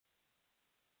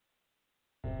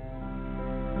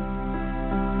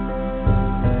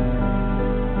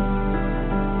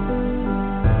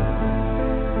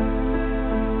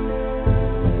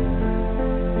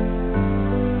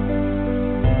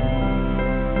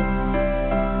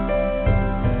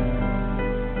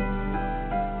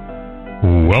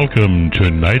Welcome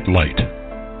to Nightlight.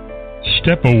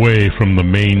 Step away from the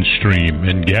mainstream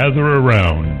and gather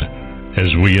around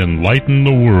as we enlighten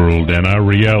the world and our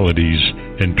realities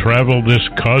and travel this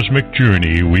cosmic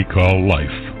journey we call life.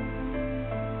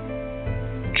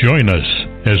 Join us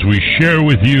as we share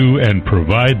with you and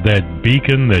provide that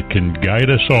beacon that can guide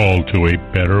us all to a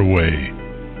better way.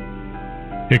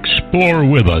 Explore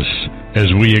with us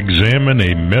as we examine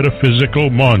a metaphysical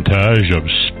montage of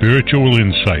spiritual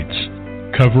insights,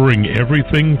 covering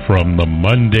everything from the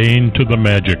mundane to the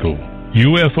magical,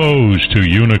 UFOs to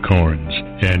unicorns,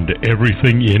 and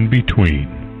everything in between.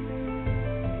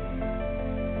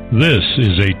 This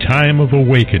is a time of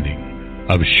awakening,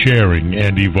 of sharing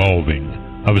and evolving,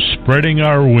 of spreading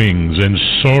our wings and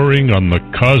soaring on the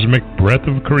cosmic breath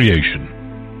of creation.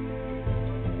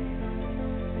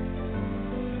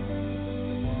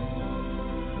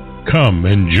 Come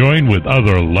and join with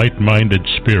other light-minded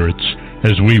spirits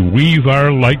as we weave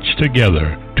our lights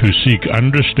together to seek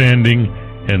understanding,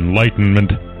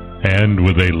 enlightenment, and,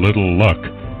 with a little luck,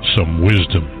 some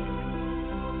wisdom.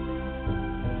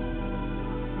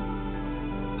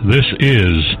 This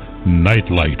is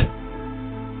Nightlight,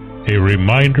 a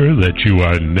reminder that you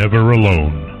are never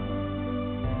alone.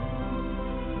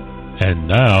 And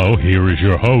now, here is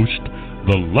your host,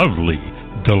 the lovely,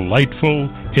 delightful,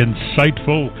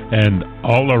 insightful, and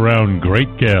all-around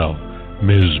great gal,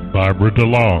 Ms. Barbara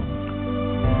DeLong.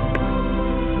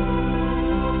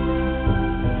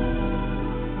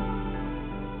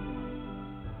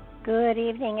 Good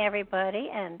evening, everybody,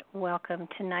 and welcome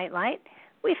to Nightlight.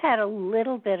 We've had a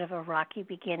little bit of a rocky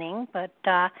beginning, but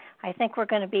I think we're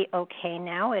going to be okay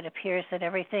now. It appears that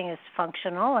everything is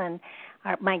functional, and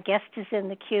my guest is in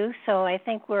the queue, so I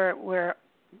think we're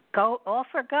all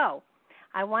for go.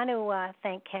 I want to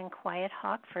thank Ken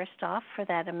Quiethawk, first off, for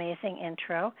that amazing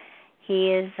intro.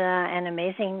 He is an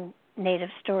amazing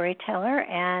native storyteller,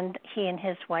 and he and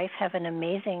his wife have an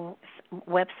amazing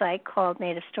website called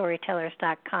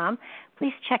nativestorytellers.com.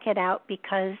 Please check it out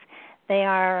because they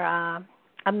are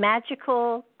a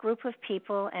magical group of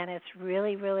people, and it's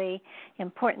really, really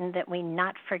important that we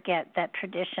not forget that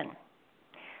tradition.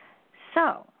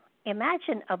 So,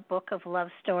 imagine a book of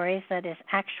love stories that is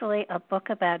actually a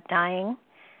book about dying.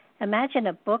 Imagine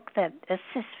a book that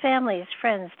assists families,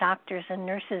 friends, doctors, and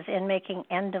nurses in making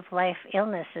end-of-life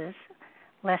illnesses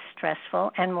less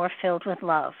stressful and more filled with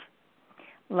love.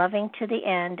 Loving to the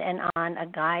end and on, a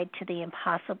guide to the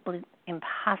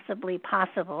impossibly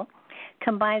possible,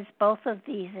 combines both of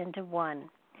these into one.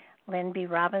 Lynn B.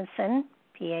 Robinson,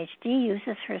 Ph.D.,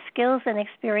 uses her skills and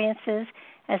experiences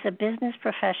as a business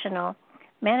professional,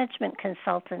 management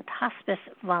consultant, hospice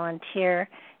volunteer,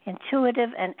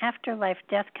 intuitive, and afterlife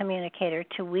death communicator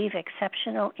to weave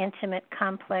exceptional, intimate,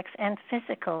 complex, and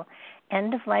physical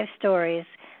end-of-life stories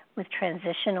with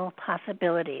transitional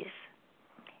possibilities.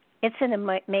 It's an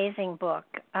amazing book,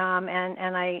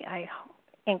 and I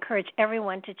encourage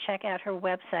everyone to check out her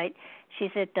website.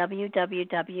 She's at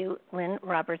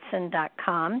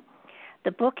www.lynnrobertson.com.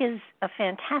 The book is a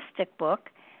fantastic book,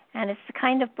 and it's the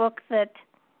kind of book that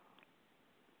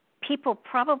people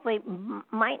probably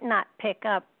might not pick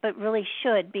up, but really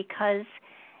should, because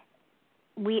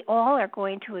we all are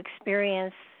going to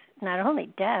experience not only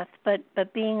death, but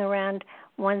being around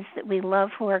ones that we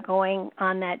love who are going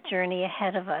on that journey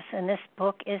ahead of us. And this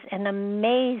book is an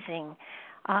amazing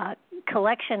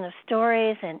collection of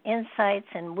stories and insights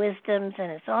and wisdoms,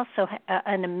 and it's also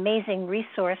an amazing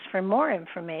resource for more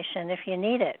information if you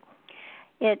need it.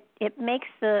 It makes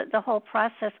the whole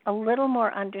process a little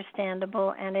more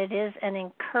understandable, and it is an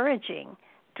encouraging,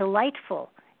 delightful,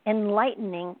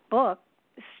 enlightening book,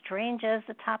 strange as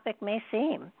the topic may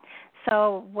seem.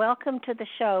 So welcome to the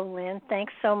show, Lynn.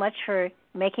 Thanks so much for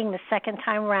making the second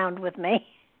time round with me.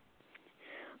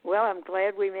 Well, I'm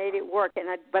glad we made it work,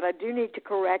 but I do need to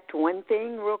correct one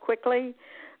thing real quickly.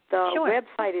 The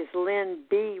website is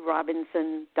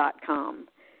lynnbrobinson.com.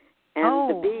 And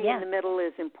the B in the middle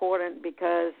is important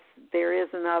because there is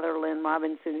another Lynn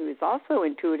Robinson who is also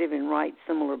intuitive and writes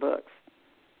similar books.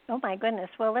 Oh, my goodness.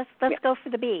 Well, let's go for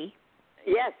the B.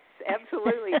 Yes,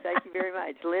 absolutely. Thank you very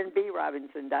much.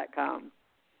 lynnbrobinson.com.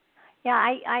 Yeah,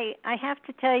 I have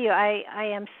to tell you, I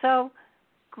am so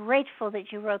grateful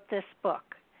that you wrote this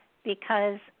book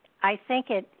because I think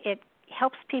it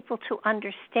helps people to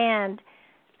understand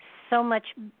so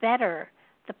much better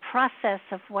the process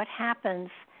of what happens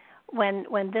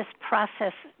when this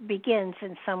process begins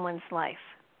in someone's life.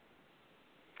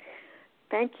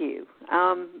 Thank you.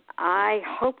 I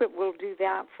hope it will do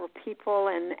that for people,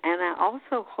 and I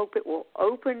also hope it will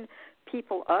open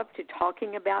people up to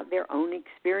talking about their own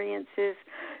experiences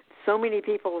so many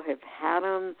people have had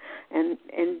them and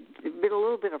been a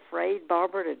little bit afraid,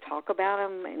 Barbara, to talk about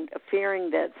them and fearing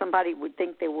that somebody would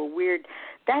think they were weird.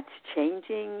 That's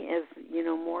changing as,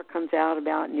 more comes out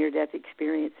about near-death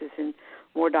experiences, and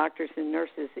more doctors and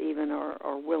nurses even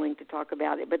are willing to talk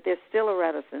about it. But there's still a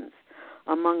reticence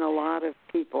among a lot of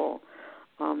people,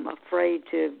 afraid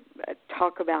to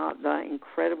talk about the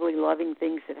incredibly loving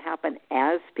things that happen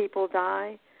as people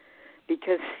die,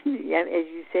 because, as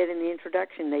you said in the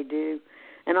introduction, they do,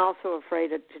 and also afraid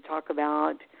to talk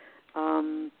about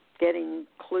getting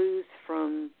clues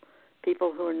from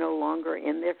people who are no longer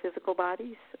in their physical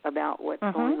bodies about what's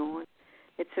going on.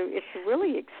 It's a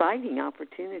really exciting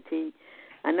opportunity.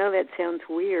 I know that sounds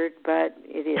weird, but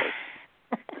it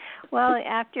is. Well,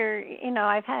 after,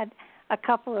 I've had a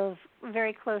couple of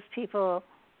very close people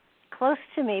close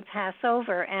to me pass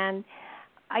over, and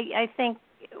I think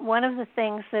one of the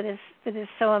things that is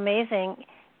so amazing,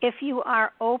 if you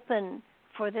are open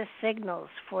for the signals,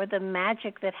 for the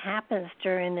magic that happens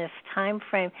during this time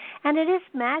frame, and it is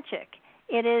magic.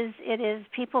 It is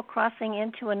people crossing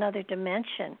into another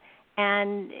dimension,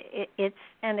 and it's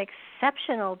an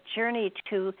exceptional journey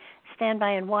to stand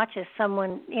by and watch as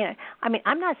someone,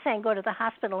 I'm not saying go to the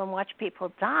hospital and watch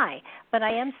people die, but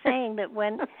I am saying that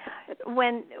when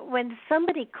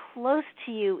somebody close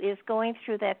to you is going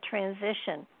through that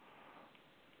transition,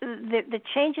 the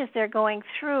changes they're going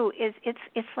through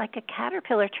it's like a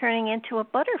caterpillar turning into a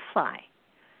butterfly.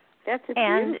 That's a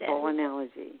beautiful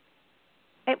analogy.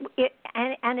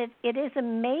 It is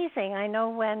amazing. I know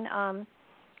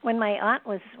when my aunt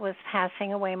was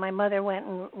passing away, my mother went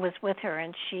and was with her,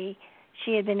 and she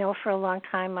had been ill for a long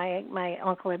time. My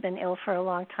uncle had been ill for a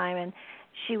long time, and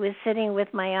she was sitting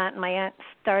with my aunt, and my aunt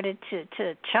started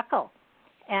to chuckle,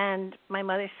 and my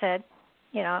mother said,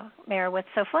 Mary, what's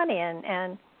so funny?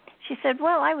 And she said,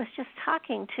 well, I was just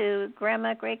talking to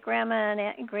Grandma, Great-Grandma,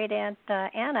 and Great-Aunt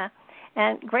Anna,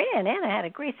 and Great-Aunt Anna had a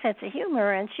great sense of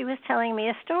humor, and she was telling me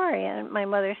a story, and my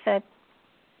mother said,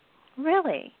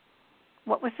 really?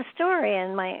 What was the story?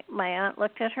 And my aunt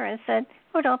looked at her and said,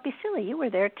 oh, don't be silly. You were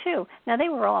there, too. Now, they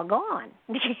were all gone,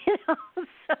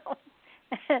 So,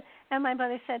 and my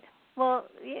mother said, well,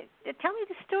 tell me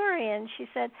the story. And she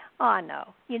said, oh,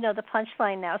 no. You know the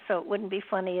punchline now, so it wouldn't be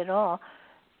funny at all.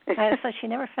 So she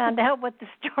never found out what the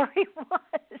story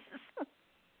was.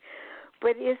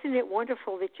 But isn't it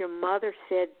wonderful that your mother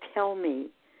said, tell me?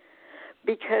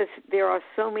 Because there are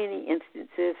so many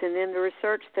instances, and in the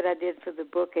research that I did for the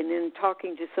book and in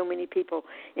talking to so many people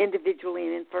individually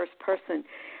and in first person,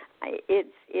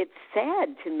 it's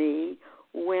sad to me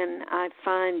when I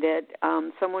find that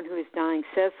someone who is dying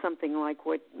says something like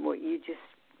what you just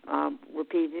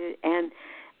repeated, and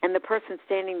the person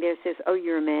standing there says, oh,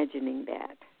 you're imagining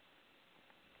that.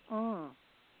 Oh.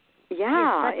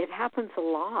 Yeah, it happens a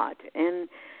lot, and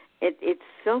it's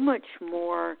so much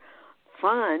more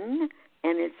fun,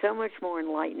 and it's so much more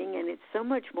enlightening, and it's so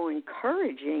much more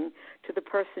encouraging to the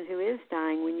person who is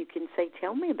dying when you can say,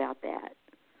 tell me about that.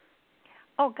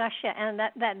 Oh, gosh, yeah, and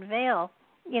that veil,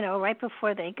 right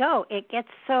before they go, it gets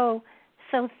so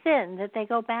thin that they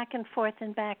go back and forth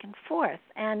and back and forth.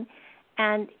 And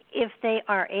if they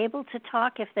are able to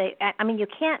talk, you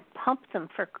can't pump them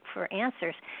for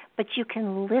answers, but you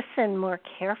can listen more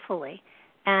carefully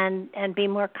and be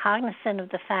more cognizant of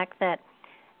the fact that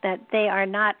they are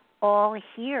not all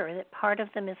here, that part of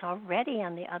them is already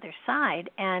on the other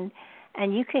side, and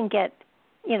you can get,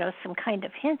 some kind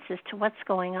of hints as to what's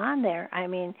going on there. I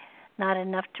mean, not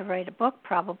enough to write a book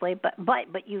probably,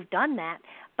 but you've done that.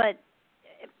 But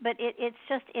it's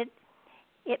just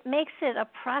it makes it a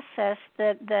process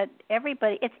that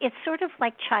everybody. It's sort of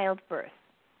like childbirth.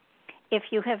 If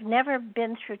you have never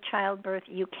been through childbirth,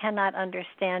 you cannot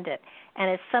understand it,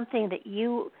 and it's something that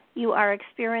you are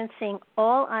experiencing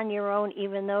all on your own,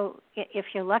 even though, if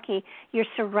you're lucky, you're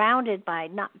surrounded by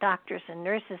not doctors and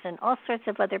nurses and all sorts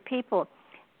of other people.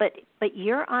 But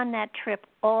you're on that trip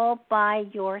all by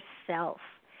yourself.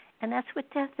 And that's what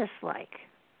death is like.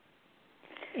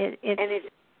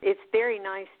 It's very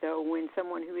nice, though, when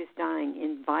someone who is dying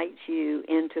invites you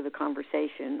into the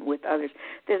conversation with others.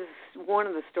 There's one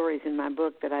of the stories in my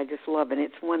book that I just love, and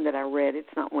it's one that I read. It's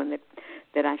not one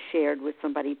that I shared with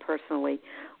somebody personally,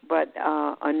 but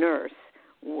a nurse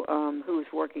who was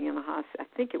working in a hospice, I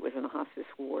think it was in a hospice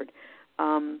ward,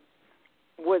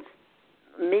 was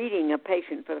meeting a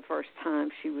patient for the first time.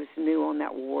 She was new on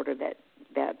that ward or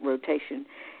that rotation.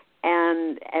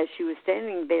 And as she was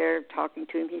standing there talking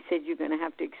to him, he said, you're going to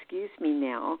have to excuse me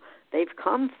now. They've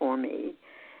come for me.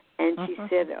 And she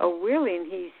said, oh, really? And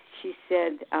she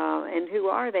said, and who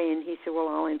are they? And he said, well,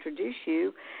 I'll introduce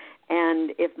you.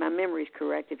 And if my memory is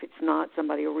correct, if it's not,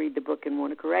 somebody will read the book and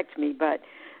want to correct me. But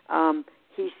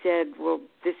he said, well,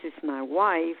 this is my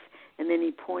wife. And then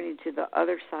he pointed to the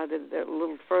other side of a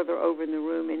little further over in the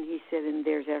room, and he said, and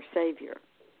there's our Savior.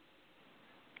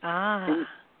 Ah.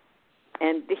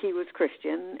 And he was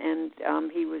Christian,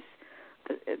 and he was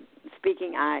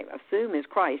speaking, I assume, as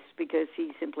Christ, because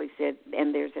he simply said,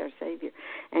 and there's our Savior.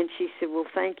 And she said, well,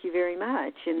 thank you very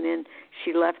much. And then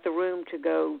she left the room to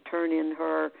go turn in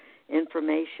her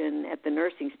information at the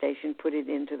nursing station, put it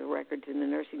into the records in the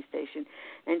nursing station,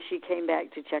 and she came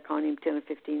back to check on him 10 or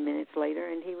 15 minutes later,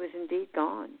 and he was indeed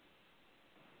gone.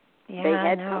 Yeah, they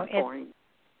had come for him.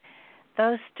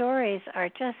 Those stories are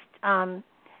just, I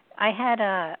had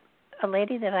a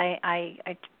lady that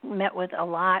I met with a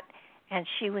lot, and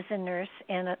she was a nurse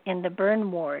in the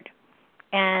burn ward,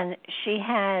 and she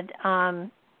had,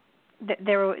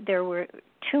 there were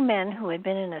two men who had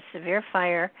been in a severe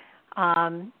fire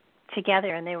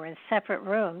together, and they were in separate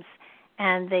rooms,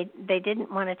 and they didn't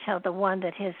want to tell the one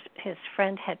that his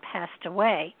friend had passed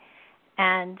away,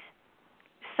 and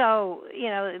so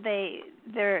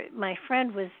my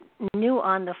friend was new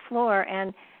on the floor,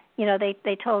 and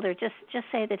they told her just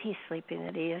say that he's sleeping,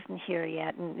 that he isn't here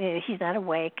yet, and he's not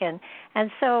awake, and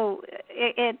so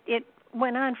it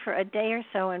went on for a day or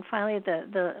so, and finally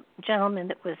the gentleman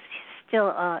that was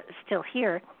still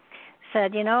here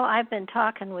said, I've been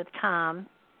talking with Tom.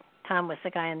 Tom was the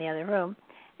guy in the other room,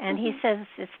 and he says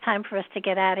it's time for us to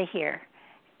get out of here.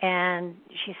 And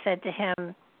she said to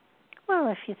him, well,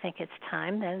 if you think it's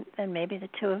time, then maybe the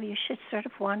two of you should sort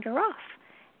of wander off.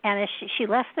 And as she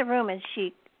left the room, and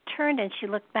she turned and she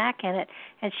looked back at it,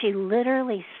 and she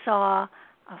literally saw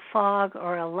a fog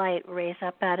or a light raise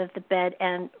up out of the bed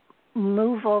and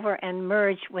move over and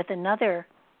merge with another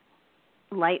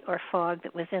light or fog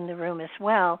that was in the room as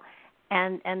well,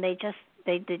 and they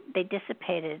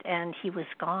dissipated, and he was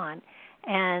gone.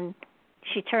 And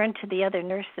she turned to the other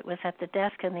nurse that was at the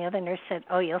desk, and the other nurse said,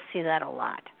 oh, you'll see that a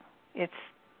lot. It's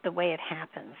the way it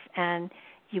happens. And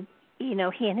he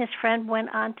and his friend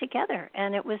went on together,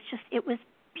 and it was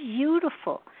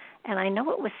beautiful. And I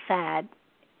know it was sad,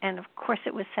 and of course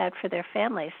it was sad for their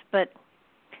families, but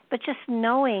just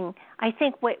knowing, I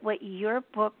think what your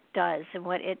book does, and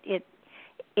what it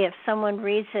if someone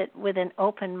reads it with an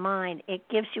open mind, it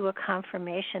gives you a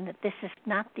confirmation that this is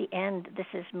not the end. This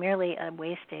is merely a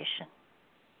way station.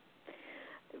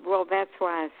 Well, that's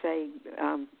why I say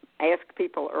ask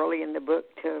people early in the book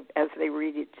to, as they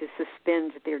read it, to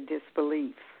suspend their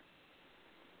disbelief.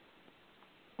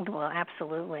 Well,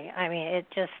 absolutely. I mean, it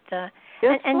just and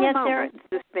for yet a moment,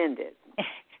 suspend it.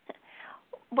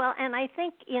 Well, and I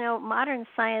think modern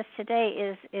science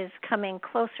today is coming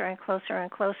closer and closer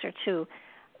and closer to,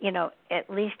 at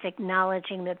least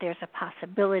acknowledging that there's a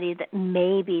possibility that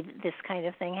maybe this kind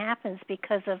of thing happens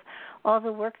because of all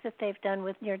the work that they've done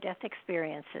with near-death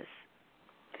experiences.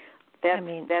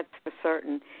 That's for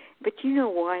certain. But you know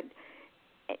what?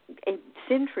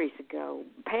 Centuries ago,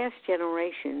 past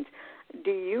generations,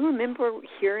 do you remember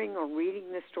hearing or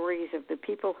reading the stories of the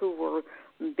people who were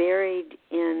buried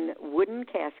in wooden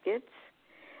caskets,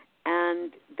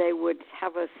 and they would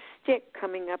have a stick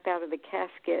coming up out of the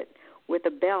casket with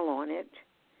a bell on it,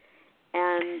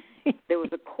 and there was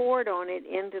a cord on it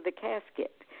into the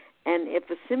casket. And if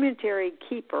a cemetery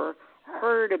keeper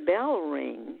heard a bell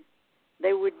ring,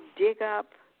 they would dig up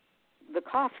the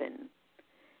coffin,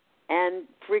 and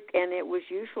it was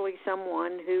usually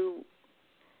someone who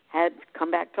had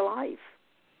come back to life.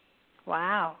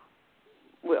 Wow.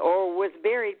 Or was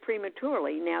buried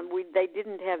prematurely. Now, they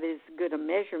didn't have as good a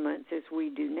measurements as we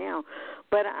do now,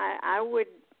 but I would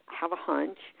have a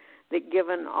hunch that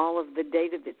given all of the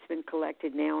data that's been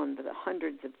collected now and the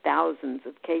hundreds of thousands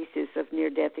of cases of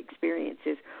near-death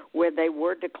experiences where they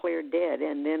were declared dead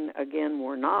and then again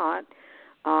were not,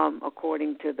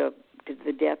 according to the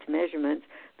death measurements,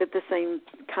 that the same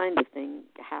kind of thing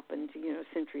happened,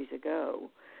 centuries ago,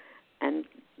 and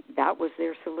that was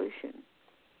their solution.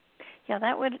 Yeah,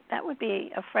 that would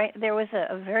be there was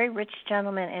a very rich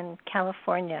gentleman in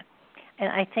California, and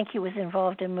I think he was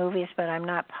involved in movies, but I'm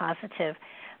not positive.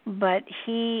 But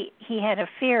he had a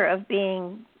fear of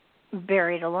being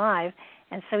buried alive,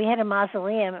 and so he had a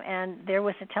mausoleum, and there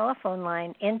was a telephone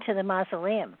line into the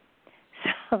mausoleum,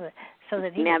 so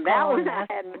that he. Now could that call one I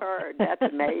hadn't heard. That's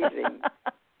amazing.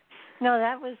 No,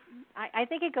 that was. I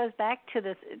think it goes back to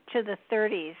the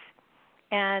 30s.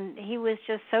 And he was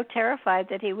just so terrified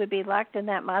that he would be locked in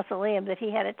that mausoleum that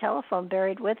he had a telephone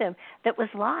buried with him that was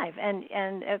live.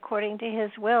 And according to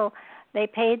his will, they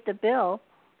paid the bill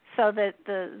so that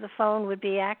the phone would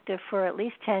be active for at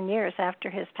least 10 years after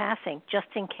his passing, just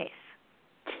in case.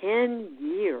 10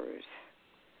 years.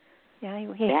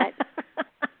 Yeah,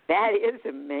 that is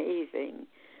amazing.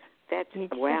 That's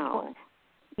wow.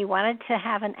 He wanted to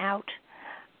have an out,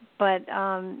 but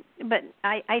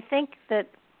I think that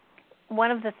one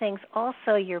of the things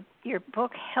also your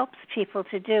book helps people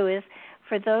to do is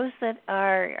for those that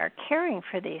are caring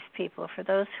for these people, for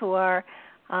those who are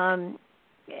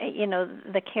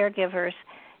the caregivers,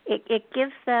 it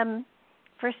gives them,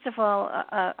 first of all,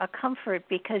 a comfort,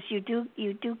 because you do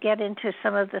get into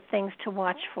some of the things to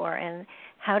watch for and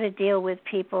how to deal with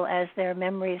people as their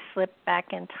memories slip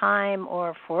back in time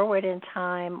or forward in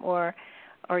time or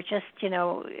just,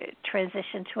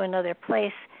 transition to another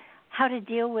place, how to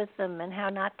deal with them and how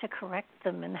not to correct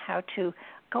them and how to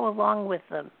go along with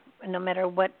them no matter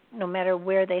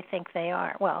where they think they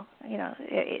are. Well,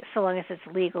 so long as it's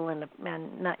legal and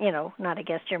not, not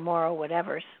against your moral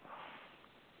whatevers.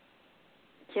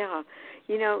 Yeah,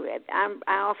 I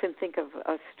often think of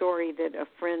a story that a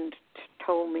friend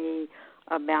told me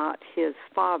about his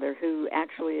father, who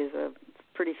actually is a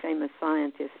pretty famous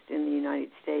scientist in the United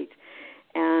States,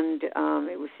 and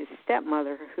it was his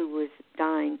stepmother who was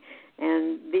dying,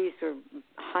 and these are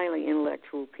highly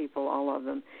intellectual people, all of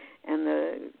them, and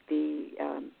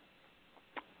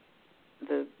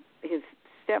his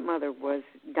stepmother was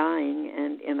dying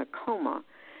and in a coma,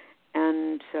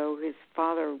 and so his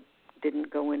father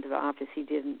didn't go into the office. He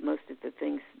did most of the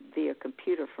things via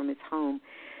computer from his home.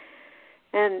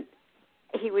 And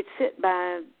he would sit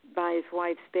by his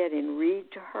wife's bed and read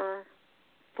to her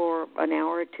for an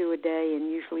hour or two a day,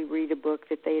 and usually read a book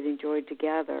that they had enjoyed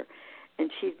together. And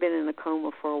she'd been in a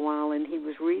coma for a while, and he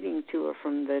was reading to her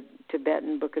from the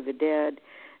Tibetan Book of the Dead,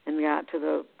 and got to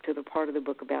the part of the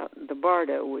book about the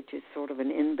bardo, which is sort of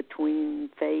an in-between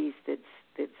phase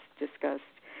that's discussed.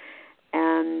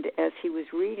 And as he was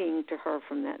reading to her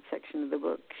from that section of the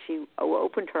book, she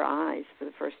opened her eyes for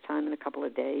the first time in a couple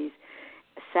of days,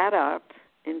 sat up,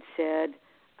 and said,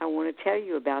 "I want to tell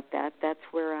you about that. That's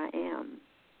where I am."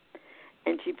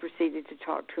 And she proceeded to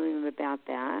talk to him about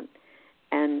that,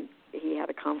 and he had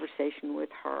a conversation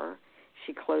with her.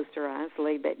 She closed her eyes,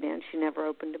 laid back down. She never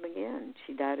opened them again.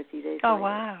 She died a few days later. Oh,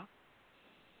 wow.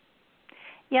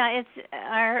 Yeah, it's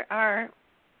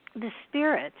the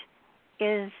spirit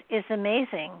is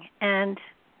amazing, and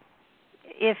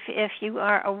if you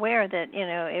are aware that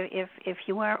if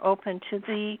you are open to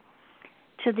the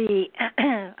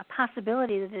a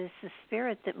possibility that it is the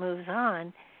spirit that moves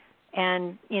on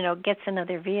and gets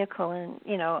another vehicle and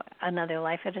another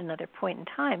life at another point in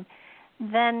time,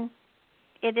 then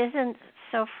it isn't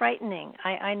so frightening.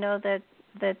 I know that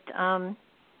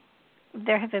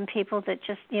there have been people that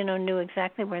just knew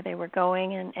exactly where they were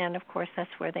going, and of course that's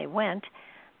where they went.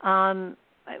 I'm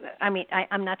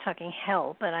not talking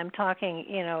hell, but I'm talking,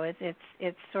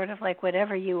 it's sort of like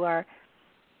whatever you are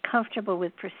comfortable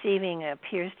with perceiving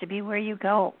appears to be where you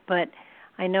go. But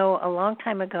I know a long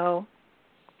time ago,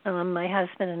 my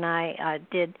husband and I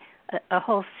did a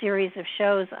whole series of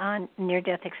shows on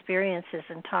near-death experiences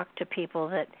and talked to people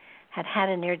that had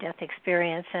a near-death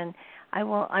experience. And I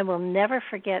will never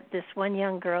forget this one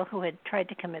young girl who had tried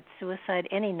to commit suicide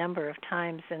any number of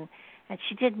times, and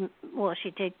she did,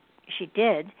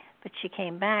 but she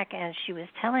came back and she was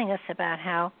telling us about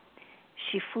how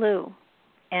she flew.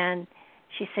 And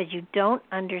she said, "You don't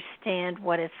understand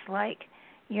what it's like.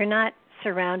 You're not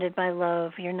surrounded by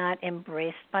love. You're not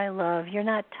embraced by love. You're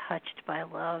not touched by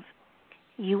love.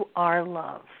 You are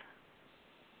love."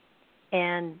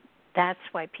 And that's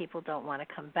why people don't want to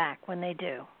come back when they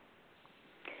do.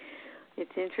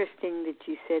 It's interesting that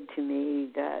you said to me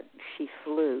that she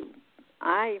flew.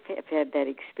 I have had that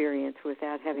experience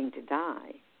without having to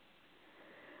die.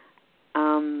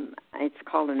 It's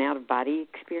called an out-of-body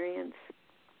experience.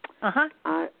 Uh-huh.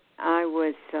 I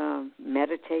was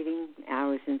meditating. I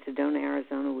was in Sedona,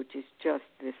 Arizona, which is just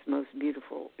this most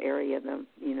beautiful area, the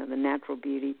natural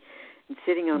beauty, and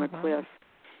sitting on a cliff,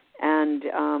 and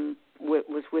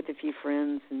was with a few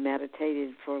friends and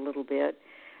meditated for a little bit,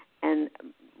 and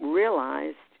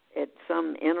realized at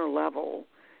some inner level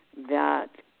that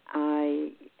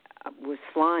I was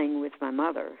flying with my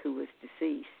mother, who was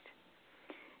deceased.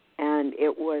 And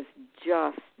it was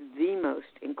just the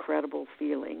most incredible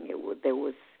feeling. There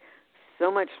was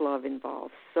so much love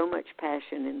involved, so much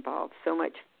passion involved, so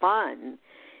much fun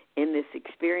in this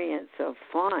experience of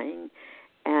flying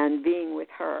and being with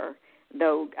her.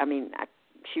 Though,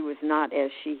 she was not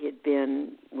as she had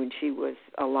been when she was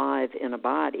alive in a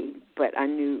body, but I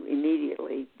knew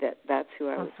immediately that that's who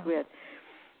I was with.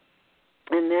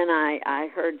 And then I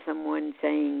heard someone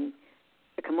saying,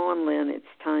 "Come on, Lynn,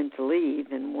 it's time to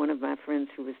leave." And one of my friends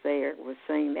who was there was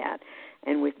saying that.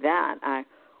 And with that, I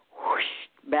whooshed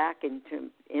back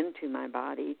into my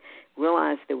body,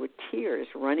 realized there were tears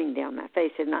running down my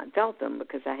face. I had not felt them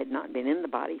because I had not been in the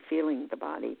body, feeling the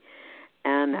body.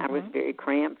 And I was very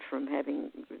cramped from having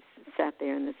sat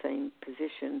there in the same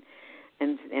position.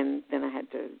 And then I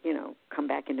had to, come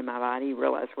back into my body,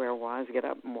 realize where I was, get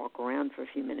up and walk around for a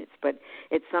few minutes. But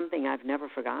it's something I've never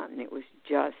forgotten. It was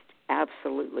just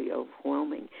absolutely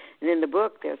overwhelming. And in the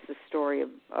book, there's the story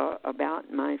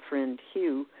about my friend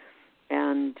Hugh,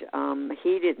 and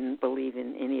he didn't believe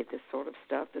in any of this sort of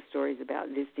stuff. The story's about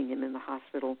visiting him in the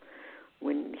hospital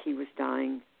when he was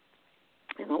dying,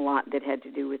 and a lot that had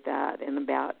to do with that, and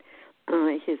about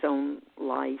his own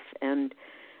life. And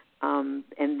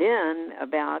then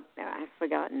about, I've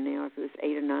forgotten now if it was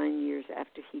 8 or 9 years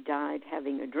after he died,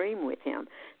 having a dream with him.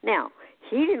 Now,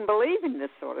 he didn't believe in this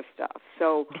sort of stuff.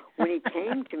 So when he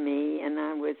came to me, and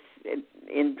I was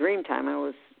in dream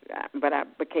time, but I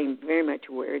became very much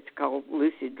aware. It's called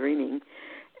lucid dreaming.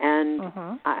 And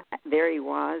there he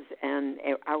was, and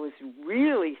I was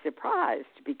really surprised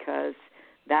because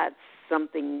that's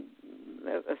something,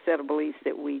 a set of beliefs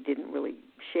that we didn't really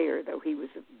share, though he was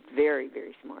a very,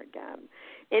 very smart guy.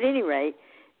 At any rate,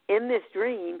 in this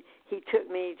dream, he took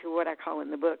me to what I call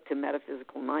in the book to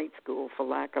metaphysical night school, for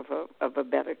lack of a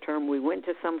better term. We went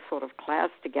to some sort of class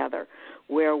together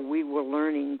where we were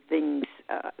learning things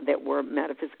that were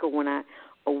metaphysical. When I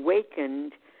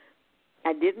awakened,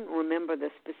 I didn't remember the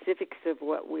specifics of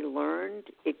what we learned,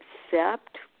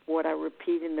 except what I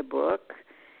repeat in the book,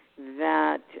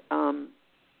 that,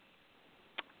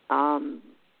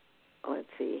 let's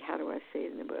see, how do I say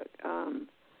it in the book?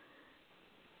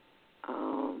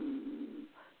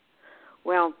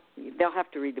 Well, they'll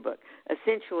have to read the book.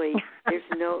 Essentially, there's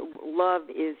no, love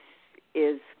is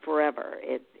forever.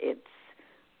 It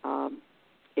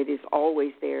is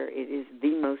always there. It is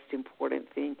the most important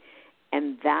thing.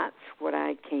 And that's what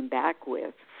I came back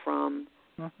with from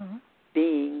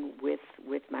being with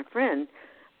my friend,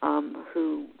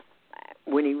 who,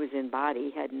 when he was in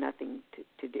body, had nothing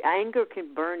to do. Anger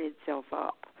can burn itself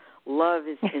up. Love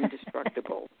is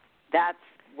indestructible. That's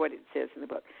what it says in the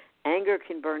book. Anger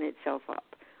can burn itself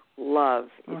up. Love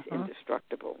is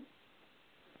indestructible.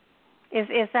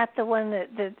 Is that the one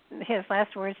that his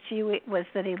last words to you was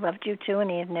that he loved you too,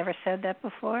 and he had never said that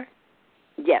before?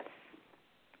 Yes.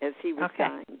 As he was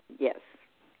dying. Yes.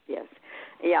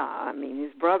 Yeah, I mean,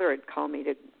 his brother had called me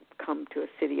to come to a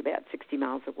city about 60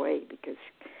 miles away because,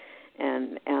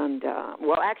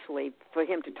 well, actually, for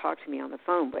him to talk to me on the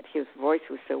phone, but his voice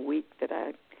was so weak that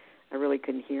I really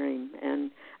couldn't hear him. And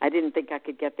I didn't think I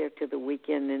could get there till the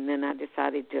weekend, and then I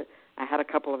decided I had a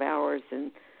couple of hours,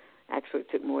 and actually it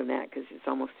took more than that because it's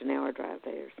almost an hour drive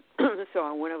there. So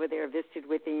I went over there, visited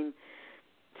with him,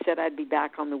 said I'd be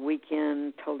back on the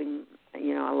weekend, told him,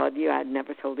 I love you. I had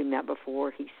never told him that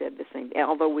before. He said the same,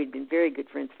 although we'd been very good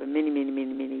friends for many, many,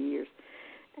 many, many years.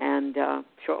 And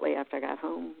shortly after I got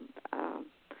home,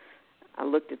 I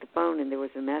looked at the phone, and there was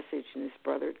a message, and his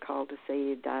brother had called to say he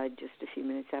had died just a few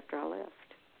minutes after I left.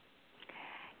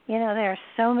 There are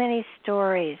so many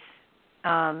stories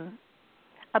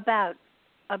about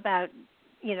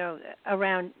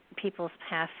around people's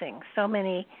passing. So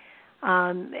many.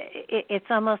 It's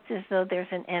almost as though there's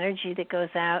an energy that goes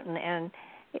out, and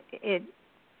it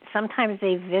sometimes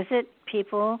they visit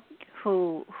people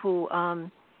who are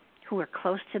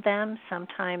close to them.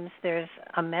 Sometimes there's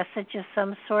a message of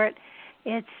some sort.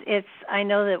 It's I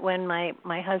know that when my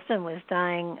husband was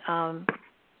dying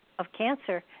of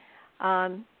cancer,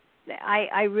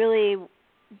 I really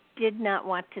did not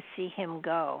want to see him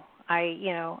go.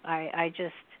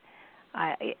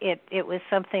 It was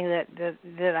something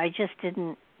that I just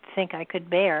didn't think I could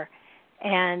bear.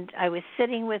 And I was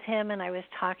sitting with him, and I was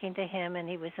talking to him, and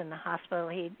he was in the hospital.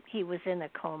 He was in a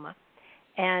coma.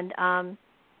 And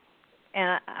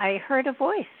I heard a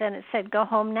voice, and it said, "Go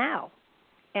home now."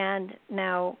 And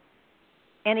now,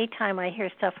 anytime I hear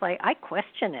stuff like, I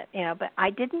question it, but I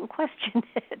didn't question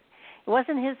it. It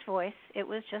wasn't his voice. It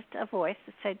was just a voice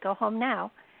that said, "Go home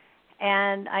now."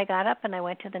 And I got up and I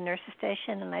went to the nurse's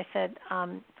station, and I said, I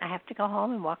have to go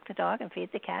home and walk the dog and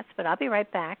feed the cats, but I'll be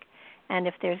right back. And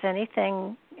if there's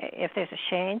anything, if there's a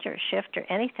change or a shift or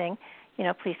anything,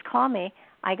 please call me.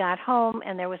 I got home,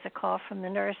 and there was a call from the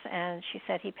nurse, and she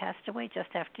said he passed away just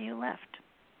after you left.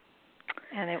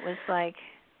 And it was like,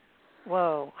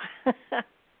 whoa.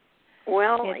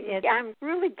 Well, I'm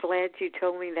really glad you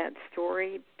told me that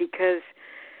story, because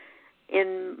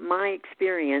in my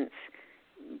experience,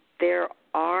 there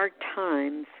are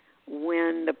times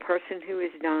when the person who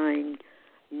is dying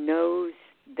knows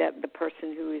that the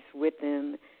person who is with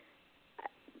them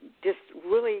just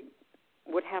really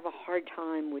would have a hard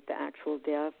time with the actual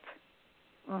death.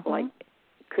 like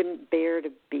couldn't bear to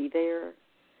be there.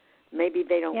 Maybe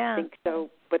they don't think so,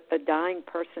 but the dying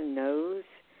person knows.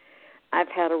 I've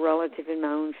had a relative in my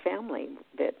own family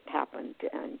that happened,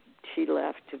 and she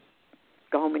left to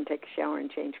go home and take a shower and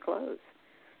change clothes,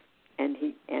 and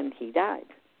he died.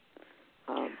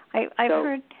 I've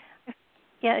heard.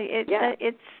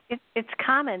 It's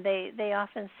common. They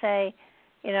often say,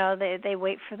 you know, they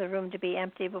wait for the room to be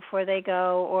empty before they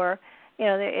go, or you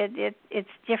know, it's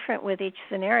different with each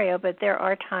scenario. But there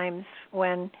are times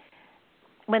when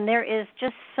there is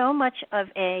just so much of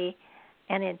an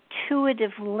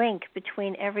intuitive link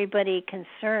between everybody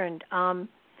concerned.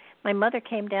 My mother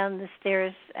came down the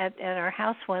stairs at our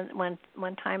house one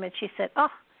time, and she said,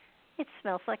 "Oh, it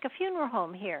smells like a funeral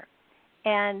home here,"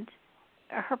 and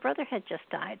her brother had just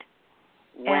died.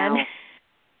 Wow.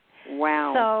 And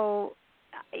wow. So,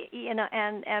 you know,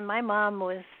 and my mom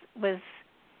was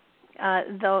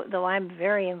though I'm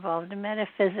very involved in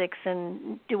metaphysics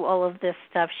and do all of this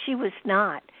stuff, she was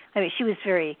not. I mean, she was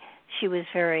very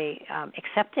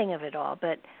accepting of it all,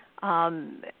 but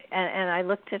and I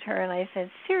looked at her and I said,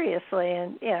 seriously,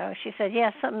 and you know, she said,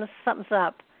 yeah, something's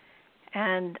up,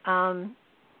 and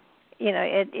you know,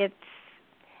 it's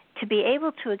to be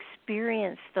able to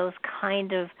experience those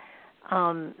kind of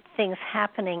things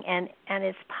happening, and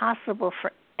it's possible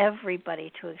for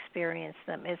everybody to experience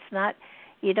them. It's not,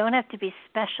 you don't have to be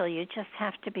special, you just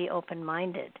have to be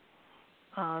open-minded.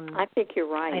 I think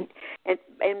you're right.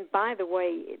 And by the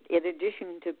way, in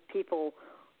addition to people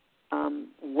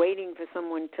waiting for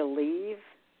someone to leave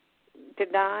to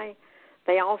die,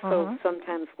 they also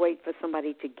sometimes wait for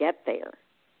somebody to get there.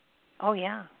 Oh,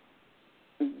 yeah.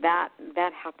 That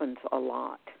happens a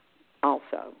lot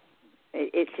also.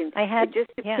 It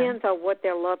just depends on what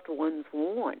their loved ones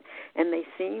want, and they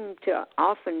seem to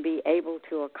often be able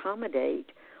to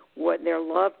accommodate what their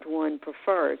loved one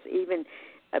prefers, even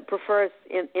prefers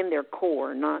in their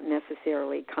core, not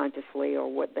necessarily consciously or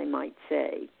what they might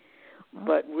say,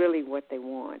 but really what they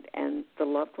want. And the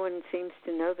loved one seems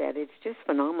to know that. It's just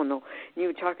phenomenal. You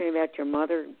were talking about your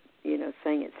mother, you know,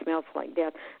 saying it smells like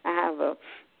death. I have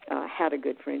had a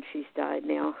good friend, she's died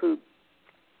now, who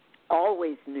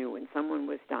always knew when someone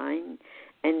was dying,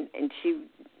 and she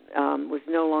was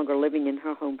no longer living in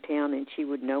her hometown, and she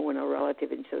would know when a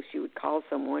relative, and so she would call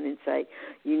someone and say,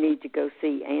 you need to go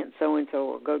see Aunt so-and-so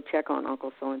or go check on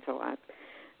Uncle so-and-so.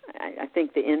 I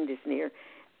think the end is near.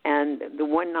 And the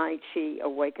one night she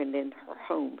awakened in her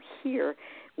home here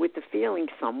with the feeling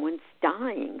someone's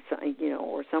dying, you know,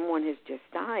 or someone has just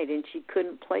died, and she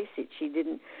couldn't place it.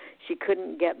 She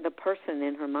couldn't get the person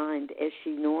in her mind as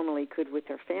she normally could with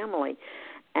her family.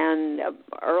 And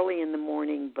early in the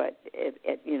morning, but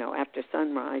you know, after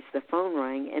sunrise, the phone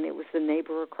rang, and it was the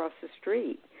neighbor across the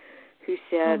street who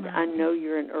said, I know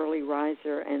you're an early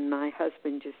riser, and my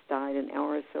husband just died an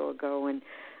hour or so ago, and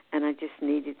I just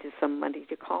needed somebody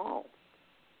to call.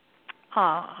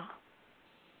 Ah.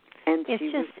 And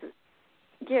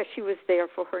she was there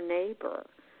for her neighbor.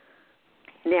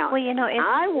 Now, well, you know,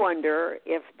 I wonder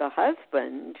if the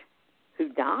husband who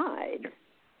died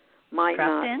might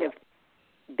not have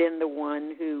been the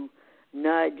one who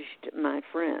nudged my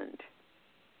friend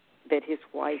that his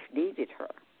wife needed her.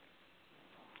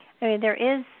 I mean, there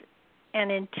is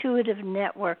an intuitive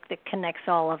network that connects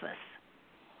all of us.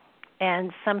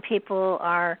 And some people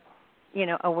are, you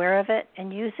know, aware of it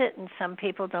and use it, and some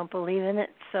people don't believe in it,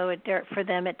 so for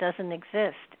them it doesn't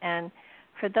exist. And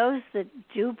for those that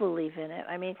do believe in it,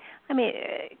 I mean,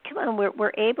 come on,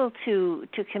 we're able to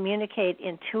communicate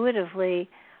intuitively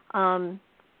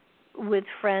with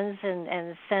friends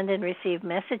and send and receive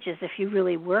messages if you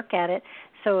really work at it.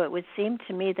 So it would seem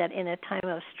to me that in a time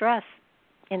of stress,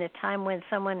 in a time when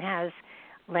someone has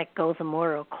let go the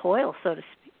mortal coil, so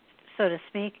to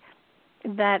speak,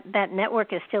 that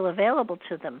network is still available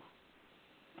to them.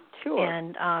 Sure.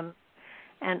 And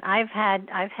I've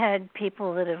had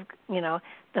people that have, you know,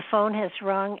 the phone has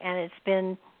rung and it's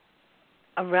been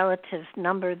a relative's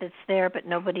number that's there, but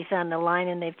nobody's on the line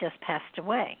and they've just passed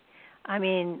away. I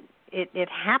mean, it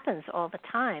happens all the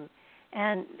time.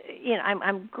 And, you know,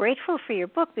 I'm grateful for your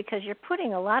book because you're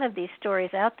putting a lot of these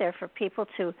stories out there for people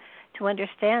to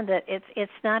understand that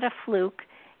it's not a fluke,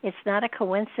 it's not a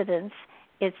coincidence.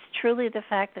 It's truly the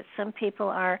fact that some people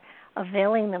are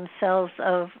availing themselves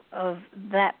of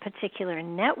that particular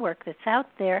network that's out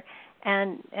there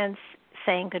and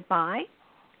saying goodbye,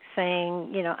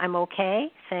 saying, you know, I'm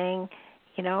okay, saying,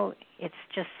 you know, it's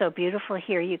just so beautiful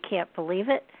here, you can't believe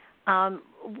it.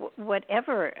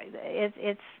 Whatever,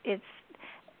 it's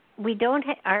we don't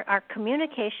our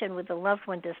communication with the loved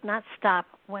one does not stop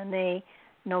when they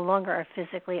no longer are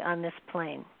physically on this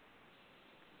plane.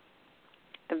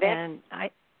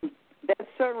 That's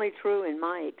certainly true in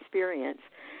my experience.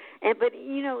 But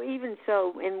even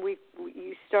so, and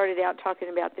you started out talking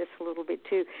about this a little bit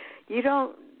too. You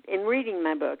don't, in reading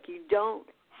my book, you don't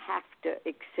have to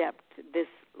accept this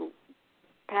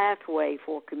pathway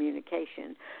for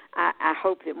communication. I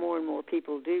hope that more and more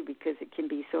people do, because it can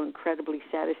be so incredibly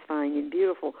satisfying and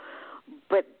beautiful.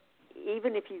 But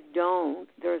even if you don't,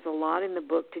 there's a lot in the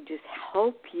book to just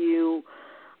help you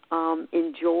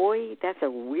enjoy. That's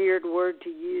a weird word to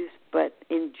use, but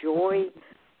enjoy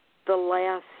the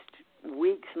last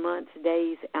weeks, months,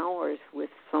 days, hours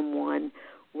with someone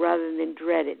rather than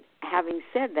dread it. Having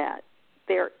said that,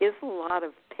 there is a lot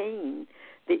of pain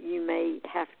that you may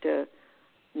have to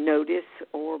notice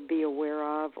or be aware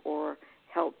of or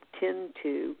help tend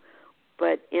to,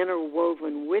 but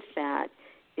interwoven with that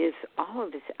is all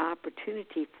of this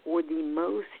opportunity for the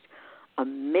most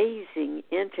amazing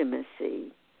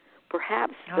intimacy,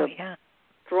 perhaps the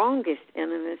strongest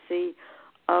intimacy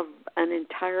of an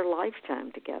entire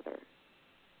lifetime together.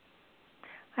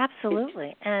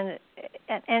 Absolutely, and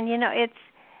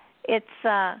it's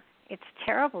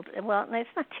terrible. Well, it's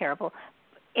not terrible.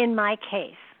 In my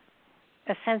case,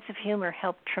 a sense of humor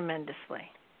helped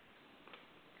tremendously.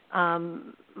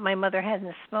 My mother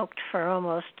hadn't smoked for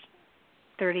almost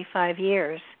 35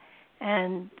 years,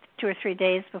 and 2 or 3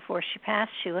 days before she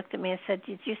passed, she looked at me and said,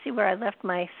 "Did you see where I left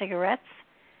my cigarettes?"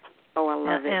 Oh, I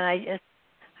love it. And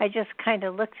I just kind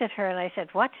of looked at her and I said,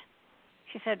 "What?"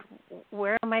 She said,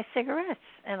 "Where are my cigarettes?"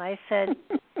 And I said,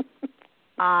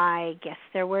 "I guess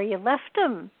they're where you left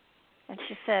them." And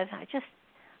she said, I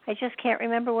just can't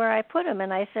remember where I put them."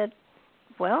 And I said,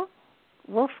 "Well,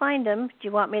 we'll find them. Do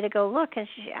you want me to go look?" And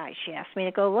she asked me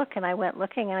to go look, and I went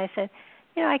looking, and I said,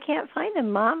 "I can't find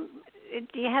them, Mom.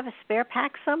 Do you have a spare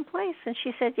pack someplace?" And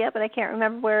she said, "Yeah, but I can't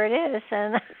remember where it is."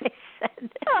 And I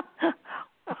said,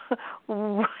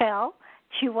 "Well,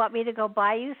 do you want me to go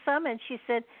buy you some?" And she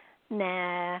said,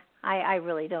 "Nah, I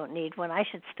really don't need one. I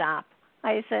should stop."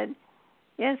 I said,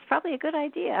 "Yeah, it's probably a good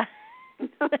idea."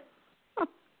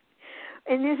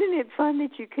 And isn't it fun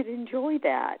that you could enjoy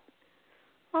that?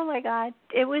 Oh my God!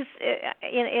 It was.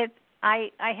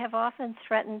 I have often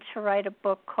threatened to write a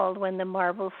book called "When the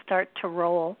Marbles Start to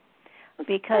Roll,"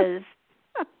 because,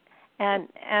 and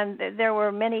there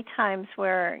were many times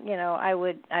where I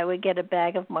would get a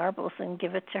bag of marbles and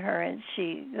give it to her, and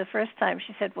the first time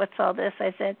she said, "What's all this?"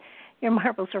 I said, "Your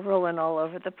marbles are rolling all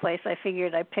over the place. I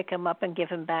figured I'd pick them up and give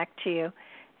them back to you,"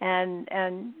 and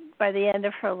by the end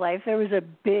of her life, there was a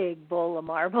big bowl of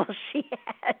marbles she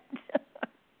had.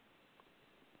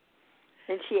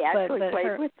 And she actually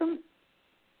played with them?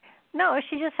 No,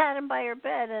 she just had them by her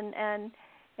bed, and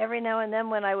every now and then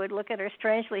when I would look at her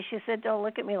strangely, she said, "Don't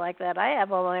look at me like that. I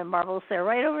have all my marbles there,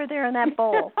 right over there in that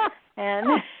bowl."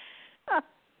 And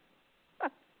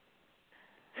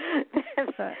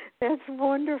that's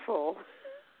wonderful.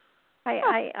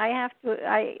 I have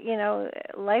to,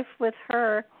 life with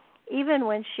her, even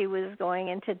when she was going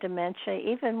into dementia,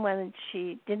 even when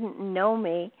she didn't know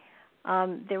me,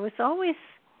 there was always,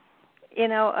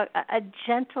 a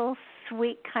gentle,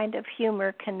 sweet kind of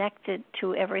humor connected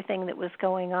to everything that was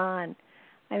going on.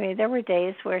 I mean, there were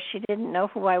days where she didn't know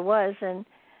who I was, and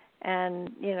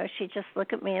she'd just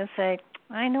look at me and say,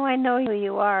 I know who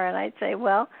you are. And I'd say,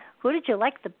 "Well, who did you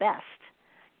like the best?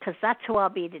 Because that's who I'll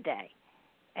be today."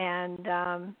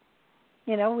 And,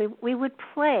 we would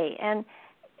play. And,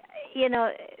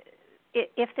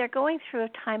 if they're going through a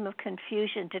time of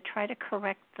confusion, to try to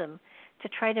correct them, to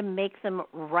try to make them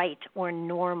right or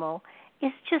normal,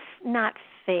 is just not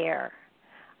fair.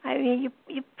 I mean,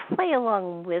 you play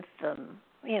along with them,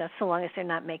 so long as they're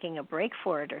not making a break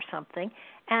for it or something,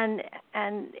 and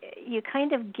you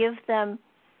kind of give them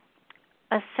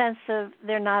a sense of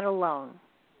they're not alone,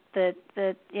 that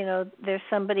there's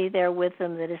somebody there with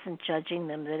them that isn't judging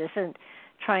them, that isn't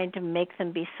trying to make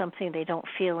them be something they don't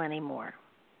feel anymore.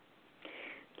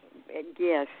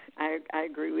 Yes, I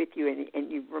agree with you,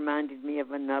 and you reminded me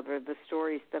of another of the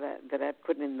stories that I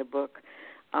put in the book,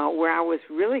 where I was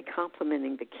really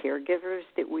complimenting the caregivers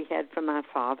that we had for my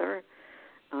father.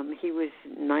 He was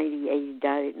 98, he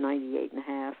died at 98 and a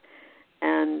half,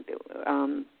 and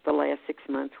the last 6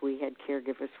 months we had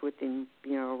caregivers with him,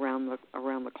 around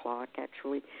the clock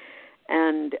actually,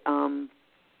 and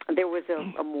there was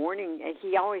a morning.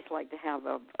 He always liked to have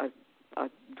a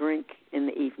drink in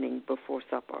the evening before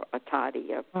supper, a toddy,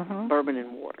 bourbon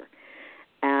and water.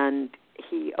 And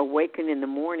he awakened in the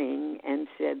morning and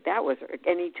said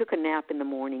and he took a nap in the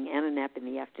morning and a nap in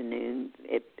the afternoon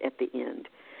at the end.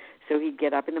 So he'd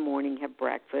get up in the morning, have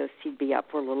breakfast, he'd be up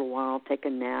for a little while, take a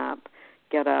nap,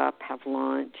 get up, have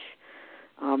lunch,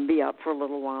 be up for a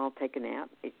little while, take a nap,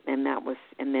 and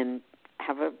then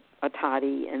have a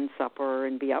toddy and supper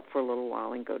and be up for a little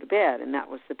while and go to bed, and that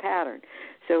was the pattern.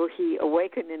 So he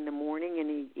awakened in the morning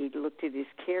and he looked at his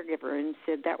caregiver and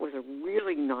said, that was a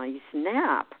really nice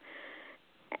nap.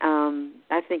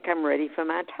 I think I'm ready for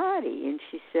my toddy. And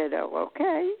she said, oh,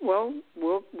 okay, well,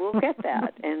 we'll get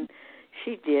that. And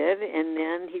she did, and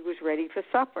then he was ready for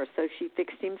supper, so she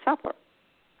fixed him supper.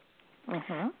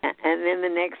 Mm-hmm. And then the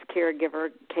next caregiver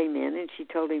came in, and she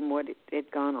told him what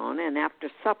had gone on. And after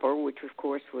supper, which, of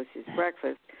course, was his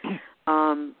breakfast,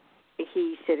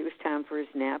 he said it was time for his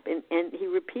nap. And he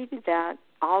repeated that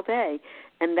all day.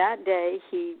 And that day,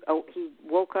 he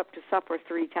woke up to supper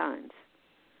 3 times.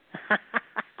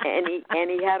 and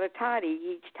he had a toddy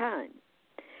each time.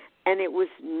 And it was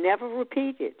never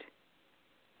repeated.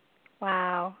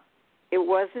 Wow. It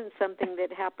wasn't something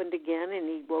that happened again and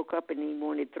he woke up and he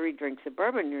wanted 3 drinks of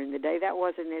bourbon during the day. That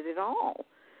wasn't it at all.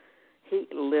 He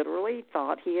literally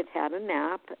thought he had had a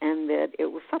nap and that it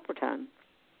was supper time.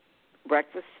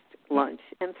 Breakfast, lunch,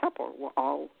 and supper were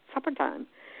all supper time.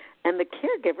 And the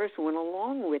caregivers went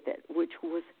along with it, which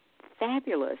was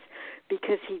fabulous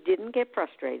because he didn't get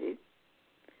frustrated.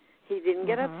 He didn't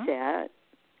get upset.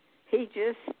 He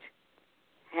just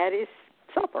had his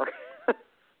supper.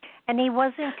 And he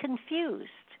wasn't confused.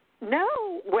 No.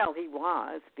 Well, he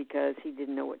was because he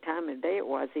didn't know what time of day it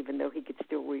was, even though he could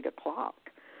still read a clock.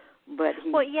 But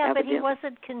he but he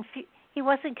wasn't confused. He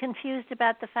wasn't confused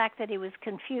about the fact that he was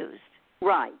confused.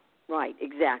 Right,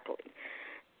 exactly.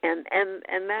 And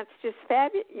that's just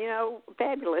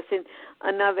fabulous. And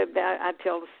I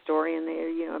tell a story in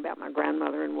there, about my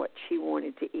grandmother and what she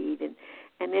wanted to eat,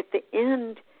 and at the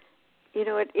end,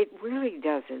 it really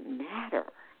doesn't matter.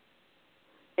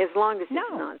 As long as it's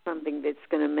not something that's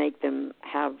going to make them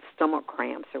have stomach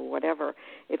cramps or whatever.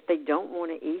 If they don't want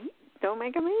to eat, don't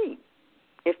make them eat.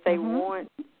 If they want,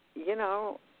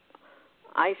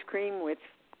 ice cream with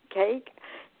cake.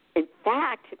 In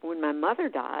fact, when my mother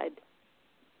died,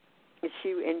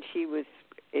 she was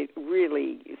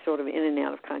really sort of in and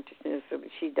out of consciousness.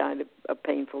 She died a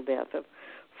painful death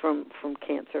from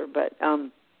cancer, but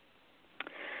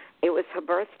it was her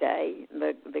birthday,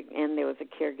 and there was a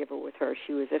caregiver with her.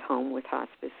 She was at home with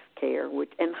hospice care,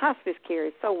 and hospice care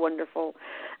is so wonderful.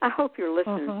 I hope your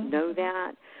listeners know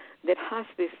that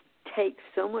hospice takes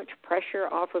so much pressure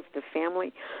off of the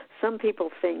family. Some people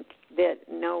think that,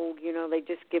 no, they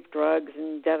just give drugs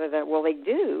and da-da-da. Well, they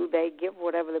do. They give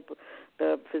whatever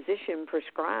the physician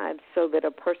prescribes so that a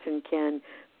person can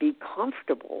be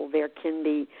comfortable. There can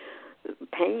be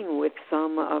pain with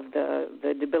some of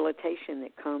the debilitation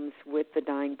that comes with the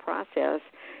dying process,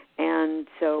 and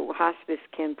so hospice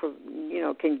can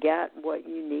get what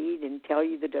you need and tell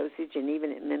you the dosage and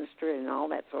even administer it and all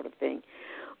that sort of thing.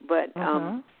 But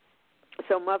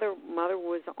so mother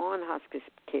was on hospice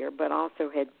care, but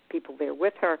also had people there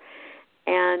with her,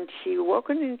 and she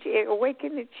awakened and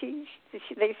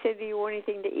they said, "Do you want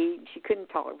anything to eat?" She couldn't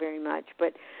talk very much,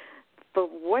 but for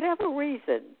whatever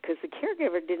reason, because the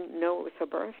caregiver didn't know it was her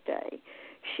birthday,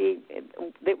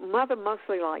 the mother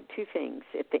mostly liked 2 things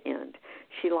at the end.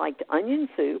 She liked onion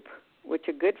soup, which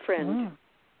a good friend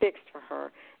fixed for her,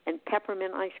 and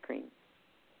peppermint ice cream.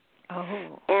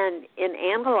 Oh. And in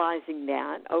analyzing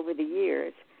that over the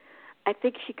years, I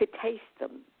think she could taste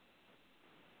them.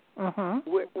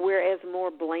 Whereas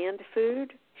more bland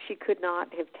food, she could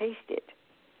not have tasted.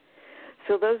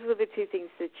 So those were the 2 things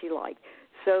that she liked.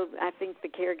 So I think the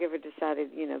caregiver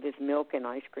decided, this milk and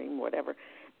ice cream, whatever.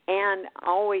 And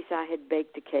always I had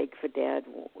baked a cake for Dad,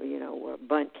 a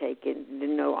bundt cake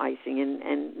and no icing.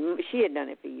 And she had done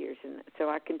it for years, and so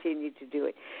I continued to do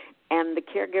it. And the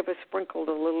caregiver sprinkled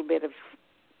a little bit of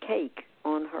cake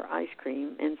on her ice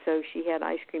cream, and so she had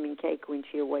ice cream and cake when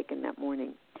she awakened that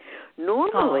morning.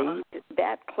 Normally,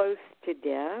 that close to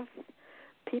death,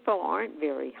 people aren't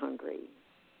very hungry,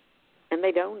 and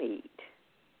they don't eat.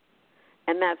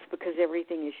 And that's because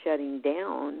everything is shutting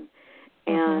down,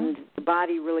 and the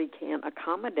body really can't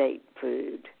accommodate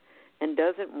food and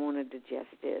doesn't want to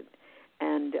digest it.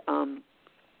 And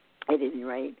at any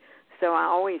rate, so I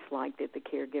always liked that the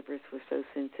caregivers were so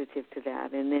sensitive to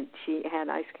that. And then she had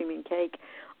ice cream and cake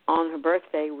on her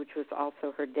birthday, which was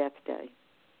also her death day.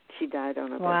 She died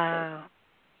on her birthday.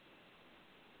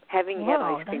 Having had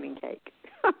ice cream and cake.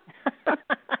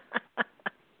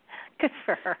 Good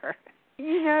for her. So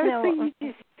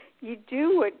you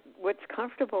do what's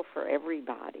comfortable for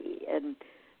everybody, and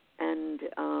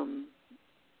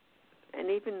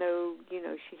even though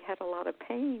she had a lot of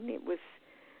pain, it was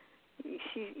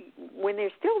when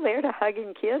they're still there to hug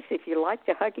and kiss. If you like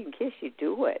to hug and kiss, you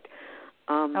do it.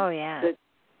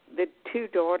 the two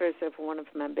daughters of one of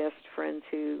my best friends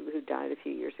who died a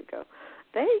few years ago.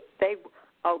 They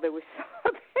were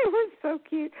so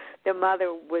cute. The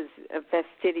mother was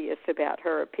fastidious about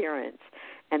her appearance,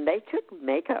 and they took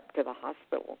makeup to the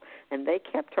hospital, and they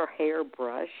kept her hair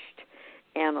brushed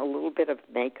and a little bit of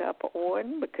makeup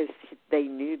on because they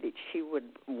knew that she would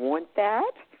want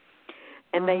that.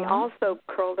 And they also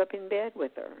curled up in bed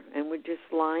with her and would just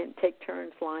take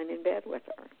turns lying in bed with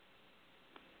her.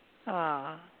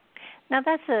 Ah, now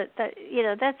that's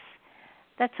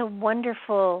a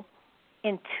wonderful,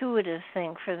 intuitive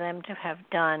thing for them to have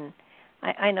done.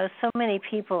 I know so many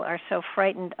people are so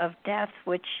frightened of death,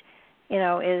 which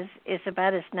is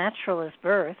about as natural as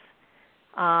birth.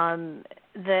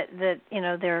 That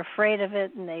they're afraid of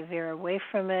it and they veer away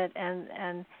from it,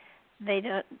 and they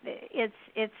don't.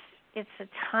 It's a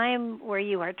time where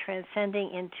you are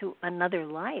transcending into another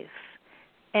life,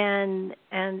 and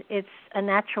it's a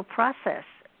natural process.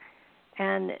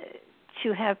 And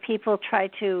to have people try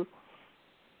to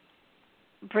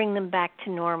bring them back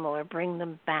to normal, or bring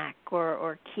them back,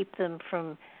 or keep them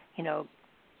from,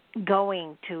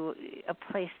 going to a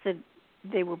place that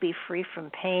they will be free from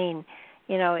pain.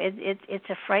 It's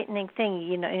a frightening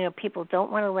thing. People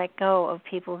don't want to let go of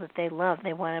people that they love.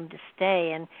 They want them to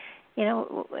stay, and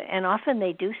and often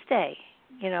they do stay.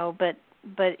 But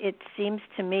it seems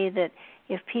to me that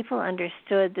if people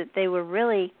understood that they were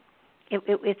really,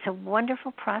 it's a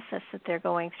wonderful process that they're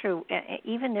going through,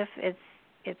 even if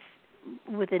it's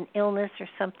with an illness or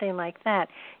something like that.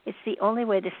 It's the only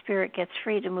way the spirit gets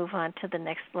free to move on to the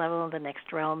next level, the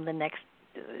next realm, the next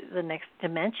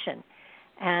dimension.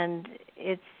 And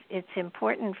it's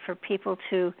important for people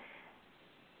to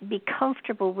be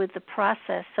comfortable with the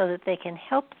process so that they can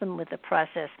help them with the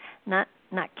process, not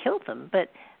kill them, but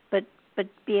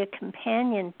be a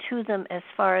companion to them as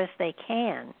far as they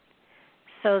can,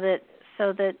 so that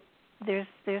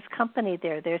there's company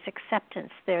there, there's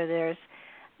acceptance there,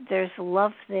 there's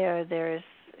love there, there's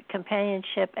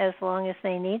companionship as long as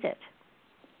they need it.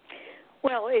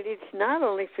 Well, it's not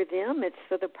only for them, it's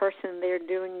for the person they're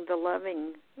doing the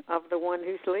loving of, the one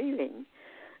who's leaving.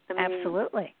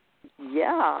 Absolutely.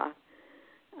 Yeah.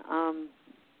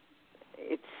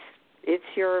 It's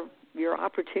your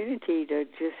opportunity to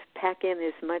just pack in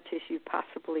as much as you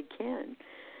possibly can.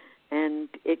 And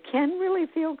it can really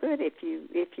feel good if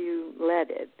you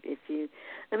let it. It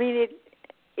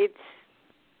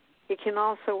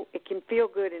can feel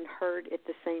good and hurt at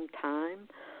the same time.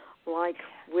 Like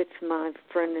with my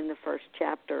friend in the first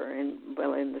chapter, in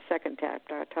the second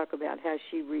chapter, I talk about how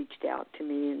she reached out to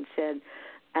me and said,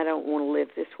 I don't want to live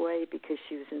this way, because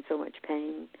she was in so much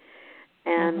pain.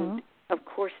 And, of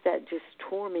course, that just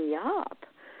tore me up.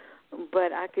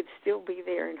 But I could still be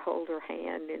there and hold her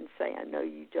hand and say, I know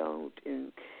you don't,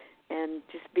 and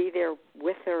just be there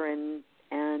with her and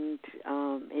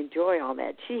enjoy all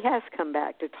that. She has come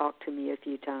back to talk to me a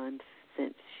few times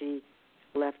since she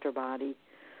left her body.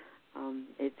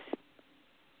 It's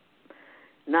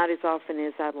not as often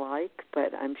as I'd like,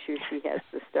 but I'm sure she has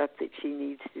the stuff that she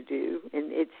needs to do.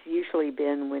 And it's usually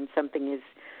been when something has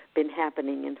been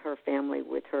happening in her family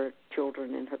with her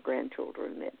children and her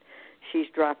grandchildren that she's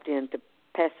dropped in to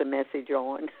pass a message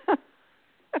on.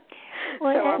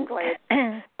 Well, so I'm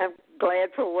glad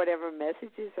for whatever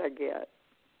messages I get.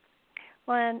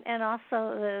 Well, and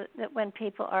also that when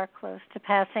people are close to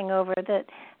passing over, that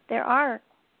there are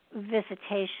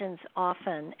visitations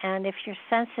often, and if you're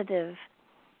sensitive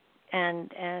and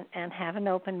have an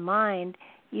open mind,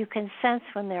 you can sense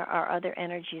when there are other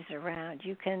energies around.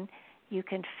 You can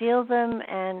feel them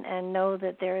and know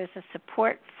that there is a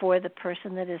support for the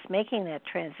person that is making that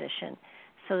transition,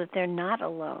 so that they're not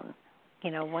alone.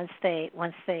 Once they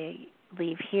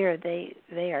leave here, they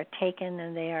are taken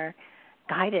and they are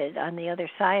guided on the other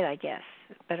side, I guess.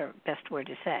 Best word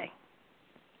to say.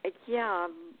 Yeah.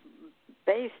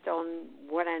 Based on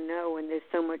what I know, and there's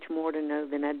so much more to know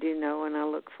than I do know, and I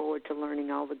look forward to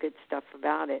learning all the good stuff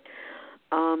about it.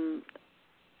 I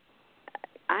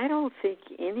don't think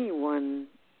anyone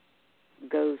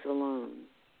goes alone.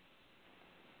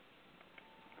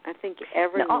 I think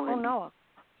everyone... No.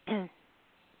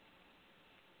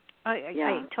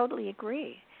 I totally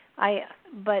agree.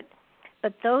 But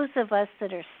those of us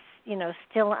that are,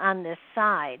 still on this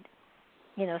side,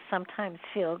 sometimes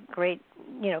feel great,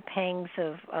 pangs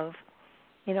of,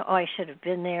 I should have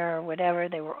been there or whatever.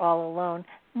 They were all alone.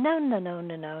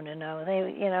 No.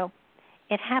 They,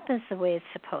 it happens the way it's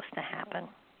supposed to happen.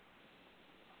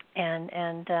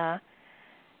 And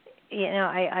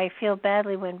I feel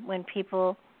badly when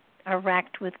people are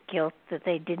racked with guilt that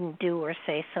they didn't do or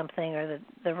say something or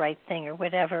the right thing or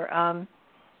whatever.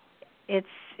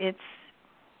 It's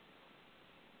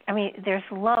I mean, there's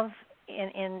love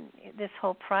in this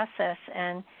whole process,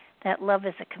 and that love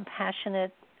is a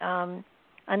compassionate,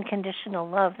 unconditional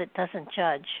love that doesn't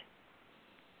judge.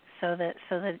 So that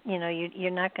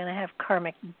you're not going to have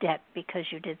karmic debt because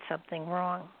you did something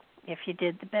wrong. If you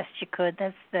did the best you could,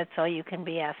 that's all you can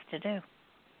be asked to do.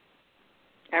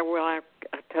 I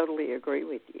totally agree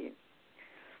with you.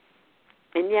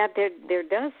 And yet there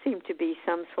does seem to be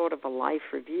some sort of a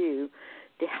life review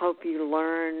to help you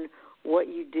learn what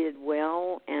you did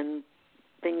well and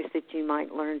things that you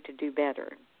might learn to do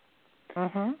better.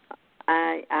 Mm-hmm.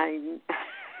 I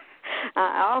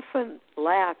often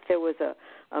laugh. There was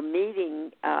a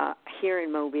meeting here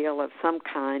in Mobile of some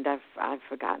kind. I've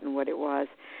forgotten what it was.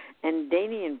 And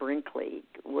Danian Brinkley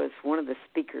was one of the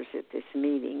speakers at this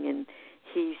meeting, and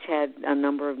he's had a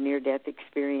number of near-death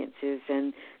experiences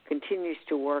and continues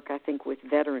to work, I think, with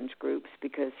veterans groups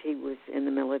because he was in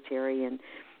the military, and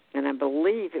I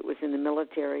believe it was in the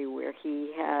military where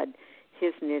he had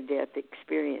his near-death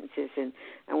experiences. And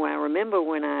when I remember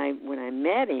when I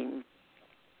met him,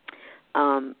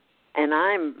 and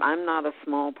I'm not a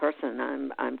small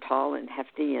person. I'm tall and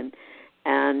hefty,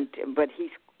 but he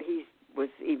was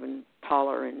even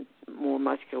taller and more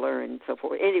muscular and so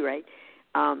forth. At any rate,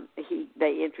 he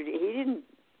didn't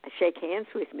shake hands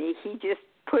with me. He just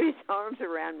put his arms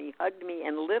around me, hugged me,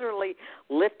 and literally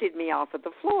lifted me off of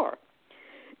the floor.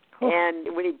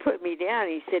 And when he put me down,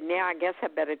 he said, "Now I guess I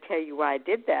better tell you why I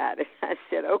did that." And I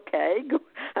said, "Okay."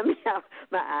 I mean,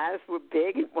 my eyes were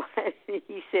big and wide.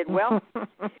 He said, "Well,"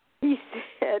 he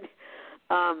said,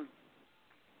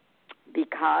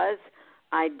 "because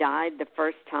I died the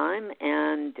first time,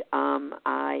 and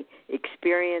I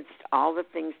experienced all the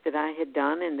things that I had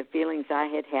done and the feelings I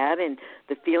had and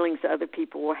the feelings other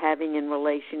people were having in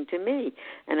relation to me.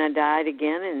 And I died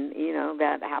again, and,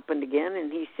 that happened again."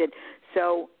 And he said,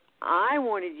 "So I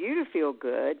wanted you to feel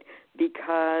good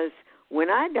because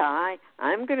when I die,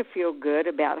 I'm going to feel good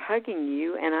about hugging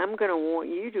you, and I'm going to want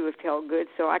you to have felt good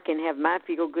so I can have my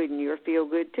feel good and your feel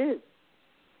good too."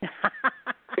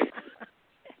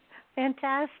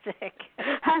 Fantastic.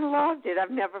 I loved it. I've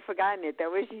never forgotten it.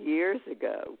 That was years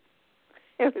ago.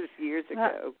 It was years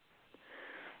ago.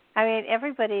 I mean,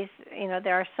 everybody's,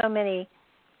 there are so many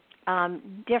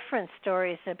different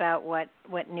stories about what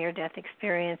near-death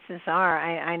experiences are.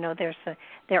 I know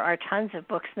there are tons of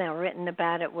books now written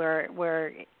about it where it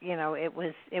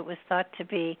was thought to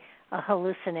be a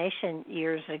hallucination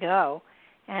years ago,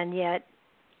 and yet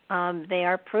they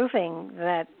are proving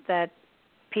that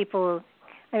people.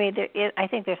 I mean, I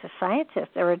think there's a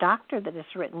scientist or a doctor that has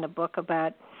written a book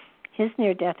about his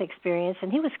near-death experience, and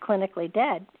he was clinically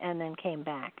dead and then came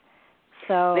back.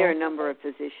 So there are a number of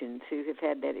physicians who have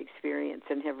had that experience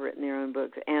and have written their own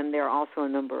books, and there are also a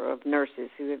number of nurses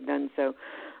who have done so.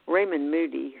 Raymond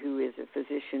Moody, who is a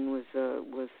physician, was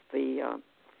the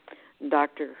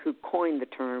doctor who coined the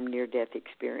term near-death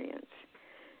experience.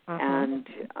 And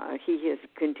he has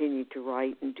continued to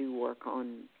write and do work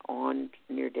on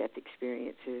near-death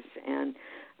experiences and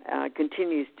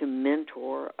continues to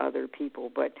mentor other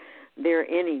people. But there are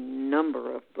any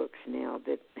number of books now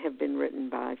that have been written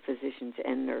by physicians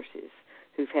and nurses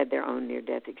who've had their own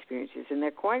near-death experiences, and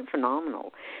they're quite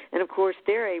phenomenal. And, of course,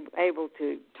 they're able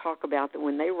to talk about them.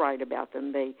 When they write about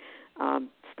them, they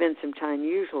spend some time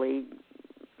usually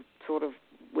sort of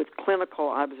with clinical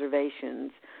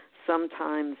observations,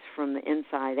 sometimes from the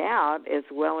inside out, as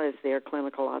well as their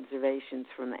clinical observations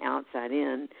from the outside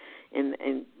in.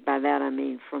 And by that I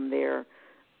mean from their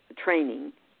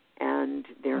training and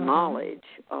their knowledge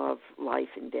of life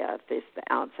and death is the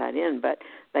outside in. But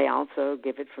they also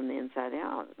give it from the inside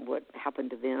out, what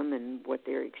happened to them and what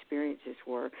their experiences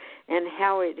were, and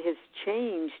how it has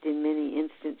changed in many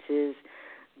instances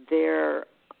their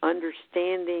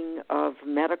understanding of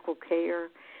medical care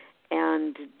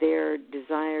and their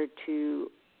desire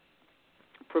to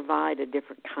provide a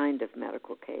different kind of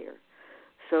medical care.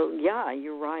 So, yeah,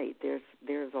 you're right.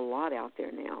 There's a lot out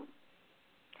there now.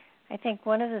 I think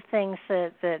one of the things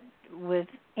that with,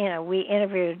 I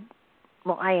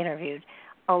interviewed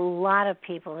a lot of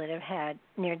people that have had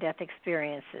near-death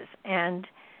experiences, and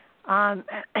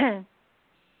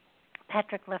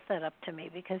Patrick left that up to me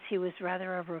because he was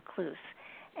rather a recluse.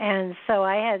 And so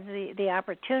I had the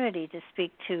opportunity to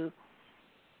speak to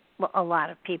a lot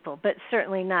of people, but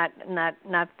certainly not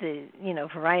the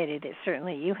variety that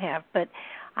certainly you have. But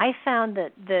I found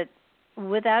that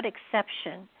without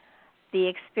exception, the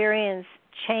experience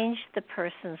changed the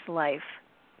person's life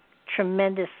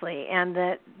tremendously, and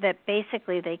that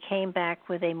basically they came back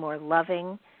with a more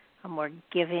loving, a more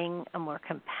giving, a more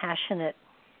compassionate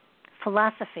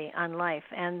philosophy on life,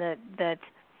 and that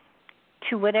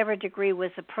to whatever degree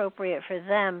was appropriate for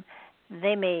them,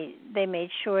 they made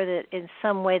sure that in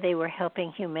some way they were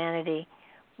helping humanity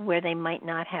where they might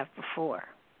not have before.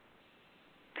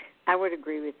 I would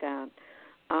agree with that.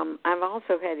 I've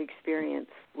also had experience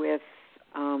with,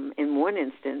 in one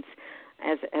instance,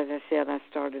 as I said, I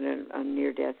started a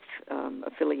near-death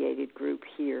affiliated group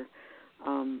here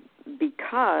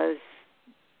because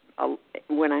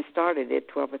when I started it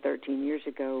 12 or 13 years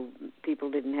ago,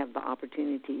 people didn't have the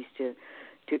opportunities to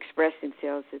express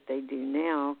themselves that they do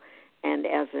now. And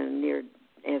as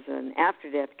an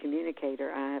after-death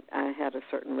communicator, I had a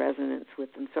certain resonance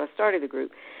with them. So I started the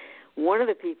group. One of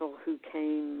the people who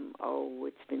came,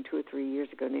 it's been 2 or 3 years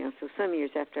ago now, so some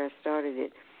years after I started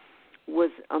it,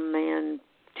 was a man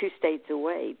 2 states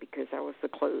away because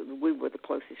we were the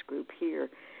closest group here.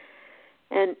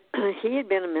 And he had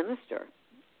been a minister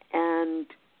and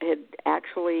had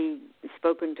actually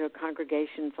spoken to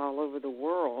congregations all over the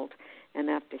world. And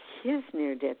after his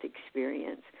near-death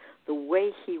experience, the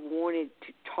way he wanted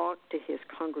to talk to his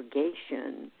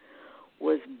congregation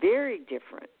was very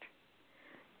different.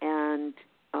 And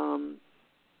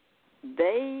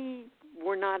they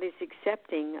were not as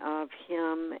accepting of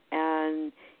him,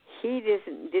 and he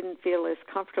didn't feel as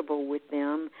comfortable with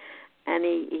them, and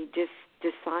he just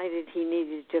decided he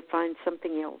needed to find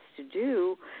something else to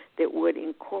do that would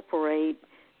incorporate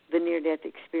the near-death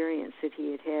experience that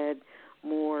he had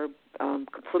more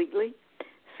completely.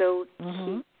 So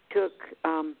he took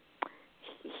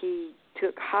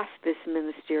hospice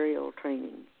ministerial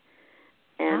training,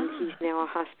 and he's now a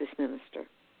hospice minister.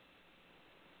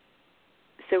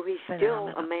 So he's still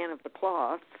a man of the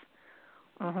cloth,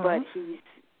 but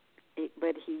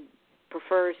he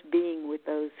prefers being with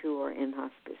those who are in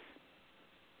hospice.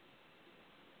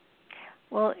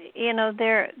 Well,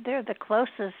 they're the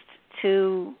closest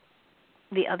to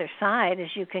the other side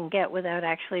as you can get without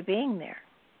actually being there.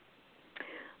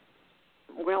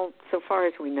 Well, so far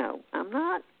as we know, I'm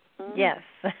not. Yes.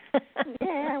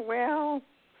 Yeah. Well,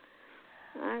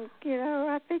 I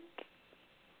think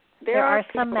there are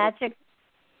some magic.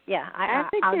 Yeah,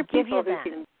 I'll give you that.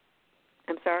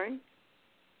 I'm sorry?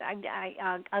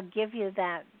 I'll give you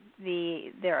that.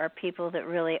 There are people that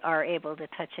really are able to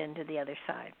touch into the other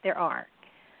side. There are.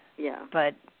 Yeah.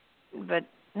 But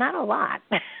not a lot.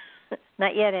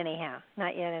 Not yet, anyhow.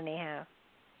 Yeah.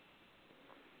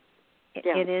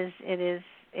 It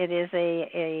is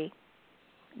a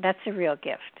that's a real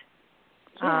gift.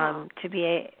 Yeah. To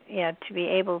be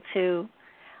able to.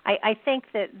 I think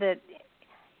that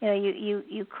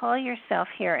you call yourself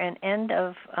here an end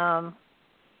of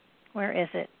where is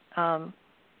it?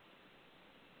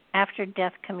 After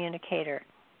death communicator.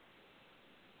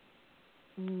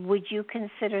 Would you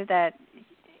consider that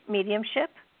mediumship?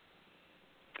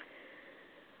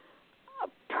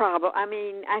 Probably. I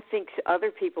mean, I think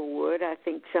other people would. I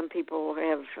think some people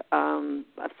have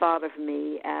thought of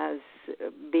me as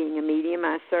being a medium.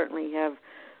 I certainly have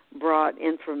brought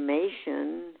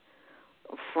information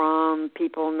from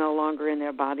people no longer in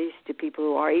their bodies to people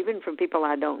who are, even from people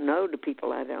I don't know to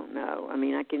people I don't know. I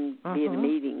mean, I can be in a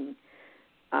meeting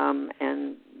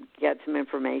and get some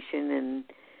information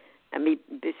and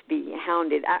just be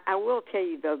hounded. I will tell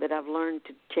you, though, that I've learned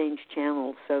to change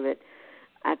channels so that,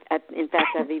 in fact,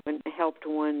 I've even helped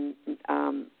one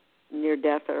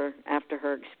near-deather after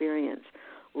her experience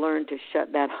learn to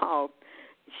shut that off.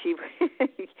 She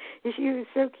was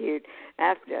so cute.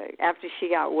 After she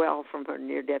got well from her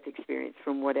near-death experience,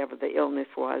 from whatever the illness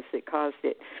was that caused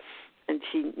it, and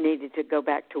she needed to go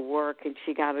back to work, and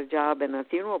she got a job in a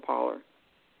funeral parlor.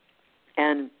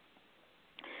 And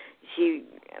she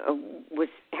was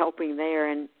helping there,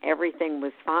 and everything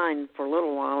was fine for a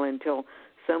little while until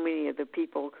so many of the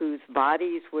people whose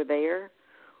bodies were there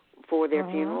for their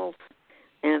funerals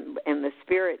and the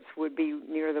spirits would be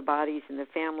near the bodies and the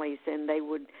families, and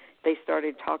they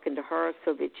started talking to her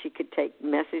so that she could take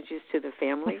messages to the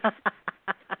families.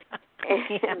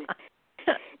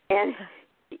 and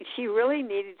she really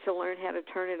needed to learn how to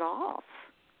turn it off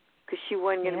because she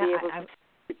wasn't going to be able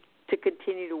to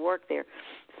continue to work there.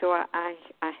 So I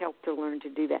helped her learn to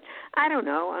do that. I don't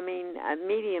know. I mean, a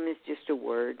medium is just a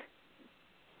word.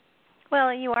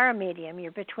 Well, you are a medium.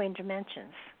 You're between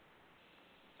dimensions.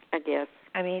 I guess.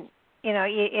 I mean,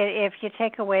 if you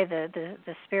take away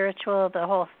the spiritual, the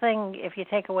whole thing, if you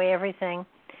take away everything,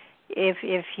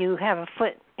 if you have a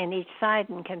foot in each side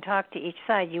and can talk to each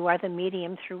side, you are the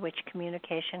medium through which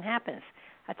communication happens.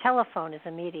 A telephone is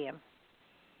a medium.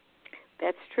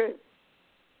 That's true.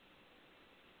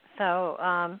 So,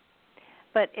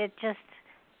 but it just,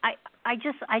 I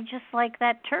just like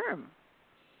that term.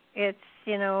 It's,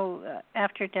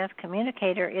 after death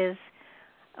communicator is,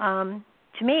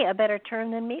 to me, a better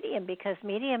term than medium, because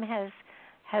medium has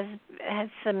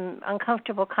some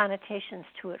uncomfortable connotations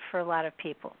to it for a lot of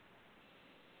people.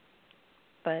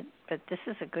 But this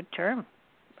is a good term.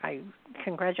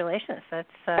 Congratulations. That's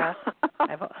I've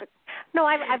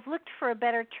looked for a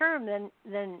better term than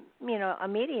a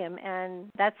medium,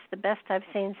 and that's the best I've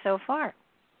seen so far.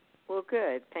 Well,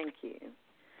 good. Thank you.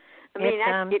 I mean,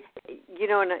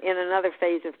 in another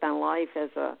phase of my life as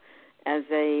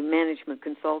a management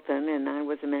consultant, and I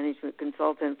was a management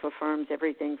consultant for firms,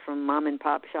 everything from mom and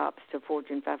pop shops to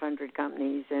Fortune 500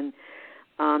 companies, and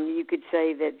you could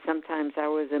say that sometimes I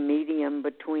was a medium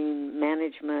between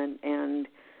management and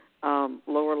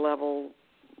lower level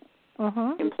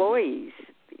employees,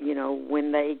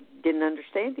 when they didn't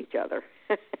understand each other.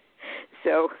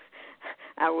 So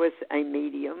I was a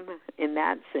medium in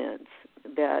that sense,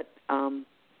 that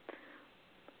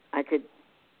I could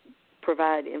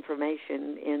provide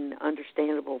information in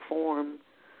understandable form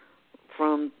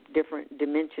from different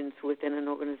dimensions within an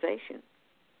organization.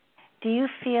 Do you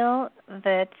feel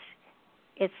that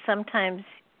it's sometimes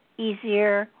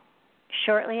easier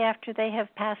shortly after they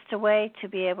have passed away to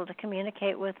be able to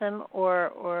communicate with them,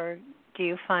 or do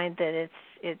you find that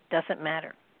it doesn't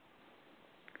matter?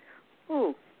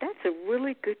 Oh, that's a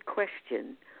really good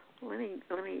question. Let me.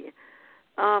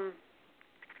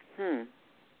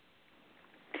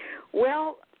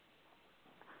 Well,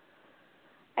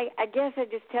 I guess I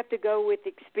just have to go with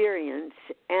experience,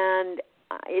 and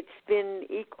it's been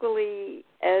equally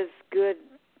as good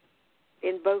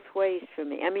in both ways for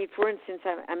me. I mean, for instance,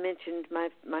 I mentioned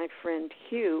my friend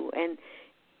Hugh, and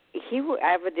he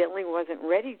evidently wasn't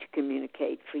ready to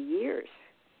communicate for years.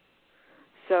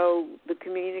 So the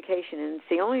communication, and it's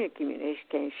the only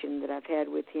communication that I've had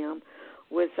with him,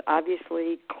 was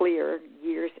obviously clear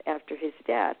years after his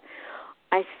death.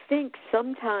 I think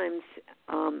sometimes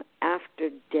after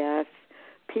death,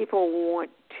 people want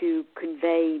to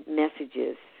convey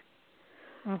messages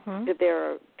to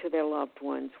their loved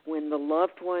ones, when the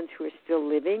loved ones who are still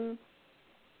living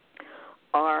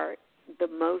are the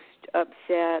most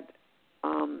upset,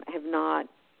 have not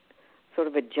sort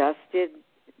of adjusted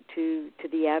to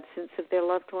the absence of their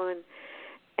loved one.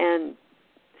 And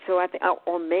so I think,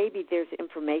 or maybe there's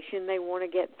information they want to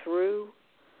get through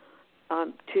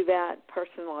to that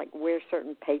person, like where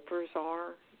certain papers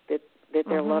are that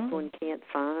their loved one can't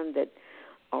find, that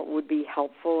would be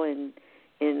helpful in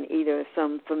either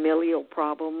some familial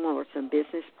problem or some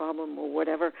business problem or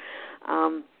whatever.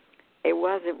 It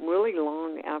wasn't really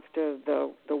long after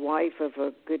the wife of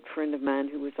a good friend of mine,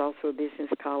 who was also a business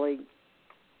colleague,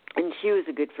 and she was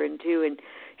a good friend too, and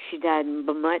she died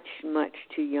much, much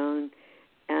too young,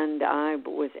 and I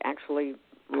was actually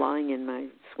lying in my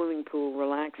swimming pool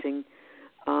relaxing,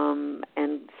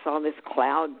 and saw this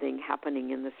cloud thing happening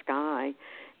in the sky,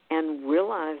 and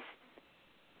realized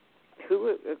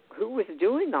who was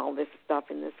doing all this stuff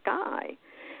in the sky.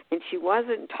 And she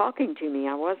wasn't talking to me.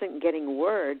 I wasn't getting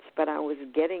words, but I was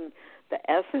getting the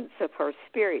essence of her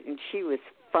spirit. And she was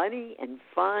funny and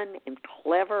fun and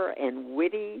clever and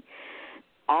witty,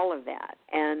 all of that.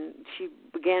 And she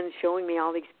began showing me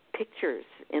all these pictures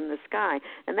in the sky.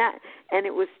 And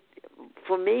it was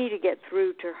for me to get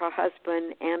through to her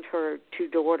husband and her two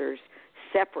daughters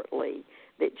separately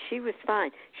that she was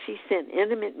fine. She sent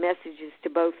intimate messages to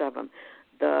both of them.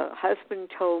 The husband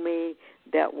told me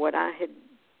that what I had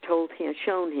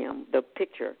shown him, the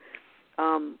picture,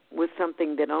 was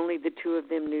something that only the two of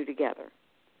them knew together.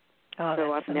 Oh,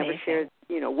 so I've never shared,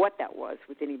 what that was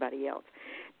with anybody else.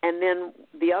 And then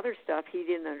the other stuff he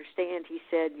didn't understand. He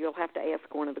said, "You'll have to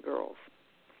ask one of the girls."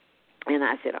 And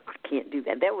I said, "I can't do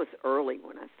that." That was early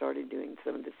when I started doing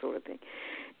some of this sort of thing.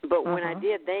 But when I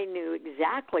did, they knew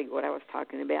exactly what I was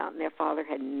talking about, and their father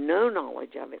had no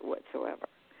knowledge of it whatsoever.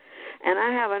 And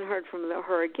I haven't heard from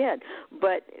her again.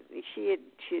 But she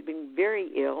had been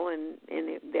very ill, and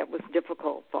that was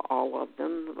difficult for all of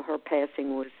them. Her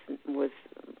passing was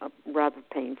rather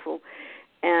painful,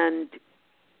 and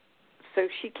so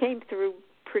she came through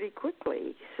pretty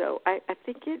quickly. So I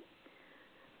think it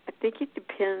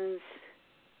depends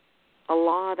a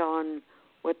lot on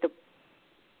what the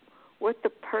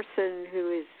person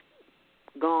who is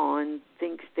gone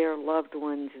thinks their loved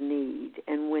ones need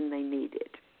and when they need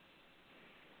it.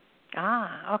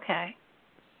 Ah, okay.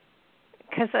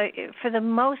 Because for the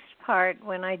most part,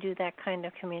 when I do that kind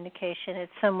of communication,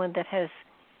 it's someone that has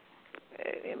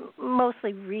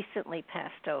mostly recently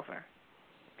passed over.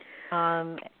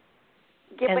 And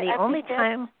the only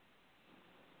time...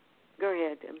 Go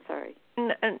ahead. I'm sorry.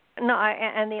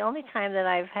 And the only time that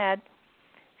I've had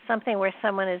something where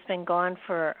someone has been gone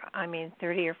for,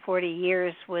 30 or 40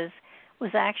 years was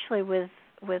actually with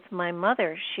with my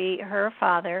mother. Her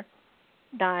father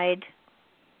died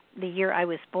the year I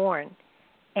was born,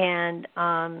 and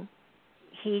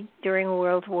he during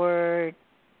World War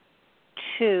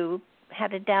II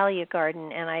had a dahlia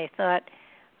garden, and I thought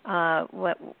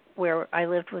where I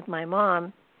lived with my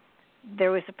mom,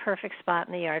 there was a perfect spot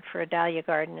in the yard for a dahlia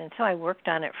garden, and so I worked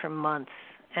on it for months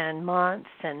and months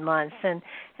and months, and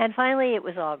finally it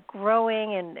was all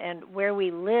growing, and where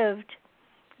we lived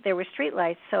there were street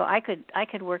lights, so I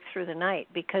could work through the night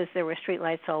because there were street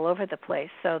lights all over the place,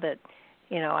 so that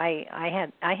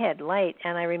I had light.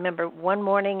 And I remember one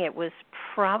morning, it was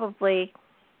probably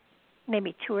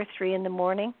maybe 2 or 3 in the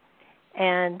morning,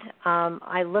 and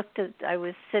I was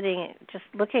sitting just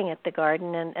looking at the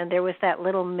garden, and there was that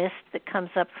little mist that comes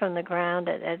up from the ground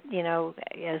at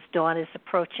as dawn is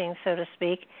approaching, so to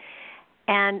speak.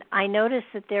 And I noticed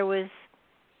that there was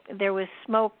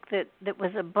smoke that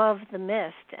was above the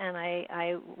mist, and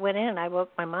I went in and I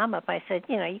woke my mom up. I said,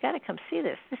 you got to come see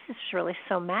this. This is really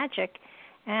so magic.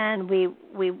 And we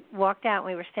walked out, and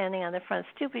we were standing on the front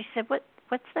stoop, and she said,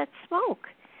 what's that smoke?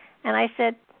 And I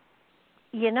said,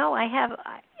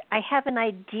 I have an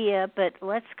idea, but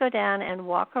let's go down and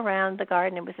walk around the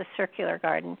garden. It was a circular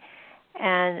garden,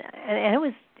 and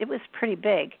it was pretty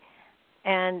big.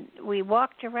 And we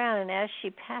walked around, and as she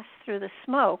passed through the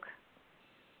smoke,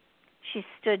 she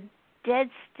stood dead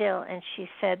still, and she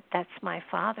said, "That's my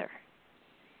father."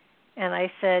 And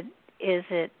I said, "Is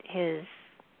it his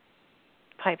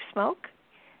pipe smoke?"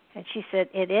 And she said,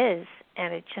 "It is."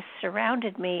 And it just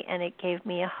surrounded me, and it gave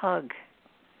me a hug.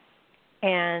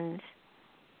 And,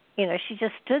 she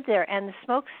just stood there, and the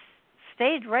smoke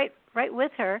stayed right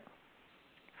with her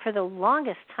for the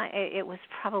longest time. It was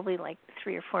probably like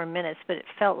 3 or 4 minutes, but it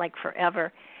felt like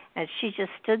forever. And she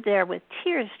just stood there with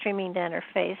tears streaming down her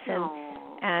face,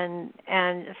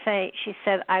 she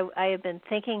said, I have been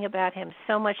thinking about him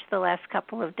so much the last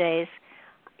couple of days.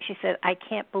 She said, I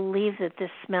can't believe that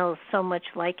this smells so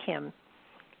much like him.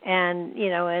 And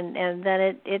and then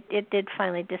it did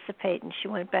finally dissipate, and she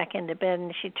went back into bed,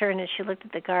 and she turned and she looked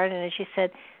at the garden, and she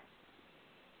said,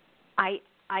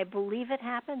 I believe it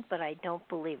happened, but I don't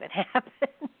believe it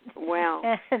happened. Wow.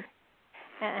 And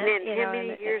how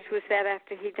many years was that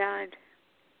after he died?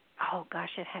 Oh, gosh,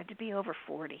 it had to be over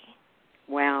 40.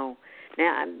 Wow.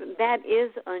 Now, that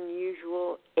is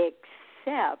unusual,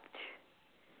 except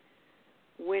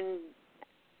when,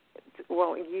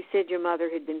 you said your mother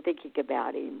had been thinking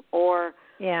about him, or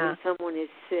when someone is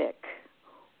sick,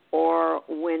 or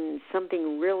when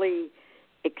something really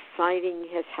exciting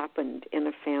has happened in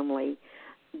a family.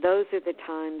 Those are the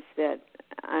times that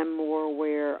I'm more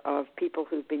aware of people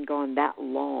who've been gone that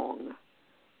long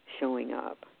showing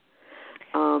up.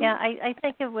 I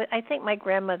think my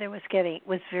grandmother was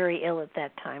very ill at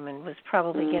that time and was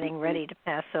probably getting ready to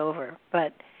pass over.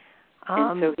 But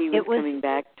and so he was coming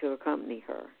back to accompany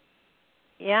her.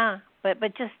 Yeah, but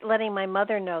just letting my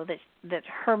mother know that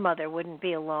her mother wouldn't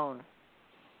be alone.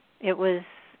 It was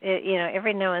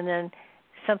every now and then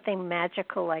something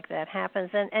magical like that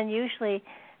happens, and usually,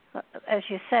 as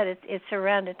you said, it's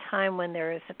around a time when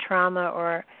there is a trauma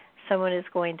or someone is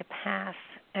going to pass,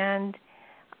 and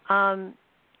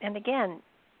again,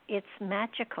 it's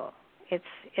magical. It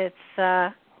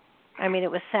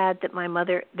was sad that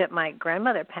my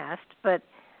grandmother passed, but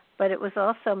it was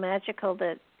also magical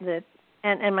that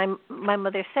and my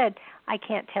mother said, I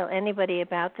can't tell anybody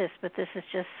about this, but this is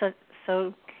just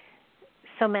so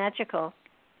magical.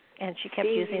 And she kept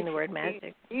using the word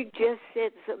magic. You just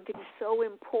said something so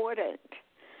important.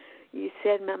 You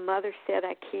said, my mother said,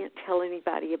 I can't tell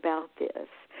anybody about this.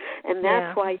 And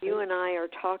that's why you and I are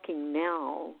talking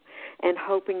now and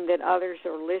hoping that others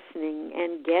are listening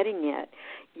and getting it.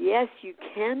 Yes, you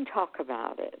can talk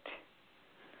about it.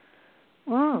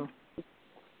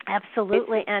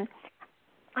 Absolutely. And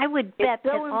I would bet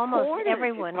that almost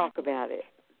everyone talk about it.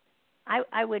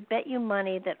 I would bet you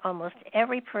money that almost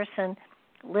every person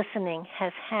listening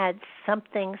has had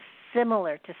something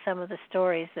similar to some of the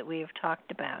stories that we have talked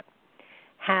about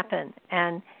happen.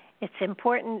 And it's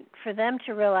important for them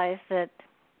to realize that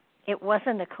it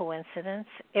wasn't a coincidence.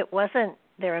 It wasn't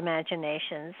their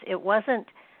imaginations. It wasn't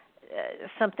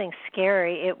something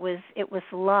scary. It was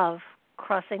love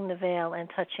crossing the veil and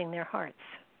touching their hearts.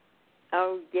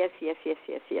 Oh, yes,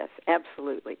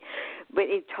 absolutely. But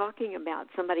in talking about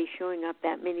somebody showing up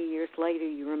that many years later,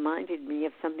 you reminded me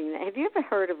of something. Have you ever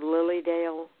heard of Lily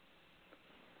Dale?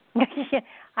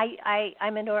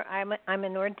 I'm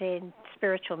an ordained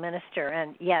spiritual minister,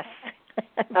 and yes,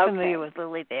 I'm familiar with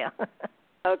Lily Dale.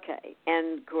 Okay,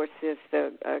 and of course there's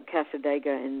the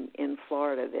Cassadaga in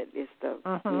Florida that is the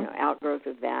outgrowth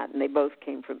of that, and they both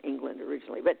came from England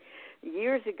originally. But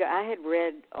years ago, I had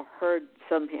read or heard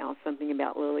somehow something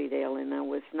about Lilydale, and I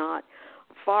was not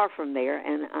far from there,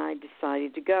 and I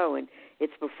decided to go. And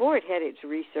it's before it had its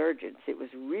resurgence. It was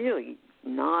really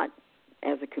not,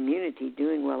 as a community,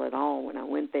 doing well at all when I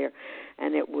went there.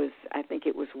 And I think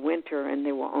it was winter, and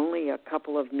there were only a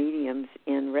couple of mediums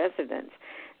in residence.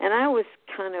 And I was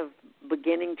kind of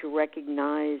beginning to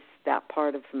recognize that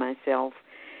part of myself.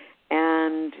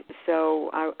 And so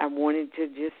I wanted to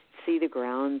just see the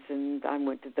grounds, and I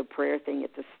went to the prayer thing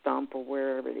at the Stump or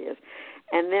wherever it is.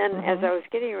 And then as I was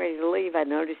getting ready to leave, I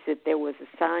noticed that there was a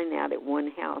sign out at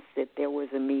one house that there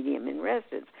was a medium in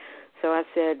residence. So I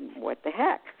said, what the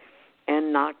heck?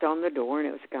 And knocked on the door, and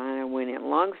it was a guy, and I went in.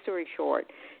 Long story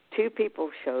short, 2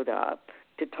 people showed up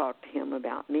to talk to him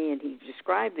about me, and he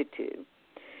described the 2.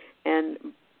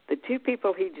 And the 2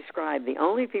 people he described, the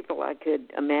only people I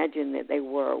could imagine that they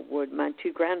were my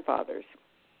 2 grandfathers.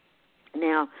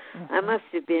 Now, I must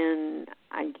have been,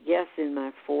 I guess, in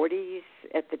my 40s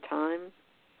at the time.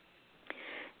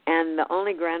 And the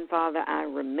only grandfather I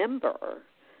remember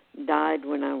died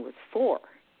when I was 4.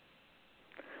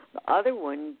 The other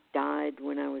one died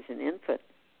when I was an infant.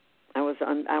 I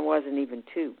wasn't even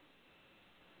 2.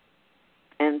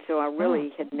 And so I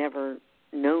really had never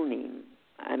known him.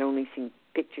 I'd only seen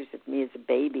pictures of me as a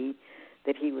baby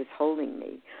that he was holding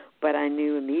me. But I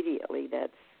knew immediately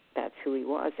that's who he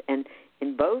was. And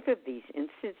in both of these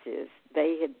instances,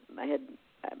 they had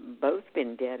both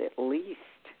been dead at least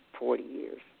 40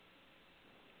 years.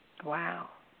 Wow.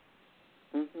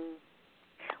 So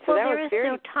well, there is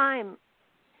no time.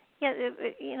 Yeah,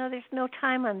 there's no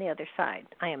time on the other side,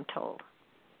 I am told.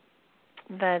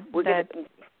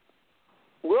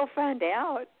 We'll find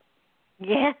out.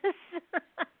 Yes.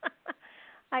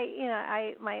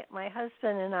 My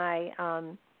husband and I,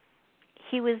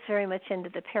 he was very much into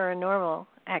the paranormal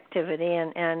activity,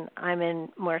 and I'm in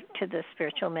more to the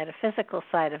spiritual metaphysical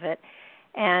side of it.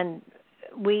 And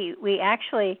we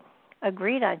actually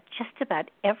agreed on just about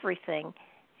everything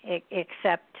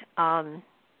except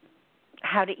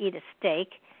how to eat a steak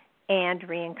and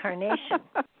reincarnation.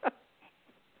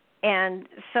 And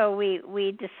so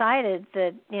we decided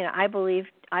that, I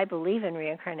believe in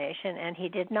reincarnation, and he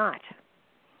did not.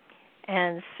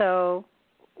 And so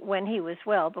when he was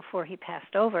well, before he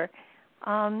passed over,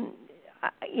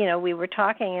 we were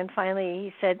talking, and finally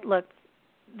he said, look,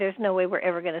 there's no way we're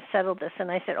ever going to settle this. And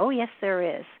I said, oh, yes, there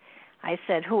is. I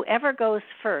said, whoever goes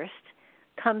first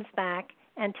comes back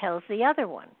and tells the other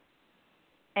one.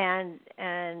 And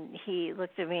he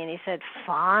looked at me and he said,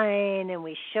 fine, and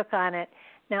we shook on it.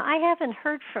 Now, I haven't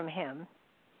heard from him,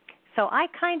 so I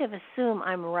kind of assume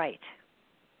I'm right.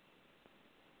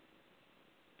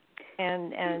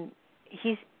 And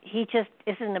he just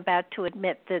isn't about to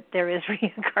admit that there is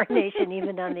reincarnation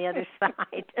even on the other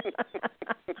side.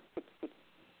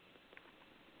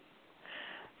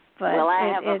 But well, I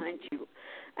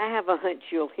have a hunch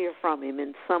you'll hear from him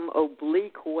in some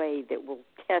oblique way that will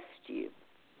test you.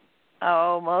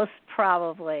 Oh, most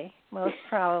probably.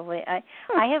 I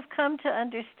have come to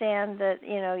understand that,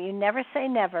 you never say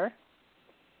never,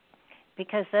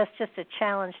 because that's just a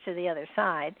challenge to the other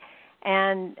side,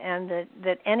 and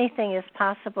that anything is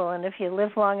possible, and if you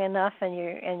live long enough and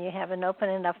you have an open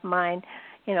enough mind,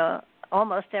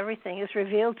 almost everything is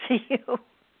revealed to you.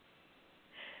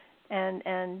 And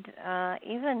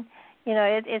even,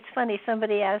 it's funny,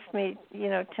 somebody asked me,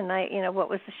 tonight, what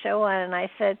was the show on, and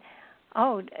I said,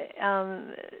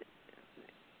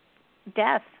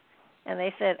 death. And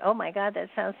they said, oh, my God, that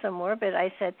sounds so morbid.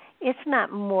 I said, it's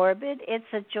not morbid. It's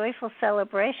a joyful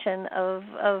celebration of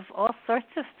all sorts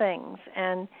of things.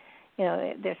 And,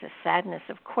 there's a sadness,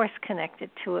 of course, connected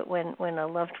to it when a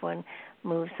loved one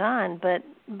moves on.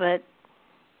 But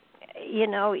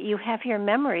you have your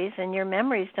memories, and your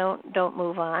memories don't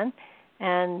move on.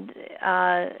 And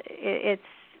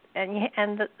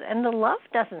the love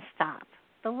doesn't stop.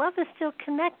 The love is still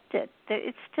connected.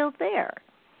 It's still there.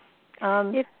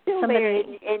 It's still there,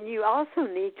 and you also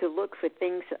need to look for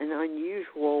things in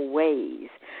unusual ways.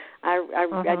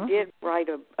 I did write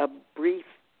a brief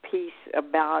piece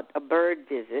about a bird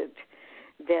visit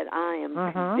that I am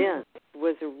convinced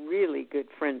was a really good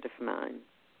friend of mine.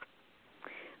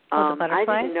 I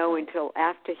didn't know until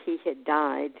after he had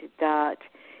died that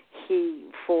he,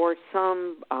 for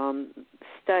some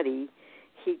study,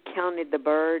 he counted the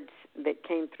birds that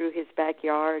came through his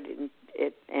backyard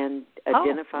and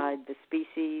identified the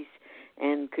species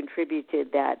and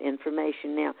contributed that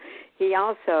information. Now, he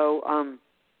also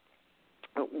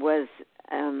was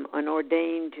an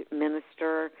ordained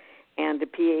minister and a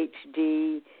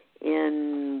PhD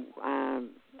in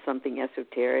something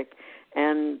esoteric,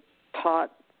 and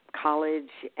taught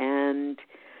college and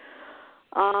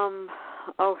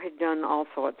had done all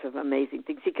sorts of amazing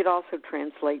things. He could also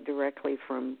translate directly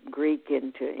from Greek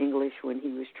into English when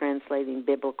he was translating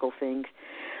biblical things.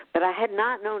 But I had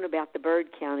not known about the bird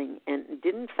counting and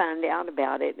didn't find out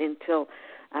about it until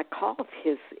I called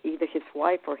either his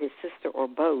wife or his sister or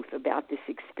both about this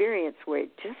experience where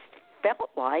it just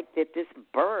felt like that this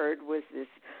bird was this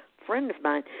friend of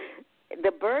mine.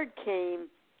 The bird came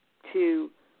to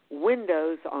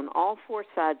windows on all four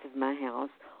sides of my house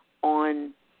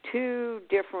on 2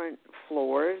 different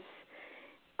floors,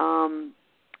 and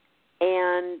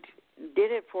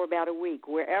did it for about a week.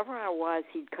 Wherever I was,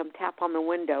 he'd come tap on the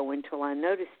window until I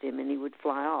noticed him, and he would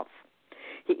fly off.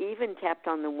 He even tapped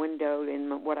on the window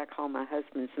in what I call my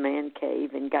husband's man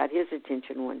cave and got his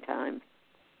attention one time.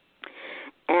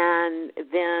 And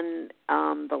then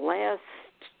the last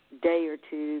day or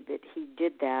two that he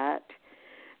did that,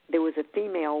 there was a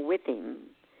female with him,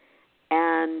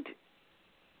 and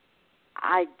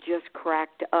I just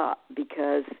cracked up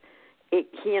because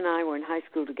he and I were in high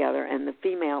school together, and the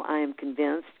female, I am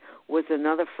convinced, was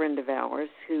another friend of ours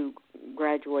who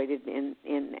graduated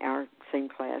in our same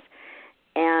class.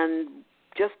 And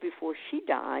just before she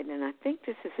died, and I think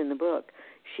this is in the book,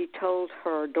 she told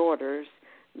her daughters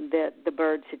that the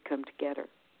birds had come to get her.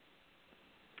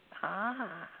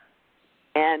 Ah.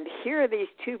 And here are these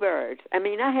 2 birds. I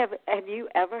mean, have you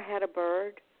ever had a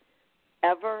bird,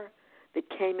 ever, that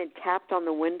came and tapped on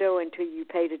the window until you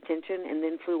paid attention and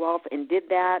then flew off and did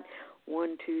that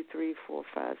 1, 2, 3, 4,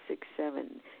 5, 6,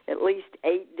 7, at least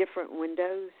 8 different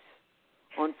windows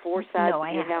on 4 sides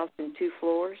of your house and 2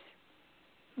 floors?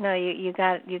 No, you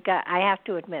got. I have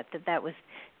to admit that was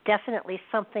definitely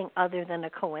something other than a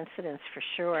coincidence for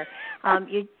sure.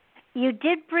 You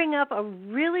did bring up a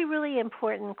really, really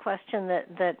important question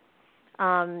that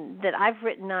I've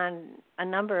written on a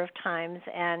number of times,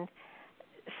 and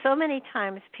so many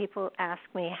times people ask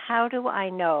me, how do I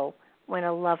know when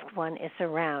a loved one is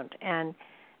around, and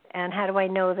how do I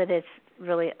know that it's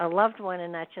really a loved one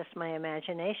and not just my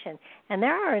imagination? And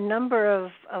there are a number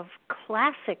of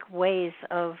classic ways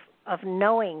of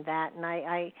knowing that, and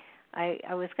I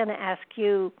was going to ask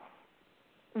you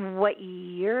what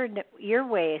your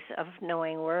ways of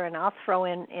knowing were, and I'll throw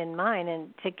in mine,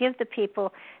 and to give the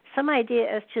people some idea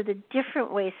as to the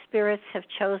different ways spirits have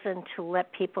chosen to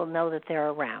let people know that they're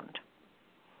around.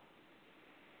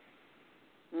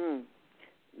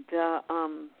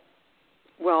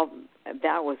 Well,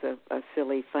 that was a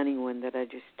silly, funny one that I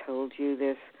just told you.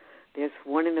 There's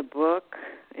one in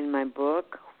my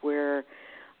book, where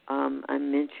I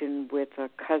mentioned with a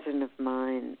cousin of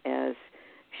mine as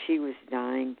she was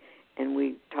dying, and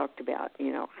we talked about,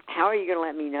 how are you going to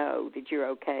let me know that you're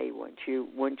okay once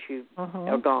you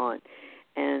are gone?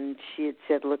 And she had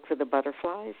said, look for the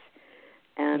butterflies.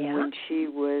 And when she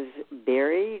was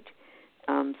buried,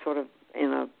 sort of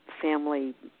in a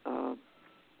family,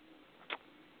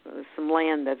 some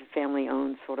land that a family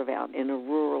owned sort of out in a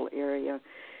rural area,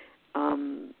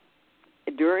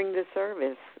 during the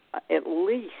service, at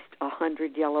least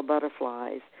 100 yellow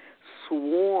butterflies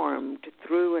swarmed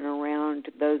through and around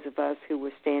those of us who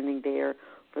were standing there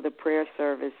for the prayer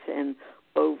service and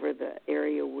over the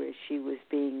area where she was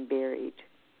being buried,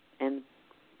 and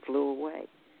flew away.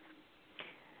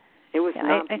 It was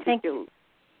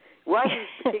wasn't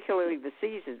particularly the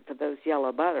season for those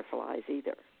yellow butterflies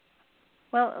either.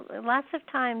 Well, lots of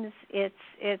times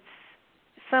it's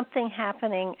something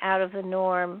happening out of the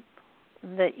norm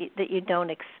that you don't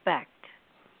expect.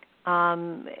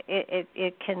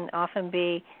 It can often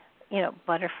be,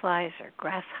 butterflies or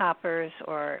grasshoppers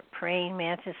or praying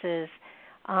mantises.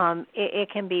 It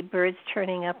can be birds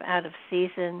turning up out of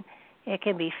season. It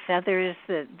can be feathers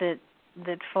that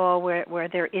fall where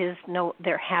there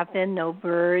have been no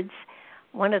birds.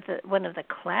 One of the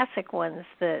classic ones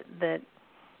that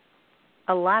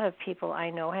a lot of people I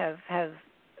know have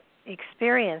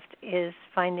experienced is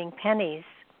finding pennies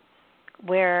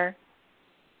where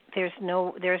there's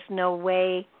no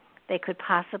way they could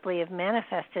possibly have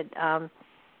manifested.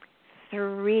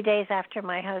 3 days after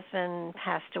my husband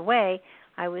passed away,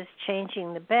 I was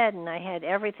changing the bed, and I had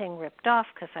everything ripped off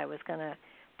because I was going to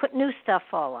put new stuff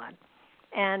all on.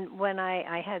 And when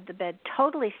I had the bed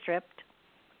totally stripped,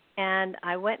 and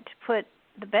I went to put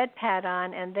the bed pad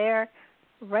on, and there,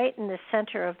 right in the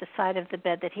center of the side of the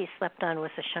bed that he slept on,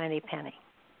 was a shiny penny.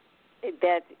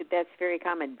 That's very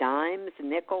common. Dimes,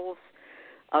 nickels,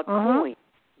 coins,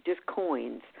 just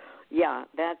coins. Yeah,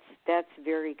 that's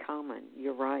very common.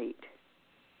 You're right.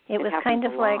 It was kind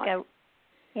of like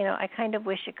I kind of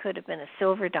wish it could have been a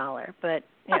silver dollar, but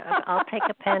I'll take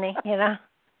a penny. You're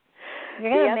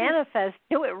going to manifest,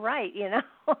 do it right.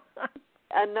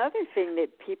 Another thing that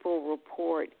people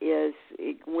report is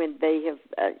when they have,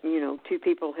 two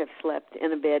people have slept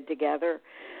in a bed together,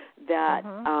 that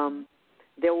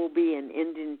there will be an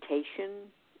indentation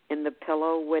in the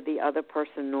pillow where the other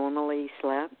person normally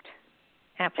slept.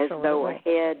 Absolutely. As though a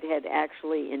head had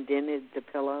actually indented the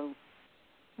pillow.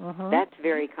 That's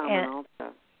very common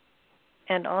also.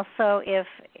 And also,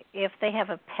 if they have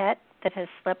a pet that has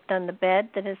slept on the bed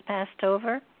that has passed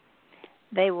over,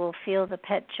 they will feel the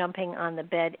pet jumping on the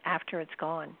bed after it's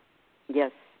gone.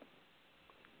 Yes.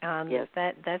 Yes.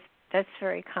 That's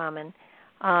very common.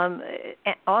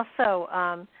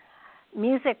 Also,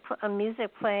 music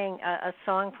playing, a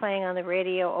song playing on the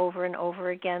radio over and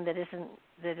over again that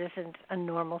isn't a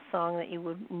normal song that you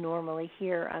would normally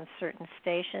hear on certain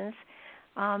stations.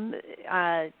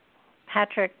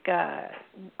 Patrick,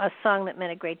 a song that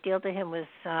meant a great deal to him was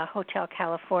Hotel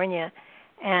California,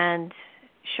 and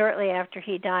shortly after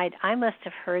he died, I must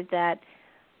have heard that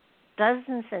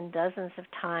dozens and dozens of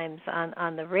times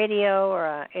on the radio,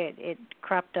 or it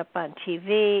cropped up on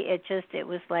TV. It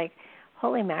was like,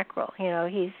 holy mackerel,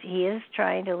 he is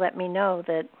trying to let me know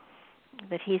that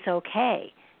he's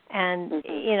okay. And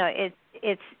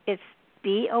it's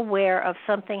be aware of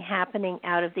something happening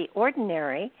out of the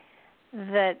ordinary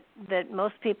that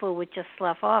most people would just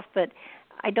slough off, but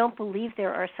I don't believe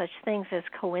there are such things as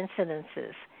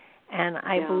coincidences. And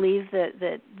I believe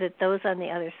that those on the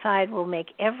other side will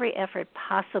make every effort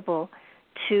possible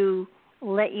to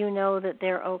let you know that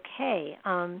they're okay.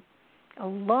 A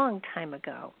long time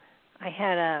ago, I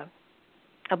had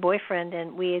a boyfriend,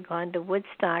 and we had gone to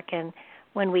Woodstock, and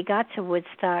when we got to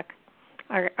Woodstock,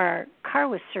 our car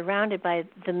was surrounded by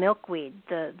the milkweed,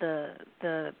 the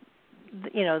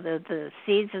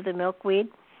seeds of the milkweed,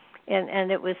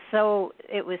 and it was so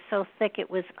thick, it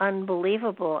was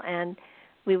unbelievable. And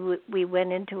we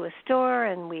went into a store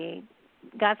and we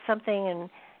got something and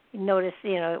noticed,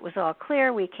 it was all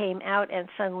clear. We came out and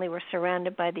suddenly we're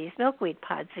surrounded by these milkweed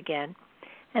pods again.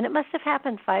 And it must have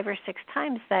happened 5 or 6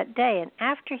 times that day. And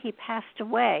after he passed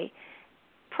away,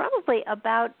 probably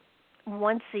about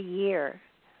once a year,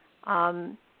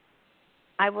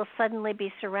 I will suddenly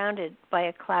be surrounded by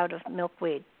a cloud of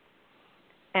milkweed.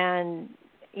 And,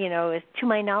 to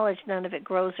my knowledge, none of it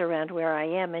grows around where I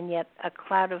am, and yet a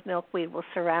cloud of milkweed will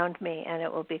surround me, and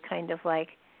it will be kind of like,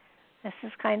 this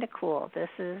is kind of cool. This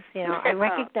is, I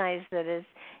recognize that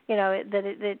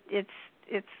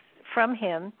it's from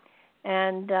him,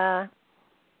 and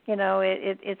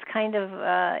it's kind of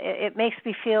it makes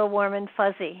me feel warm and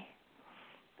fuzzy.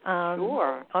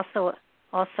 Sure.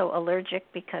 Also allergic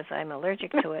because I'm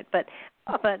allergic to it, but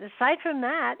aside from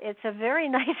that, it's a very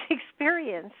nice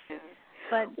experience.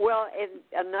 But and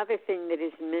another thing that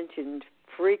is mentioned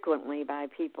frequently by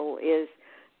people is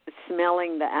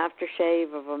smelling the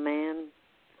aftershave of a man.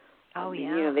 Oh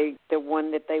yeah. The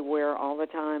one that they wear all the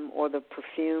time, or the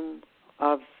perfume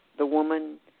of the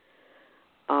woman.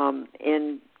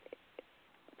 In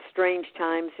strange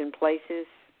times and places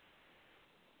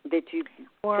that you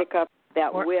pick up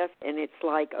that whiff, and it's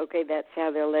like, okay, that's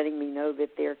how they're letting me know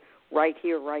that they're right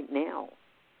here, right now.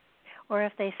 Or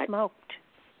if they smoked,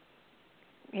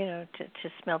 to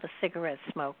smell the cigarette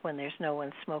smoke when there's no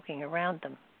one smoking around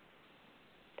them.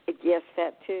 Yes,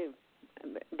 that too.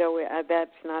 Though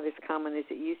that's not as common as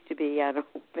it used to be, I don't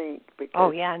think. Because,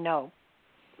 oh, yeah, no.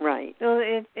 Right. So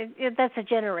that's a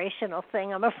generational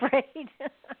thing, I'm afraid.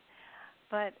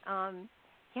 But,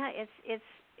 it's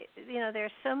there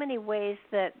are so many ways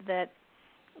that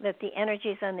the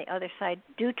energies on the other side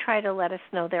do try to let us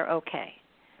know they're okay.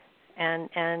 And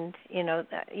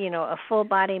a full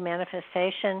body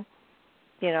manifestation,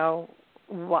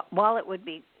 while it would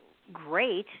be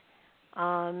great,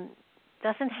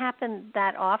 doesn't happen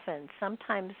that often.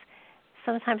 Sometimes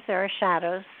there are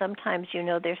shadows. Sometimes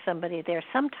there's somebody there.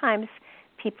 Sometimes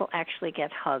people actually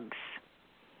get hugs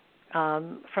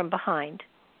from behind,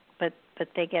 but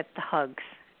they get the hugs,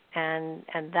 and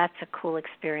that's a cool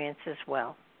experience as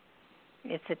well.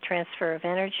 It's a transfer of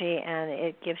energy, and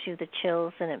it gives you the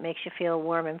chills, and it makes you feel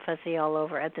warm and fuzzy all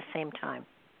over at the same time.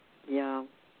 Yeah.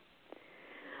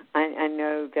 I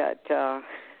know that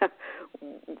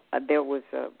there was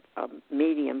a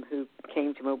medium who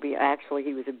came to Mobile. Actually,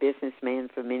 he was a businessman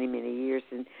for many, many years,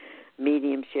 and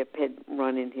mediumship had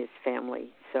run in his family.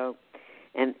 So,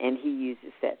 and he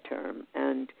uses that term.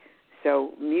 And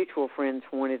so mutual friends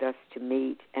wanted us to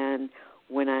meet, and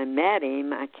when I met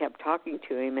him, I kept talking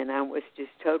to him, and I was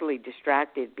just totally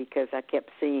distracted because I kept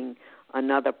seeing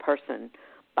another person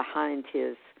behind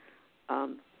his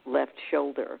left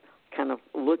shoulder, kind of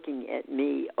looking at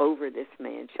me over this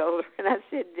man's shoulder, and I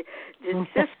said, "Does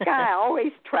this guy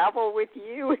always travel with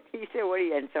you?" And he said, "What do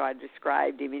you?" And so I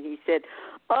described him, and he said,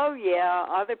 "Oh yeah,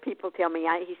 other people tell me."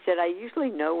 He said, "I usually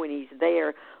know when he's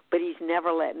there, but he's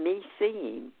never let me see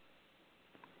him."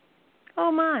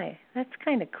 Oh my, that's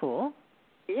kind of cool.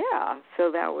 Yeah,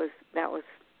 so that was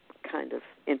kind of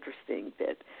interesting.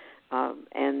 That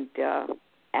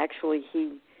actually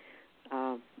he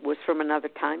was from another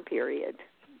time period.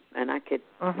 And I could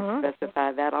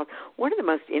specify that. One of the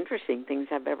most interesting things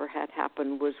I've ever had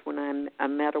happen was when I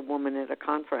met a woman at a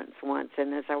conference once,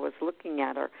 and as I was looking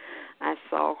at her, I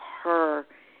saw her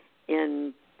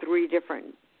in 3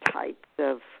 different types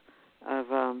of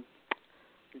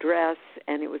dress,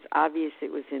 and it was obvious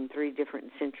it was in 3 different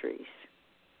centuries.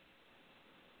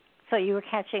 So you were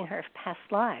catching her past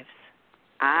lives.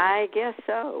 I guess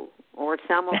so, or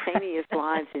simultaneous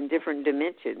lives in different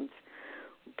dimensions.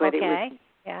 But okay.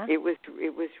 Yeah. It was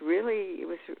really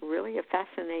a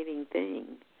fascinating thing.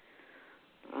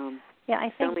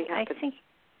 I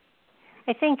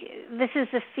think this is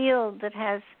a field that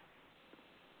has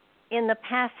in the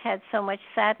past had so much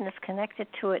sadness connected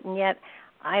to it, and yet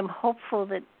I'm hopeful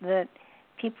that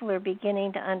people are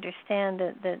beginning to understand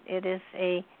that it is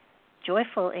a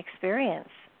joyful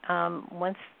experience.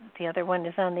 Once the other one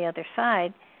is on the other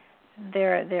side,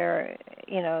 they're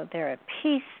at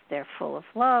peace. They're full of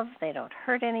love. They don't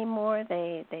hurt anymore.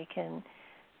 They can,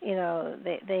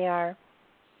 they are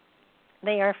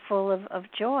full of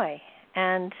joy.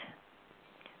 And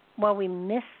while we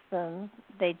miss them,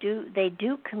 they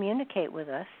do communicate with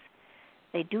us.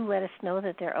 They do let us know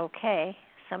that they're okay.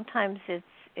 Sometimes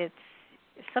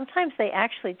sometimes they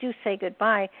actually do say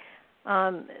goodbye.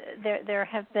 There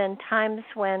have been times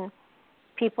when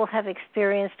people have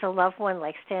experienced a loved one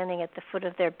like standing at the foot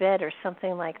of their bed or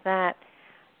something like that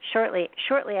shortly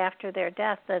after their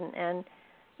death, and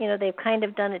they've kind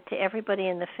of done it to everybody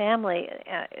in the family,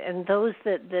 and those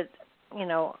that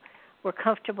were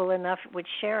comfortable enough would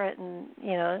share it, and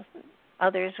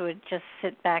others would just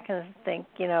sit back and think,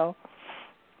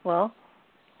 well,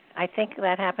 I think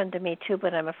that happened to me too,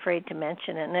 but I'm afraid to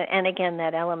mention it. And again,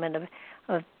 that element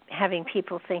of having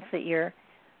people think that you're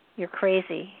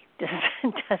crazy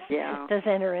does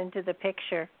enter into the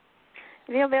picture.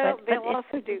 They'll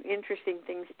also do interesting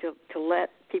things to let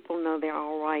people know they're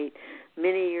all right.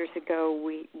 Many years ago,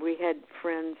 we had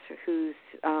friends whose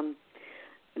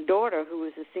daughter, who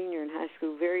was a senior in high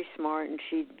school, very smart, and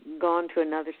she'd gone to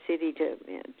another city to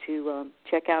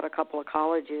check out a couple of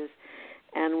colleges,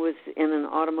 and was in an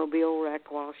automobile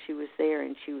wreck while she was there,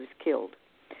 and she was killed.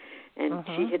 And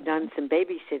she had done some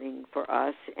babysitting for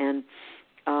us, and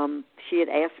she had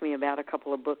asked me about a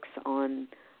couple of books on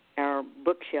our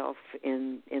bookshelf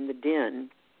in the den.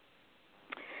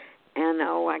 And,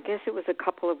 I guess it was a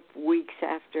couple of weeks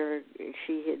after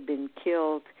she had been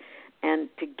killed. And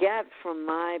to get from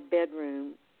my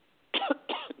bedroom,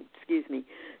 excuse me,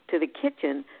 to the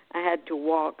kitchen, I had to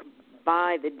walk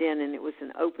by the den, and it was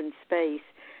an open space.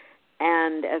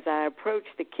 And as I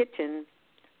approached the kitchen,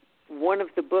 one of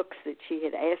the books that she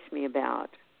had asked me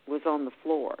about was on the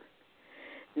floor.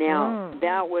 Now,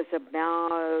 that was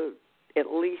about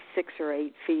at least 6 or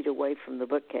 8 feet away from the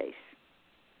bookcase.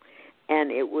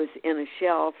 And it was in a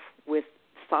shelf with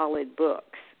solid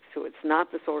books. So it's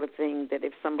not the sort of thing that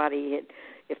if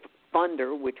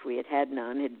thunder, which we had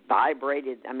none, had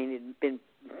vibrated, it had been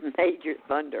major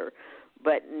thunder,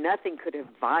 but nothing could have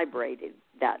vibrated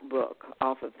that book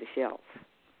off of the shelf.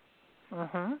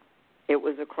 It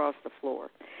was across the floor.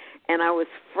 And I was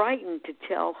frightened to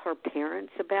tell her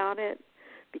parents about it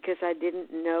because I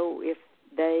didn't know if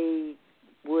they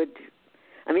would.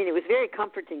 It was very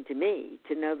comforting to me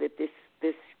to know that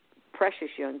this precious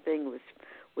young thing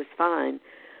was fine.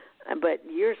 But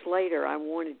years later, I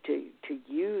wanted to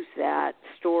use that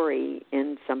story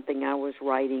in something I was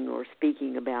writing or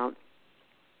speaking about.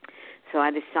 So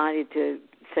I decided to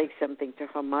say something to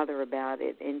her mother about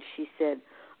it, and she said,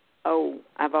 "Oh,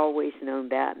 I've always known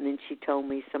that," and then she told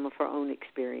me some of her own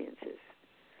experiences.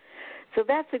 So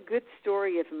that's a good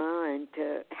story of mine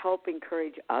to help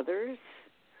encourage others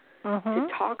to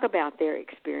talk about their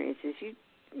experiences.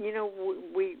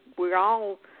 We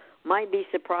all might be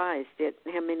surprised at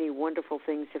how many wonderful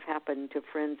things have happened to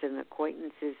friends and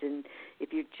acquaintances, and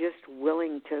if you're just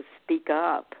willing to speak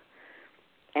up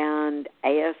and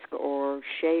ask or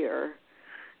share,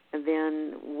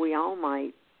 then we all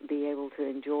might be able to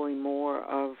enjoy more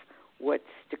of what's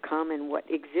to come and what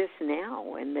exists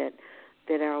now, and that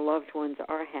our loved ones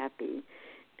are happy,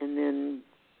 and then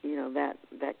that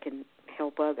can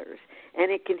help others.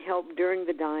 And it can help during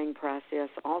the dying process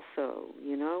also,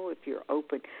 if you're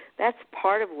open. That's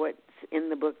part of what's in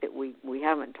the book that we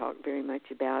haven't talked very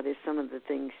much about, is some of the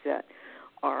things that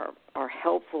are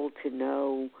helpful to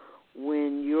know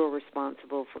when you're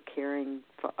responsible for caring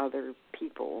for other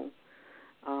people.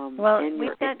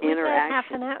 We've got half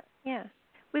an hour. Yeah,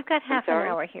 we've got half an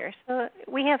hour here, so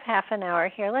we have half an hour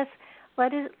here. Let's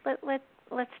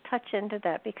touch into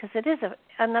that, because it is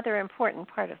another important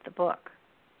part of the book.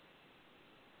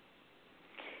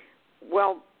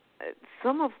 Well,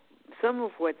 some of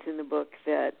what's in the book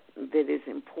that is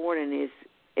important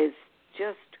is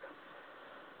just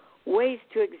ways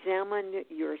to examine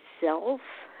yourself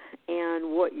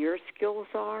and what your skills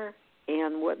are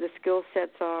and what the skill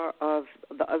sets are of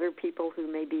the other people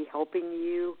who may be helping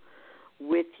you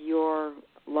with your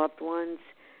loved ones,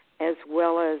 as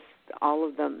well as all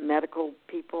of the medical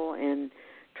people, and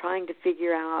trying to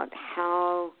figure out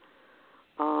how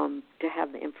to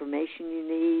have the information you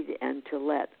need and to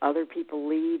let other people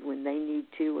lead when they need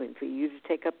to, and for you to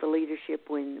take up the leadership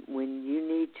when you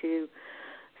need to.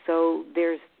 So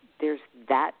there's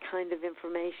that kind of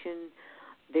information.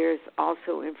 There's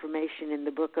also information in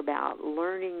the book about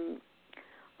learning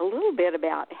a little bit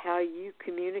about how you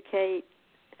communicate,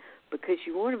 because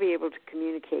you want to be able to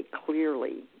communicate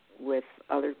clearly with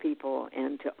other people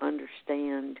and to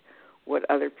understand what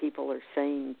other people are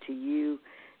saying to you.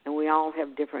 And we all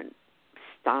have different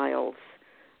styles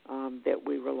that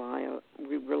we rely on.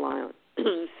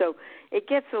 So it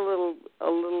gets a little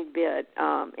bit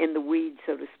in the weeds,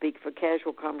 so to speak, for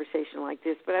casual conversation like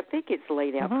this. But I think it's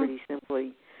laid out pretty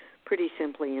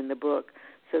simply in the book,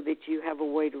 so that you have a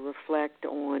way to reflect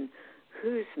on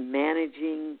who's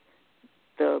managing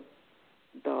the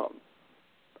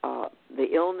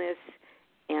illness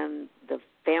and the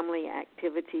family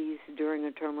activities during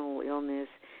a terminal illness,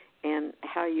 and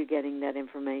how you're getting that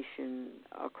information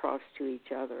across to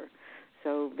each other.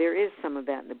 So there is some of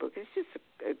that in the book. It's just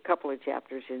a couple of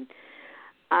chapters. And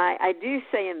I do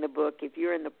say in the book, if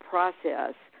you're in the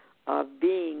process of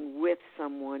being with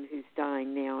someone who's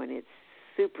dying now and it's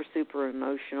super, super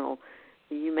emotional,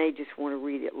 you may just want to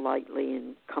read it lightly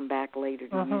and come back later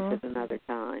to use it another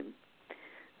time.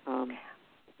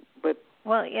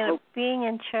 Being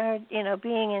in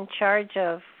charge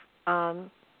of,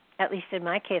 at least in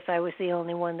my case, I was the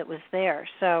only one that was there.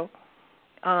 So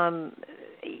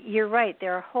you're right.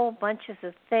 There are whole bunches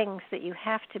of things that you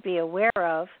have to be aware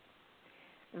of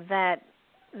that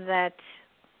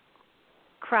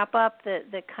crop up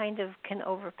that kind of can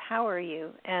overpower you.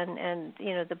 And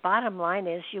the bottom line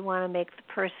is you want to make the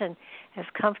person as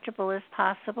comfortable as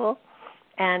possible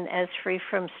and as free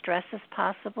from stress as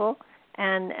possible,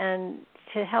 and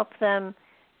to help them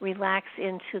relax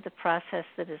into the process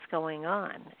that is going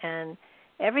on. And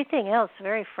everything else,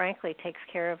 very frankly, takes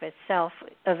care of itself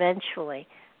eventually.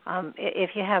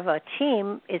 If you have a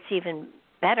team, it's even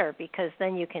better, because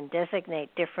then you can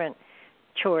designate different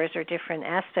chores or different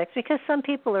aspects, because some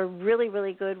people are really,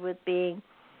 really good with being,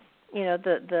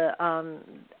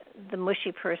 the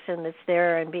mushy person that's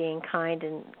there and being kind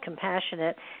and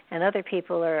compassionate, and other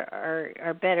people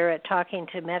are better at talking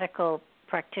to medical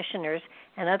practitioners,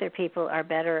 and other people are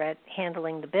better at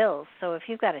handling the bills. So if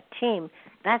you've got a team,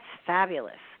 that's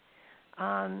fabulous.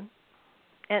 And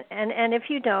if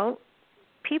you don't,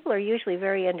 people are usually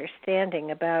very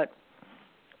understanding about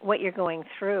what you're going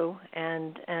through,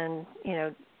 and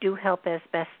do help as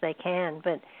best they can.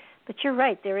 But you're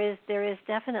right. There is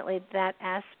definitely that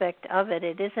aspect of it.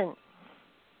 It isn't,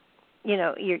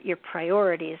 your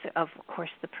priorities, of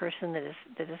course, the person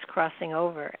that is crossing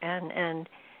over, and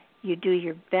you do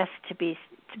your best to be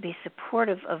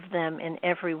supportive of them in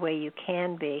every way you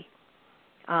can be.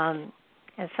 And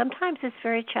sometimes it's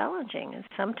very challenging. And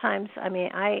sometimes,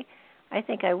 I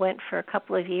think I went for a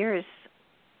couple of years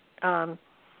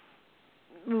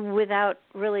without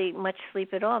really much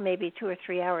sleep at all, maybe 2 or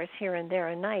 3 hours here and there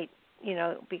a night,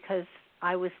 because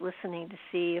I was listening to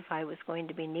see if I was going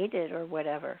to be needed or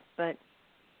whatever. But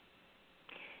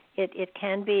it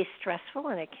can be stressful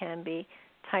and it can be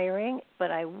tiring, but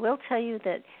I will tell you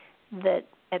that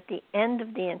at the end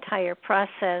of the entire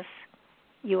process,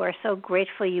 you are so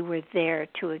grateful you were there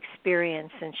to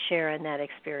experience and share in that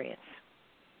experience.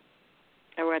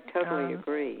 Oh, I totally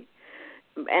agree.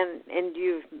 And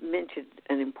you've mentioned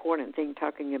an important thing,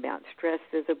 talking about stress.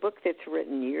 There's a book that's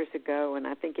written years ago, and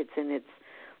I think it's in its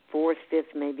 4th,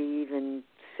 5th, maybe even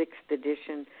 6th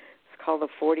edition. It's called The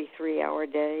 43-Hour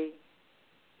Day.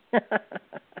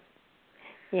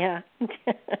 Yeah.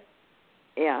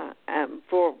 Yeah.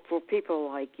 For people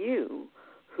like you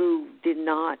who did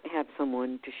not have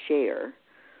someone to share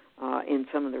in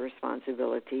some of the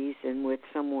responsibilities, and with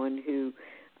someone who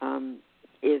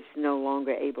is no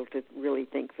longer able to really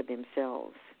think for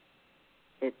themselves.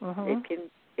 It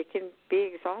can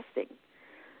be exhausting.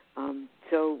 And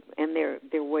there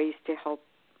are ways to help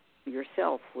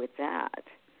yourself with that.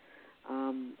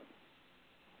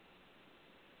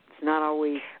 It's not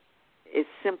always as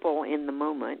simple in the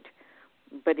moment,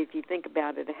 but if you think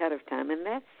about it ahead of time, and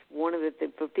that's one of the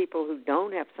things for people who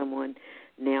don't have someone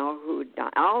now who would die.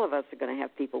 All of us are going to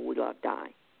have people we love die,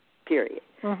 period.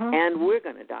 And we're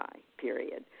going to die,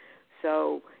 period.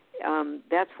 So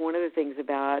that's one of the things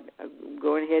about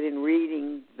going ahead and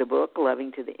reading the book,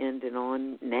 Loving to the End and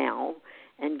On now,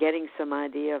 and getting some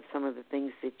idea of some of the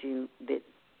things that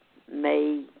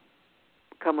may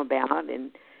come about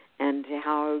and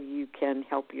how you can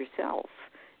help yourself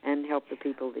and help the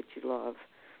people that you love.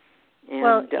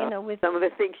 And some of the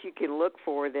things you can look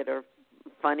for that are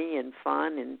funny and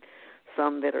fun, and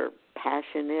some that are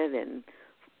passionate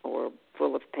or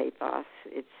full of pathos.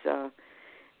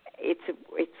 It's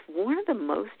one of the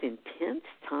most intense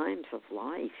times of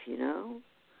life, you know.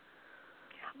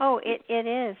 Oh, it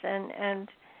is, and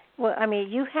well, I mean,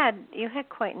 you had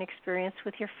quite an experience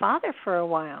with your father for a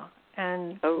while,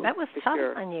 and that was tough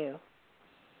on you.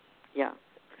 Yeah.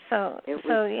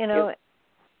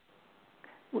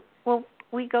 Well,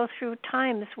 we go through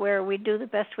times where we do the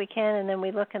best we can, and then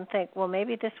we look and think, well,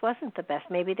 maybe this wasn't the best.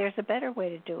 Maybe there's a better way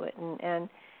to do it, and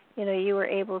you were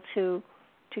able to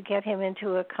get him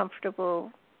into a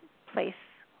comfortable place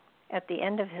at the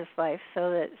end of his life,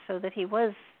 so that he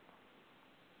was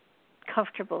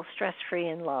comfortable, stress-free,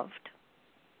 and loved.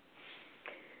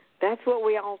 That's what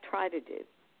we all try to do.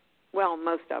 Well,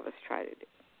 most of us try to do.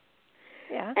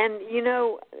 Yeah. And,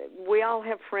 we all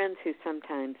have friends who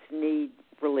sometimes need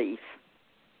relief.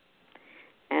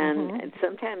 And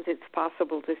sometimes it's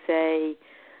possible to say,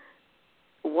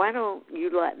 why don't you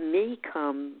let me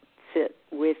come sit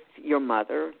with your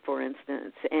mother, for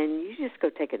instance, and you just go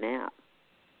take a nap?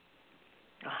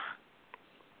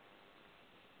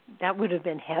 That would have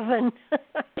been heaven.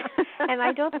 And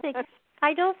I don't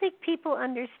think people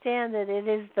understand that it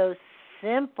is those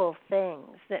simple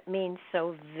things that mean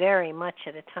so very much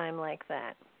at a time like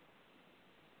that.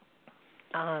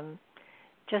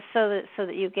 Just so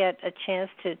that you get a chance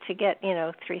to get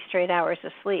 3 straight hours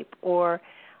of sleep, or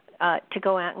to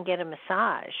go out and get a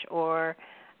massage, or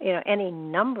any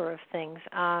number of things.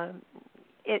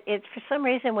 It's for some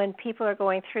reason when people are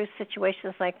going through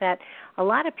situations like that, a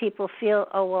lot of people feel,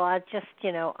 oh well,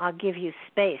 I'll give you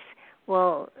space.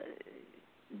 Well,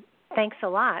 thanks a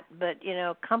lot, but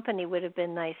company would have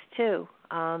been nice too.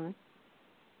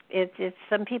 It's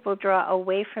some people draw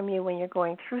away from you when you're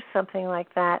going through something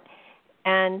like that,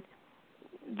 and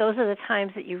those are the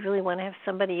times that you really want to have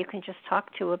somebody you can just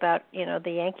talk to about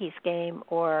the Yankees game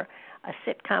or a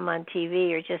sitcom on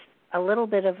TV, or just a little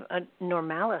bit of a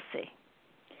normalcy.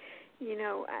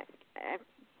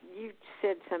 You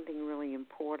said something really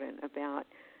important about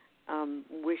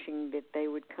wishing that they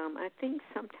would come. I think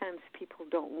sometimes people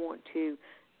don't want to,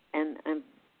 and I'm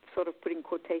sort of putting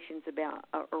quotations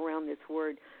around this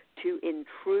word, to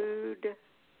intrude,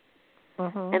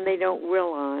 and they don't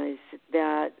realize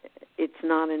that it's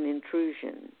not an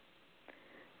intrusion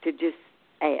to just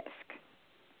ask.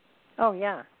 Oh,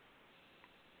 yeah.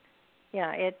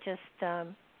 Yeah, it just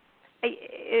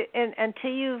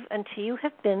until you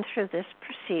have been through this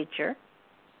procedure,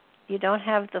 you don't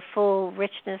have the full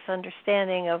richness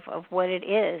understanding of what it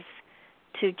is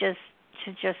to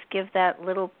just give that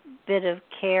little bit of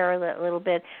care, that little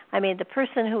bit. I mean, the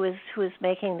person who is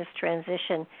making this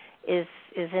transition is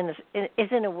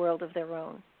in a world of their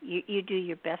own. You do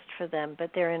your best for them,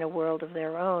 but they're in a world of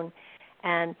their own,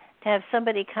 and to have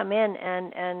somebody come in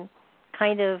and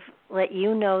kind of let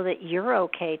you know that you're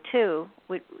okay too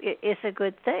is a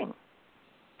good thing.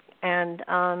 And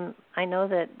I know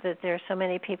that there are so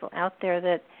many people out there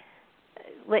that,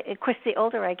 of course, the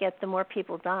older I get, the more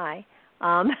people die.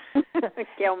 Tell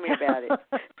me about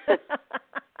it.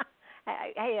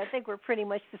 I think we're pretty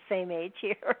much the same age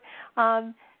here.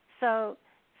 So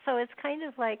it's kind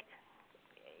of like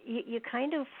you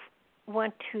kind of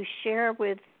want to share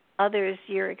with others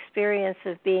your experience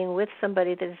of being with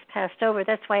somebody that has passed over.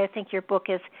 That's why I think your book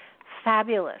is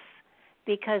fabulous,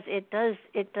 because it does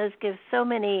give so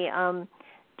many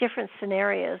different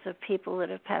scenarios of people that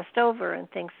have passed over and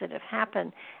things that have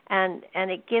happened, and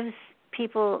it gives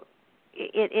people,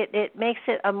 it makes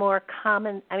it a more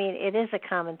common, I mean, it is a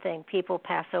common thing. People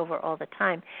pass over all the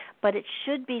time, but it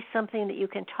should be something that you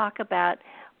can talk about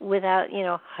without,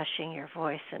 hushing your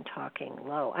voice and talking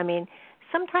low. I mean,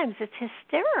 sometimes it's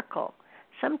hysterical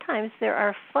sometimes there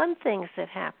are fun things that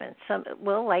happen.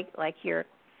 Like your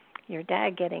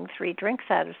dad getting 3 drinks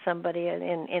out of somebody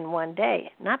in one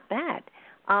day. Not bad.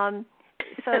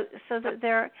 So that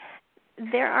there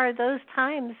are those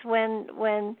times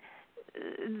when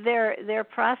their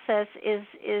process is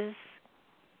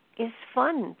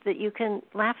fun that you can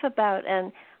laugh about.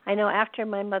 And I know after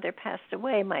my mother passed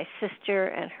away, my sister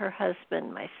and her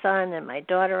husband, my son and my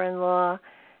daughter-in-law,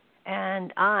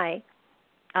 and I,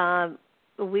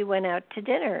 we went out to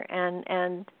dinner,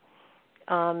 and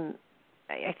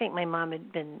I think my mom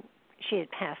she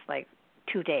had passed like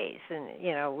 2 days, and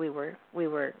we were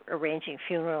arranging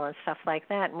funeral and stuff like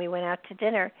that, and we went out to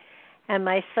dinner, and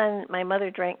my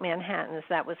mother drank Manhattans.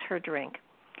 That was her drink,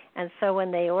 and so when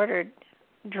they ordered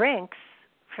drinks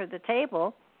for the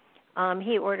table,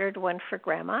 he ordered one for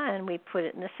Grandma, and we put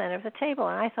it in the center of the table,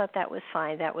 and I thought that was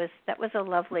fine. That was a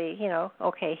lovely,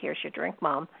 okay, here's your drink,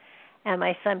 Mom. And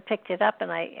my son picked it up,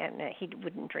 and he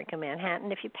wouldn't drink a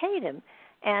Manhattan if you paid him,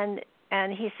 and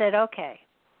he said, okay,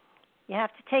 you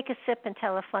have to take a sip and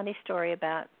tell a funny story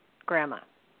about Grandma.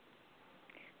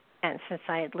 And since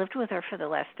I had lived with her for the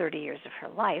last 30 years of her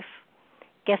life,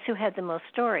 guess who had the most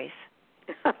stories?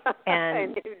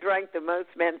 And who drank the most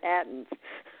Manhattans?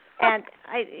 And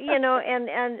I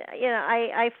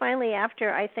finally,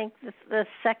 after I think the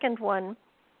second one,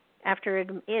 after it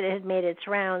had made its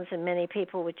rounds, and many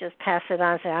people would just pass it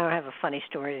on and say, I don't have a funny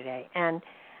story today. And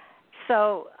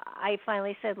so I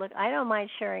finally said, look, I don't mind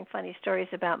sharing funny stories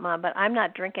about Mom, but I'm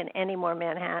not drinking any more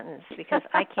Manhattans because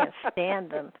I can't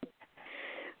stand them.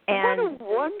 And what a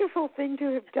wonderful thing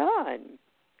to have done.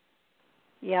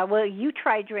 Yeah, well, you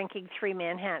try drinking 3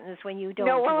 Manhattans when you don't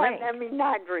drink. No, I mean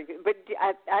not drinking, but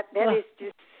that is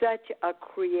just such a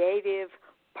creative,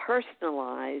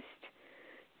 personalized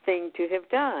thing to have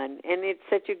done, and it's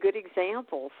such a good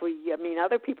example for you. I mean,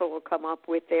 other people will come up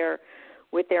with their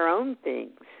own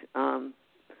things,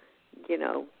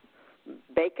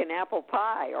 bacon apple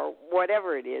pie or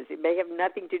whatever it is. It may have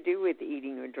nothing to do with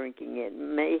eating or drinking. It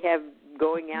may have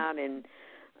going out and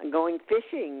going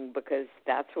fishing because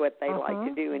that's what they like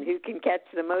to do, and who can catch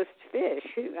the most fish.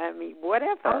 I mean,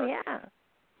 whatever. Oh yeah,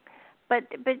 but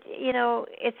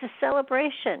it's a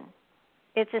celebration.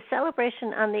 It's a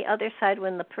celebration on the other side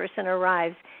when the person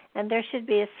arrives, and there should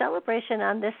be a celebration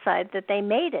on this side that they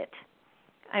made it.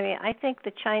 I mean, I think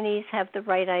the Chinese have the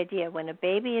right idea. When a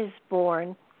baby is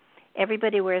born,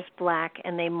 everybody wears black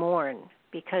and they mourn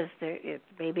because the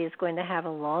baby is going to have a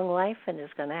long life and is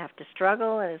going to have to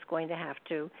struggle and is going to have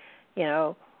to,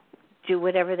 do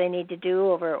whatever they need to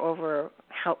do over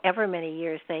however many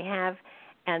years they have.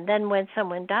 And then when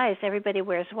someone dies, everybody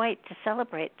wears white to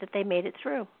celebrate that they made it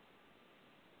through.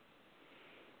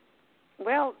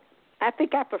 Well, I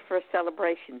think I prefer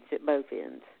celebrations at both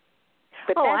ends.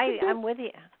 But I'm with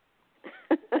you.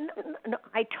 No,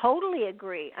 I totally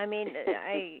agree. I mean,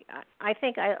 I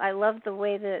think I love the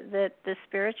way that the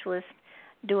spiritualists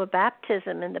do a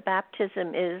baptism, and the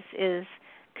baptism is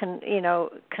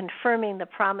confirming the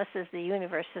promises the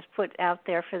universe has put out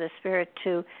there for the spirit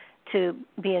to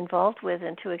be involved with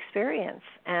and to experience.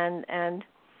 And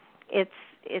it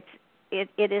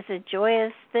is a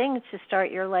joyous thing to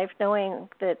start your life knowing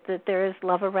that there is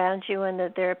love around you and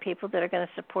that there are people that are going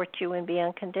to support you and be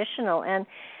unconditional. And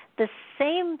the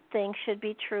same thing should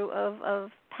be true of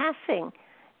passing.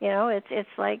 It's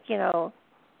like, you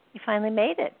finally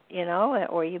made it,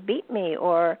 or you beat me,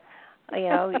 or,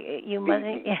 you must.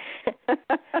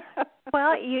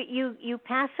 Well, you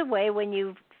pass away when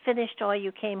you've finished all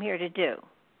you came here to do.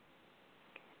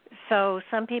 So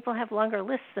some people have longer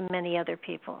lists than many other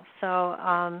people. So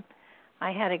I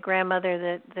had a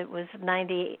grandmother that was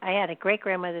 90. I had a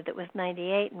great-grandmother that was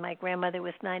 98, and my grandmother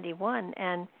was 91.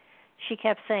 And she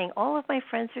kept saying, all of my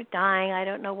friends are dying. I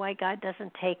don't know why God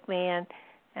doesn't take me. And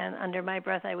under my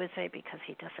breath I would say, because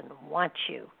he doesn't want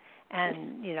you.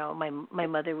 And, my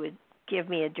mother would give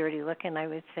me a dirty look, and I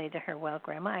would say to her, well,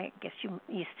 Grandma, I guess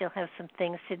you still have some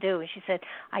things to do. And she said,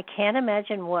 I can't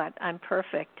imagine what. I'm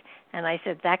perfect. And I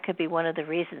said, that could be one of the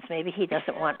reasons. Maybe he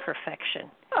doesn't want perfection.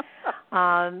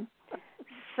 But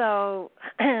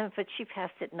she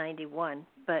passed at 91.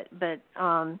 But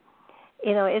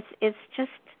it's just,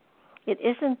 it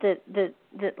isn't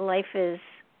that life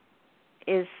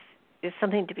is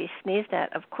something to be sneezed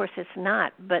at. Of course it's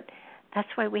not. But that's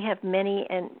why we have many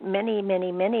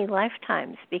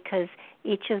lifetimes, because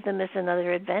each of them is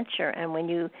another adventure. And when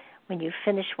you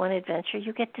finish one adventure,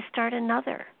 you get to start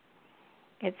another.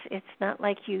 It's not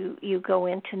like you go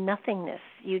into nothingness.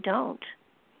 You don't.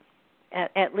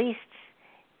 At least,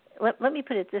 let me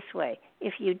put it this way.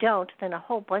 If you don't, then a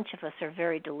whole bunch of us are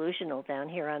very delusional down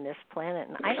here on this planet,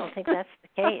 and I don't think that's the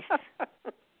case.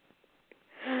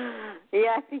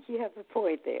 Yeah, I think you have a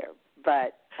point there.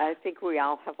 But I think we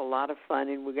all have a lot of fun,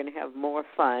 and we're going to have more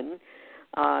fun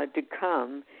to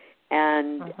come.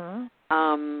 And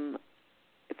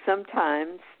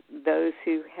sometimes those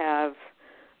who have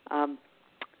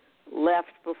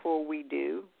left before we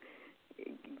do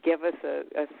give us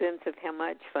a sense of how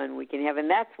much fun we can have. And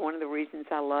that's one of the reasons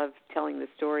I love telling the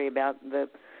story about the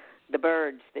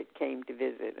birds that came to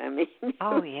visit. I mean,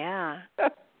 oh, yeah.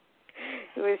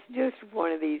 It was just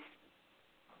one of these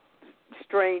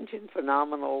strange and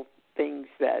phenomenal things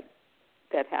that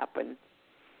happen.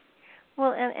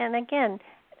 Well, and again,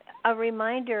 a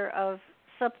reminder of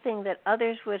something that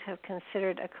others would have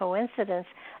considered a coincidence.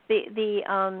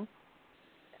 A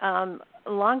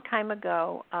long time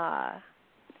ago,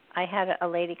 I had a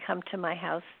lady come to my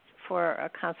house for a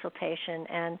consultation,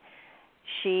 and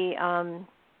she,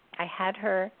 I had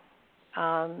her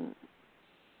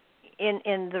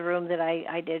in the room that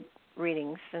I did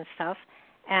readings and stuff.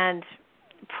 And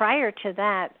prior to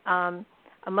that,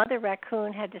 a mother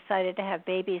raccoon had decided to have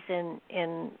babies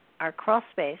in our crawl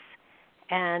space,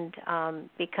 and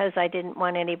because I didn't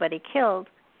want anybody killed,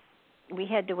 we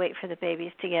had to wait for the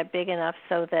babies to get big enough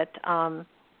so that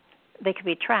they could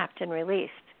be trapped and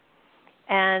released.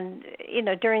 And,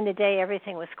 during the day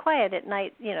everything was quiet. At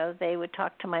night, they would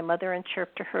talk to my mother and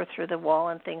chirp to her through the wall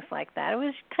and things like that. It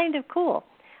was kind of cool.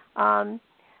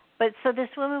 But so this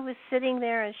woman was sitting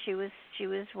there, and she was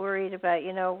worried about,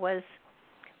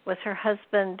 was her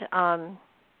husband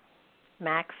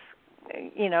Max,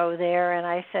 there? And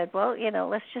I said, well,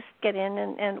 let's just get in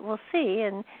and we'll see,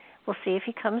 and we'll see if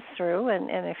he comes through, and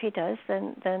if he does,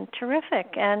 then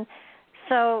terrific. And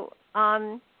so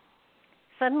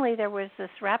suddenly there was this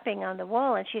rapping on the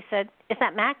wall, and she said, "Is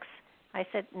that Max?" I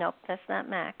said, "Nope, that's not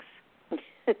Max."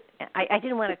 I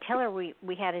didn't want to tell her we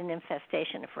had an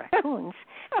infestation of raccoons.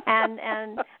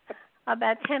 And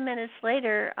about 10 minutes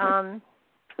later,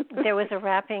 there was a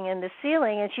rapping in the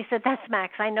ceiling, and she said, "That's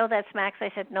Max. I know that's Max."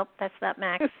 I said, "Nope, that's not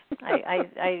Max.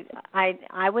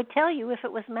 I would tell you if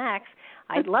it was Max.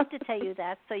 I'd love to tell you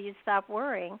that so you'd stop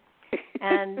worrying."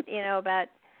 And about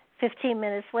 15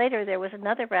 minutes later, there was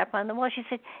another rap on the wall. She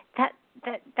said, that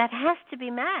has to be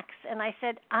Max. And I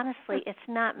said, honestly, it's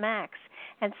not Max.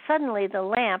 And suddenly the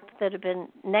lamp that had been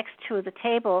next to the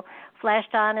table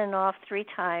flashed on and off 3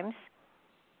 times.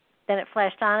 Then it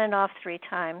flashed on and off 3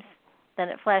 times. Then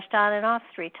it flashed on and off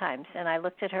 3 times. And I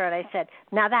looked at her and I said,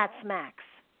 now that's Max.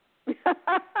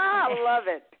 I love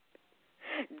it.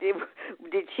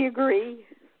 Did she agree?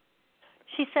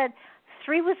 She said,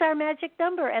 3 was our magic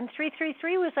number, and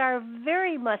 333 was our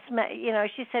very much,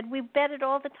 she said, we bet it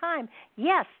all the time.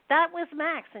 Yes, that was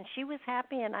Max, and she was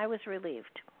happy, and I was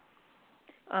relieved.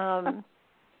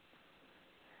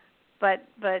 But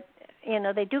they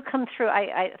do come through.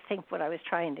 I think what I was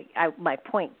my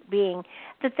point being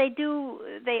that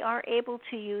they are able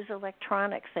to use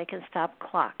electronics. They can stop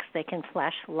clocks. They can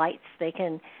flash lights. They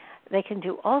can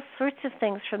do all sorts of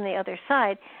things from the other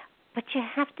side. But you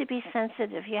have to be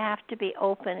sensitive, you have to be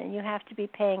open, and you have to be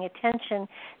paying attention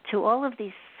to all of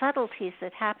these subtleties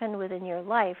that happen within your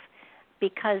life,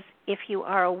 because if you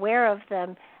are aware of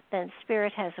them, then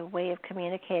Spirit has a way of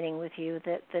communicating with you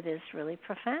that is really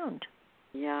profound.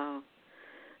 Yeah.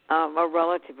 A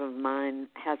relative of mine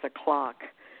has a clock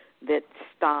that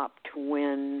stopped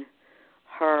when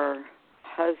her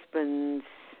husband's,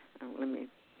 I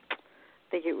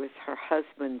think it was her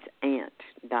husband's aunt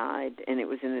died, and it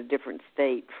was in a different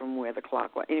state from where the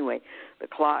clock was. Anyway, the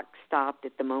clock stopped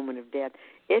at the moment of death.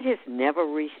 It has never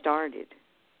restarted.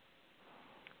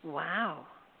 Wow.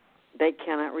 They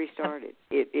cannot restart it.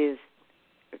 It is,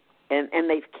 and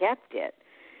they've kept it.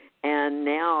 And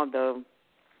now the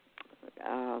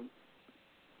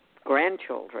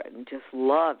grandchildren just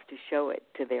love to show it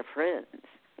to their friends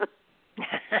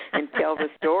and tell the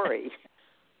story.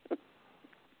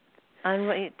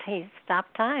 Stop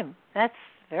time. That's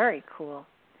very cool.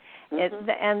 Mm-hmm.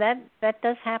 And that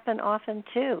does happen often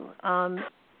too.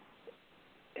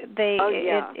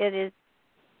 It is.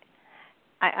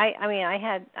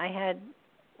 I had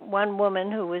one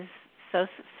woman who was so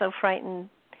frightened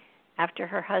after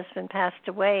her husband passed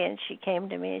away, and she came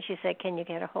to me and she said, "Can you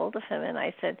get a hold of him?" And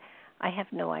I said, "I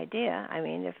have no idea. I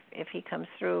mean, if he comes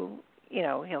through,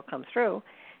 he'll come through."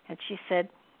 And she said,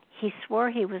 "He swore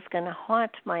he was going to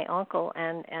haunt my uncle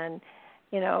and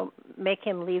make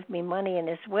him leave me money in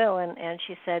his will." And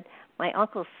she said, "My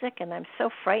uncle's sick, and I'm so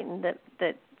frightened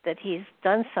that he's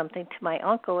done something to my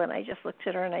uncle." And I just looked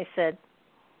at her and I said,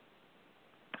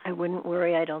 "I wouldn't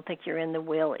worry. I don't think you're in the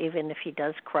will, even if he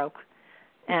does croak."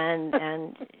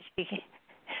 And she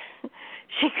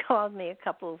called me a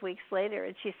couple of weeks later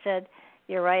and she said,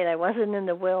 "You're right. I wasn't in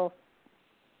the will,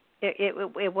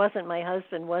 it wasn't my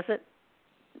husband, was it?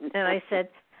 And I said,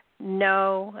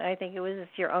 no, I think it was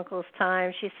your uncle's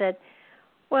time. She said,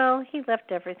 well, he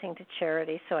left everything to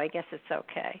charity, so I guess it's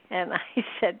okay. And I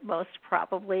said, most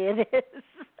probably it is.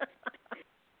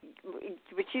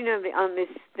 But you know, on this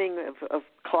thing of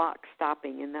clock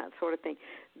stopping and that sort of thing,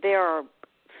 there are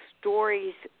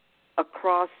stories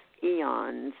across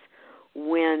eons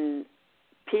when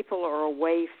people are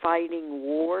away fighting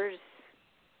wars.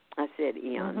 I said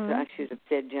eons. I should have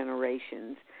said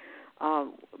generations.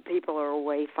 People are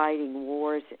away fighting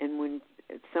wars, and when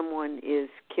someone is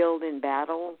killed in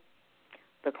battle,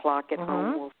 the clock at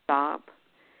home will stop.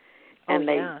 And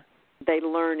they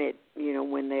learn it, you know,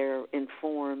 when they're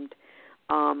informed.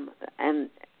 And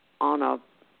on a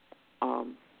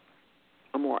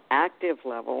more active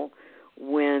level,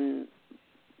 when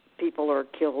people are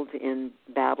killed in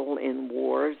battle, in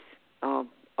wars,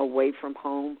 away from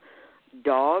home,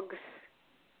 dogs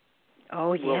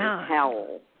will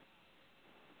howl.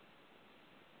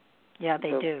 Yeah,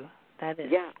 they do. That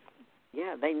is.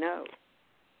 Yeah, they know.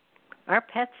 Our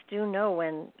pets do know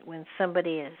when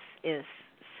somebody is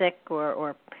sick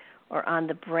or on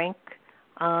the brink,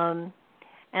 and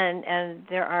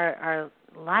there are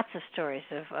lots of stories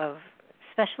of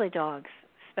especially dogs.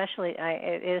 Especially,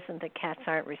 it isn't that cats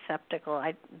aren't receptacle.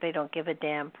 They don't give a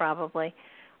damn, probably.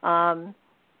 I'm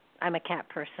a cat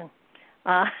person,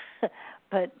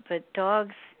 but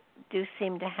dogs do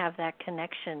seem to have that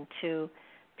connection to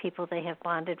people they have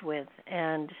bonded with.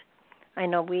 And I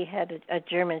know we had a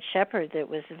German Shepherd that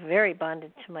was very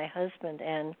bonded to my husband,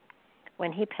 and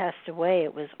when he passed away,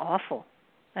 it was awful.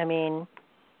 I mean,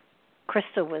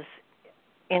 Krista was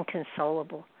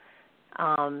inconsolable.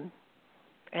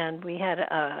 And we had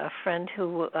a friend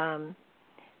who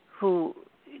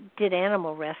did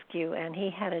animal rescue, and he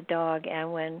had a dog,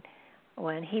 and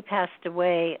when he passed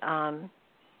away,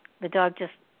 the dog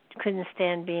just couldn't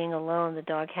stand being alone. The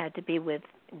dog had to be with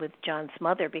John's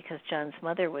mother because John's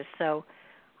mother was so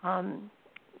John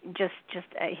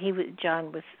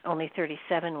was only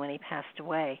 37 when he passed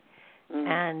away,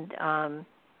 and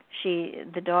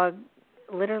the dog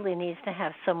literally needs to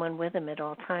have someone with him at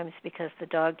all times because the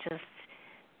dog just,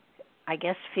 I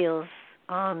guess, feels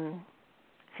the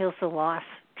loss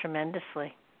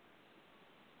tremendously.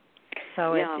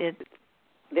 So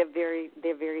they're very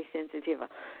sensitive.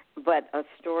 But a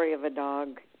story of a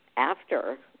dog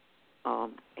after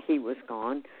he was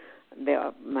gone.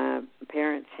 My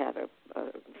parents had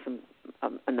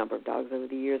a number of dogs over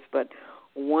the years, but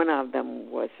one of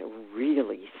them was a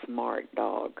really smart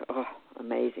dog. Oh,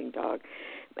 amazing dog.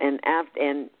 And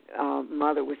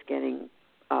mother was getting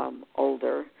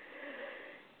older,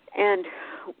 and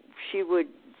she would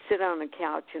sit on a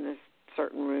couch in a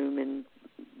certain room and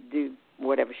do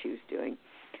whatever she was doing.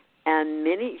 And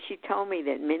she told me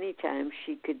that many times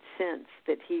she could sense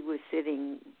that he was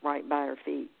sitting right by her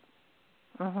feet.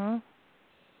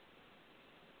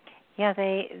 Yeah,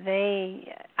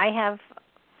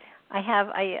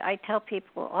 I tell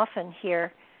people often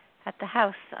here at the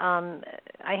house,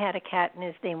 I had a cat and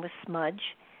his name was Smudge,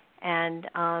 and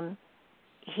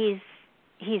he's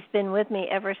been with me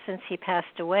ever since he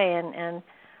passed away, and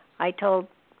I told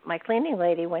my cleaning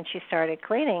lady when she started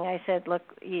cleaning, I said, look,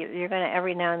 you're going to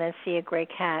every now and then see a gray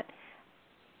cat,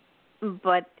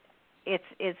 but it's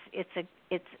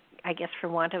I guess for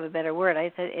want of a better word,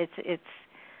 I said it's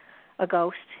a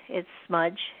ghost. It's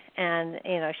Smudge, and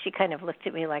she kind of looked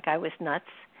at me like I was nuts,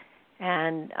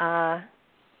 and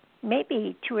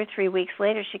maybe 2 or 3 weeks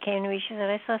later she came to me. She said,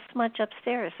 I saw Smudge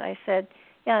upstairs. I said,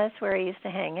 yeah, that's where I used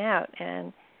to hang out,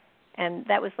 and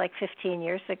that was like 15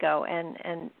 years ago,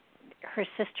 and her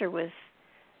sister was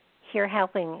here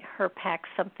helping her pack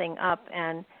something up,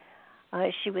 and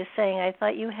she was saying, I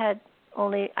thought you had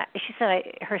only, she said,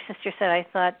 her sister said, I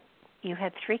thought you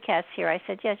had 3 cats here. I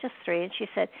said, yeah, just 3. And she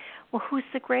said, well, who's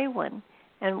the gray one?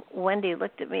 And Wendy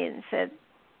looked at me and said,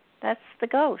 that's the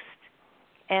ghost.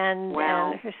 And,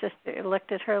 wow. And her sister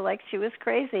looked at her like she was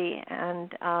crazy.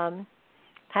 And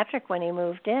Patrick, when he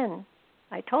moved in,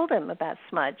 I told him about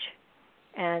Smudge.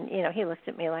 And, he looked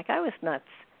at me like I was nuts.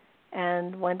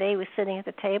 And one day he was sitting at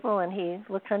the table, and he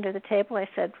looked under the table. I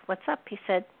said, what's up? He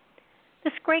said,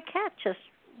 this gray cat just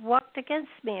walked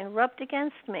against me and rubbed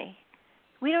against me.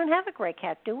 We don't have a gray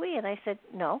cat, do we? And I said,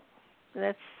 no,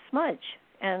 that's Smudge.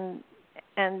 And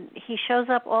he shows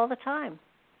up all the time.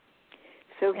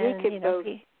 So he could both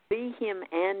see him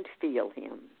and feel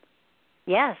him.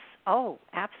 Yes. Oh,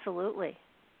 absolutely.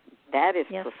 That is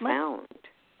profound.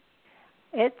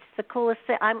 It's the coolest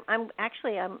thing. I'm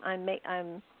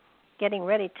getting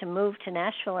ready to move to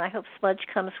Nashville, and I hope Smudge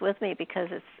comes with me because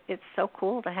it's so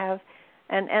cool to have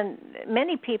And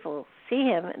many people see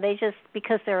him. They just,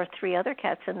 because there are 3 other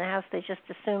cats in the house, they just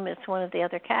assume it's one of the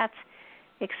other cats.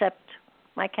 Except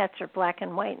my cats are black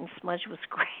and white, and Smudge was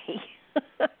gray.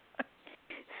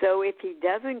 So if he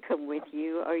doesn't come with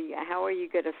you, how are you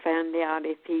going to find out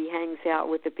if he hangs out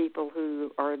with the people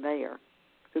who are there,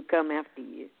 who come after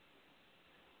you?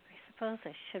 I suppose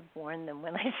I should warn them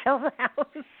when I sell the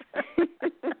house.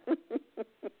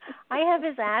 I have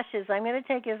his ashes. I'm going to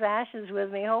take his ashes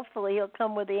with me. Hopefully he'll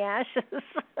come with the ashes.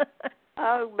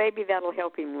 Oh, maybe that'll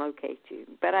help him locate you.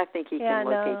 But I think he can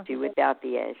locate you without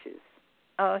the ashes.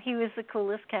 Oh, he was the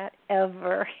coolest cat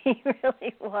ever. He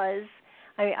really was.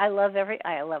 I mean, I love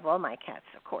all my cats,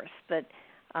 of course, but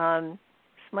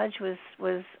Smudge was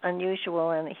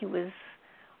unusual, and he was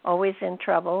always in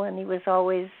trouble, and he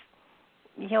always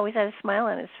had a smile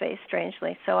on his face,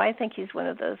 strangely. So I think he's one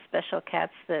of those special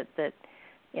cats that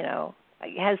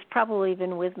has probably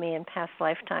been with me in past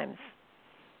lifetimes,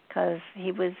 because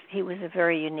he was a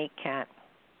very unique cat.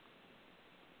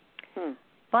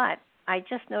 But I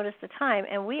just noticed the time,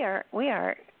 and we are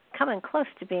coming close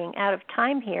to being out of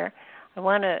time here. I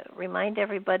want to remind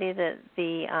everybody that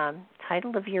the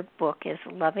title of your book is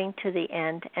Loving to the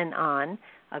End and On,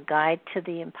 A Guide to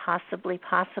the Impossibly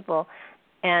Possible,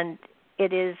 and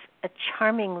it is a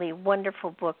charmingly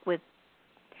wonderful book with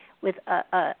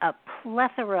a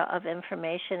plethora of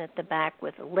information at the back,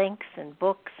 with links and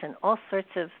books and all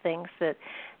sorts of things that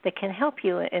can help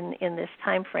you in this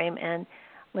time frame. And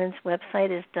Lynn's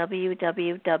website is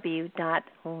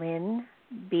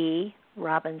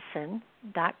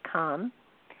www.lynnbrobinson.com.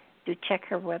 Do check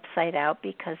her website out,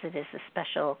 because it is a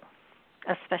special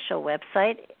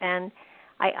website. And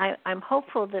I'm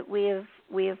hopeful that we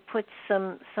have put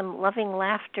some loving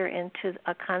laughter into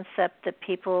a concept that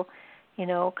people,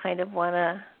 kind of want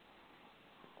to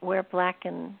wear black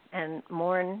and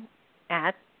mourn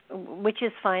at, which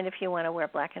is fine. If you want to wear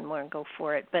black and mourn, go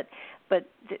for it. But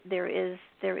there is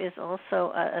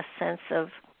also a sense of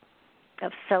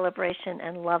celebration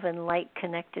and love and light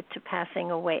connected to passing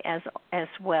away as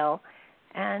well.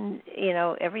 And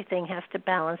everything has to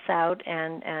balance out,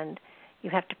 and you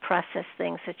have to process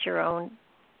things at your own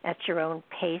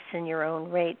pace and your own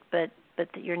rate. But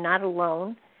that you're not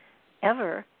alone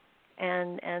ever.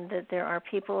 And that there are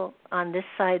people on this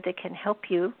side that can help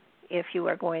you if you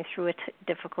are going through a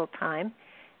difficult time.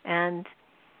 And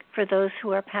for those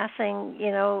who are passing,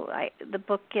 the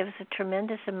book gives a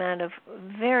tremendous amount of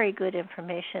very good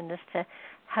information as to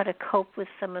how to cope with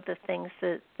some of the things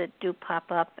that do pop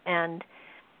up. And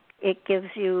it gives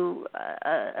you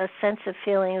a sense of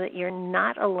feeling that you're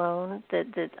not alone,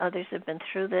 that others have been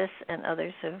through this, and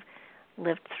others have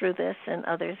lived through this, and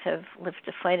others have lived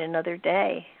to fight another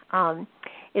day.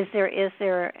 Is there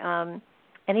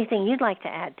anything you'd like to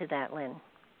add to that, Lynn?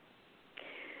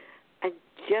 I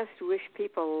just wish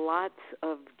people lots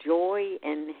of joy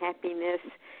and happiness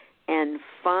and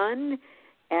fun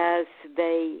as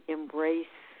they embrace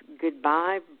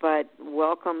goodbye, but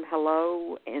welcome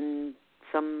hello in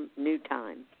some new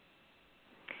time.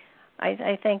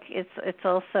 I think it's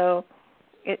also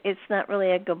it's not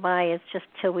really a goodbye. It's just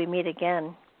till we meet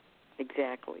again.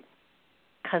 Exactly.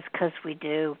 Because we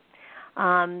do.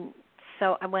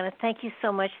 So I want to thank you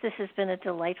so much. This has been a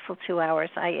delightful 2 hours.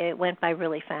 It went by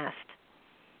really fast.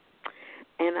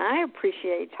 And I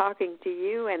appreciate talking to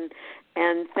you,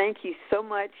 and thank you so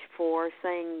much for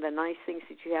saying the nice things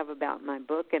that you have about my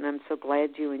book, and I'm so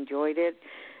glad you enjoyed it.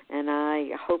 And I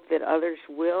hope that others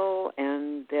will,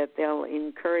 and that they'll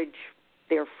encourage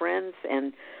their friends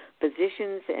and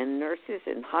physicians and nurses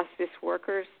and hospice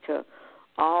workers to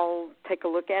all take a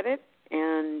look at it.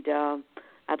 And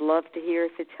I'd love to hear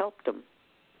if it's helped them.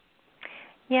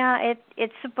 Yeah,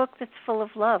 it's a book that's full of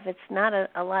love. It's not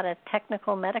a lot of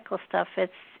technical medical stuff.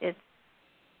 It's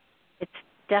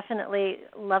definitely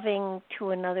loving to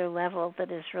another level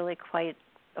that is really quite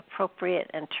appropriate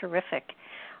and terrific.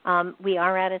 We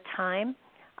are out of time.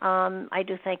 I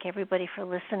do thank everybody for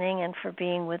listening and for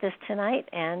being with us tonight,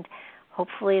 and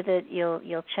hopefully that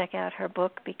you'll check out her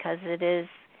book, because it is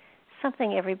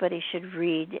something everybody should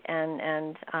read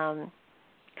and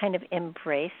kind of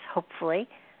embrace, hopefully.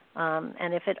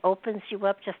 And if it opens you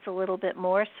up just a little bit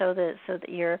more, so that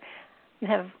you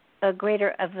have a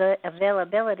greater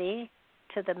availability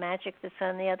to the magic that's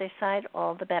on the other side,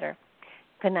 all the better.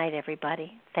 Good night,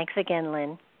 everybody. Thanks again,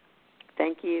 Lynn.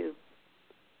 Thank you.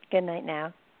 Good night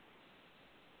now.